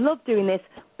I love doing this,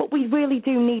 but we really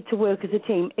do need to work as a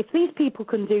team. If these people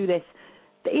can do this,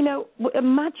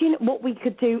 imagine what we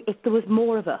could do if there was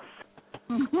more of us.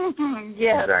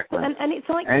 Yeah, exactly. And it's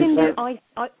like, Cindy, Cindy, like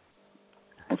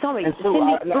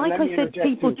I said to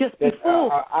people just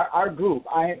before. Our group,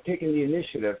 I have taken the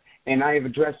initiative, and I have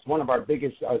addressed one of our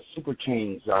biggest super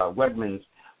chains, Wegmans,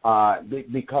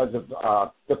 because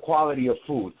of the quality of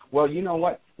food. Well, you know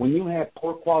what? When you have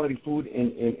poor quality food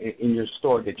in your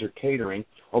store that you're catering,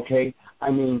 okay,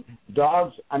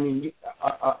 dogs,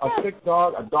 a sick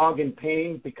dog, a dog in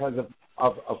pain because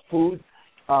of food,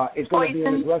 is going to be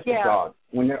an aggressive dog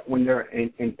when they're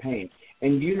in pain.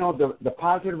 And the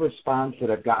positive response that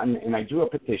I've gotten, and I drew a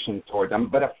petition toward them,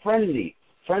 but a friendly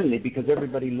friendly because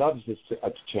everybody loves this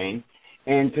chain.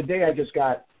 And today I just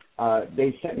got,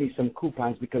 they sent me some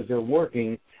coupons because they're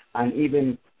working on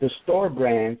even the store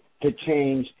brand to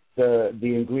change the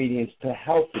ingredients to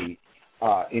healthy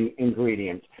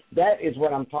ingredients. That is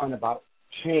what I'm talking about,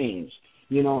 change.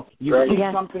 You know, you see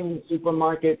something in the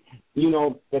supermarket, you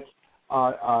know, that's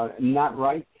not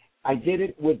right. I did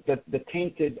it with the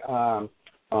tainted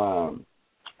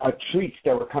treats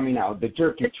that were coming out, the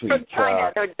jerky treats. From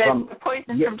China, the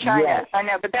poison from China. Yes. I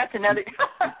know, but that's another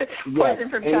poison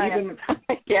from China. Even,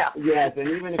 yes, and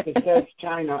even if it says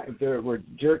China, if there were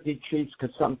jerky treats,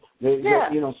 because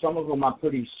you know, some of them are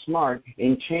pretty smart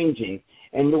in changing.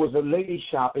 And there was a lady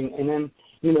shopping, and then,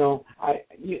 you know, I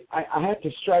had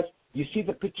to stress, you see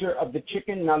the picture of the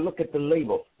chicken? Now look at the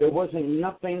label. There wasn't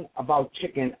nothing about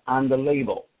chicken on the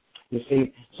label. You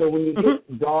see, so when you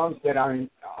get dogs that are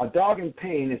a dog in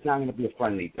pain is not going to be a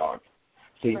friendly dog.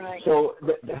 See, so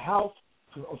the health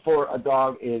for a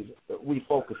dog is, we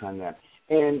focus on that.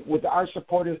 And with our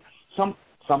supporters, some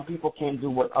people can't do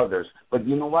what others, but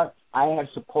you know what? I have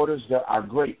supporters that are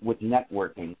great with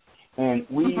networking, and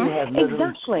we have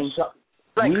literally shut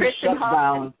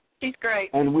down. She's great,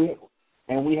 and we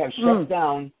have shut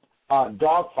down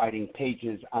dog fighting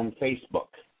pages on Facebook.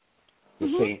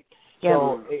 You see.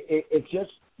 So it's just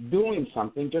doing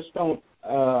something. Just don't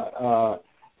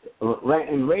rant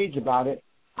and rage about it.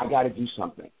 I got to do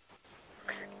something.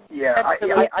 Yeah, I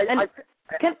feel that.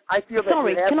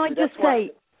 Sorry, can I just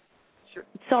say? Sure.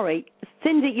 Sorry,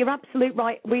 Cindy, you're absolutely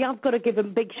right. We have got to give a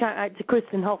big shout out to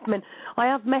Kristen Hoffman. I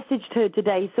have messaged her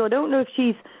today, so I don't know if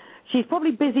she's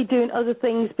probably busy doing other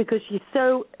things because she's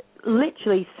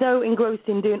literally so engrossed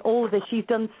in doing all of this. She's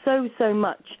done so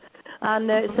much.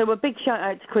 And so a big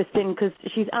shout-out to Kristen because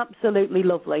she's absolutely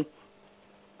lovely.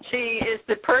 She is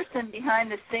the person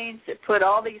behind the scenes that put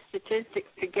all these statistics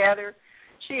together.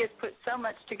 She has put so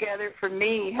much together for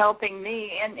me, helping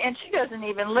me. And she doesn't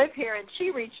even live here. And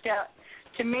she reached out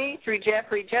to me through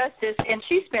Jeffrey Justice, and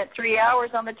she spent 3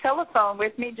 hours on the telephone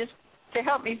with me just to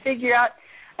help me figure out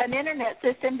an Internet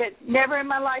system that never in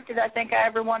my life did I think I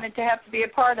ever wanted to have to be a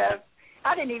part of.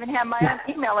 I didn't even have my own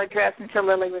email address until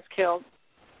Lily was killed.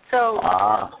 So,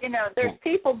 you know, there's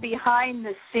people behind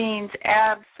the scenes,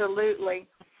 absolutely.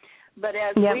 But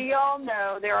as we all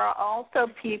know, there are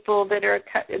also people that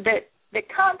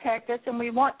contact us, and we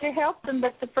want to help them.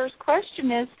 But the first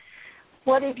question is,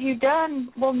 what have you done?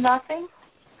 Well, nothing.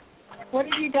 What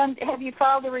have you done? Have you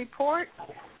filed a report?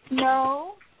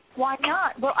 No. Why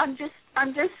not? Well, I'm just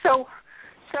so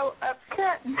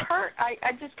upset and hurt.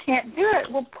 I just can't do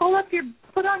it. Well, pull up your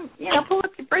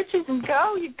britches and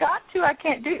go. You've got to. I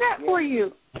can't do that for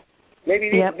you. Maybe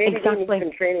they need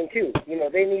some training too. You know,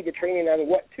 they need the training on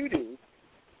what to do.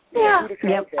 Yeah.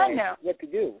 I know what to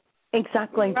do.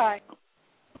 Exactly. Right.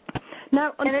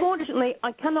 Now, unfortunately,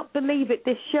 I cannot believe it.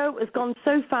 This show has gone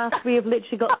so fast. We have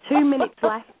literally got 2 minutes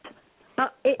left.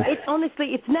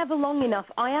 Honestly, it's never long enough.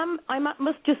 I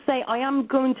must just say, I am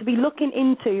going to be looking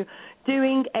into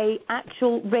doing a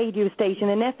actual radio station.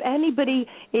 And if anybody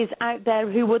is out there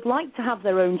who would like to have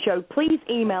their own show, please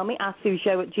email me,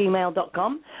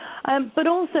 asksueshow@gmail.com. But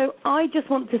also, I just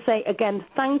want to say again,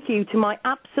 thank you to my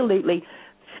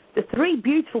the 3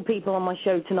 beautiful people on my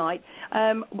show tonight.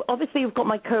 Obviously, we've got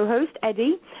my co-host,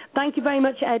 Eddie. Thank you very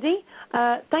much, Eddie.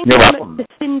 Thank you very much to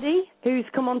Cindy, who's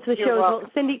come onto the show as well.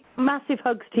 Cindy, massive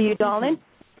hugs to you, darling.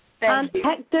 Thank you.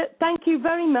 Hector, thank you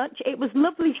very much. It was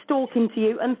lovely talking to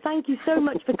you, and thank you so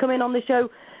much for coming on the show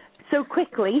so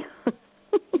quickly.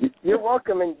 You're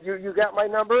welcome, and you got my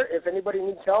number. If anybody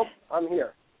needs help, I'm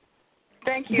here.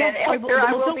 Thank you. Yes, and Hector,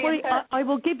 don't worry, I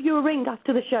will give you a ring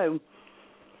after the show.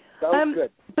 Sounds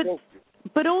good.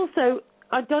 But also,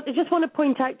 I just want to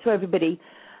point out to everybody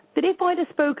that if I'd have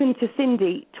spoken to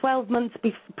Cindy 12 months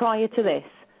prior to this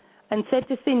and said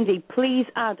to Cindy, please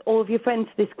add all of your friends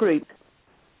to this group,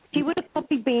 she would have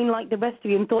probably been like the rest of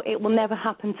you and thought it will never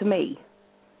happen to me.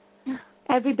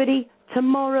 Everybody,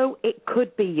 tomorrow it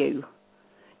could be you.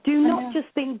 Do not just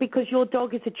think because your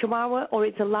dog is a Chihuahua or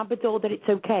it's a Labrador that it's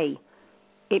okay.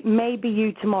 It may be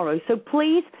you tomorrow. So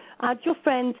please add your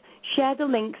friends, share the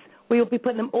links. We will be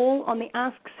putting them all on the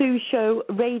Ask Sue Show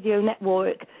radio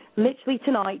network literally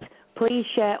tonight. Please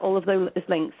share all of those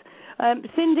links.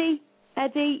 Cindy,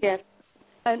 Eddie,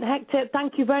 and Hector,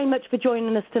 thank you very much for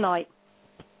joining us tonight.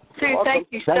 Sue, thank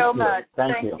you so much.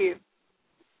 Thank you.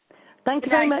 Thank you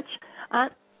very much.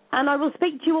 And I will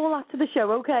speak to you all after the show,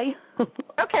 okay?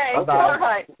 Okay. All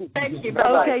right. Thank you.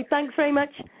 Bye-bye. Okay, thanks very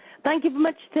much. Thank you very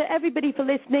much to everybody for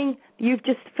listening. You've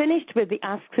just finished with the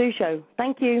Ask Sue Show.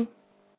 Thank you.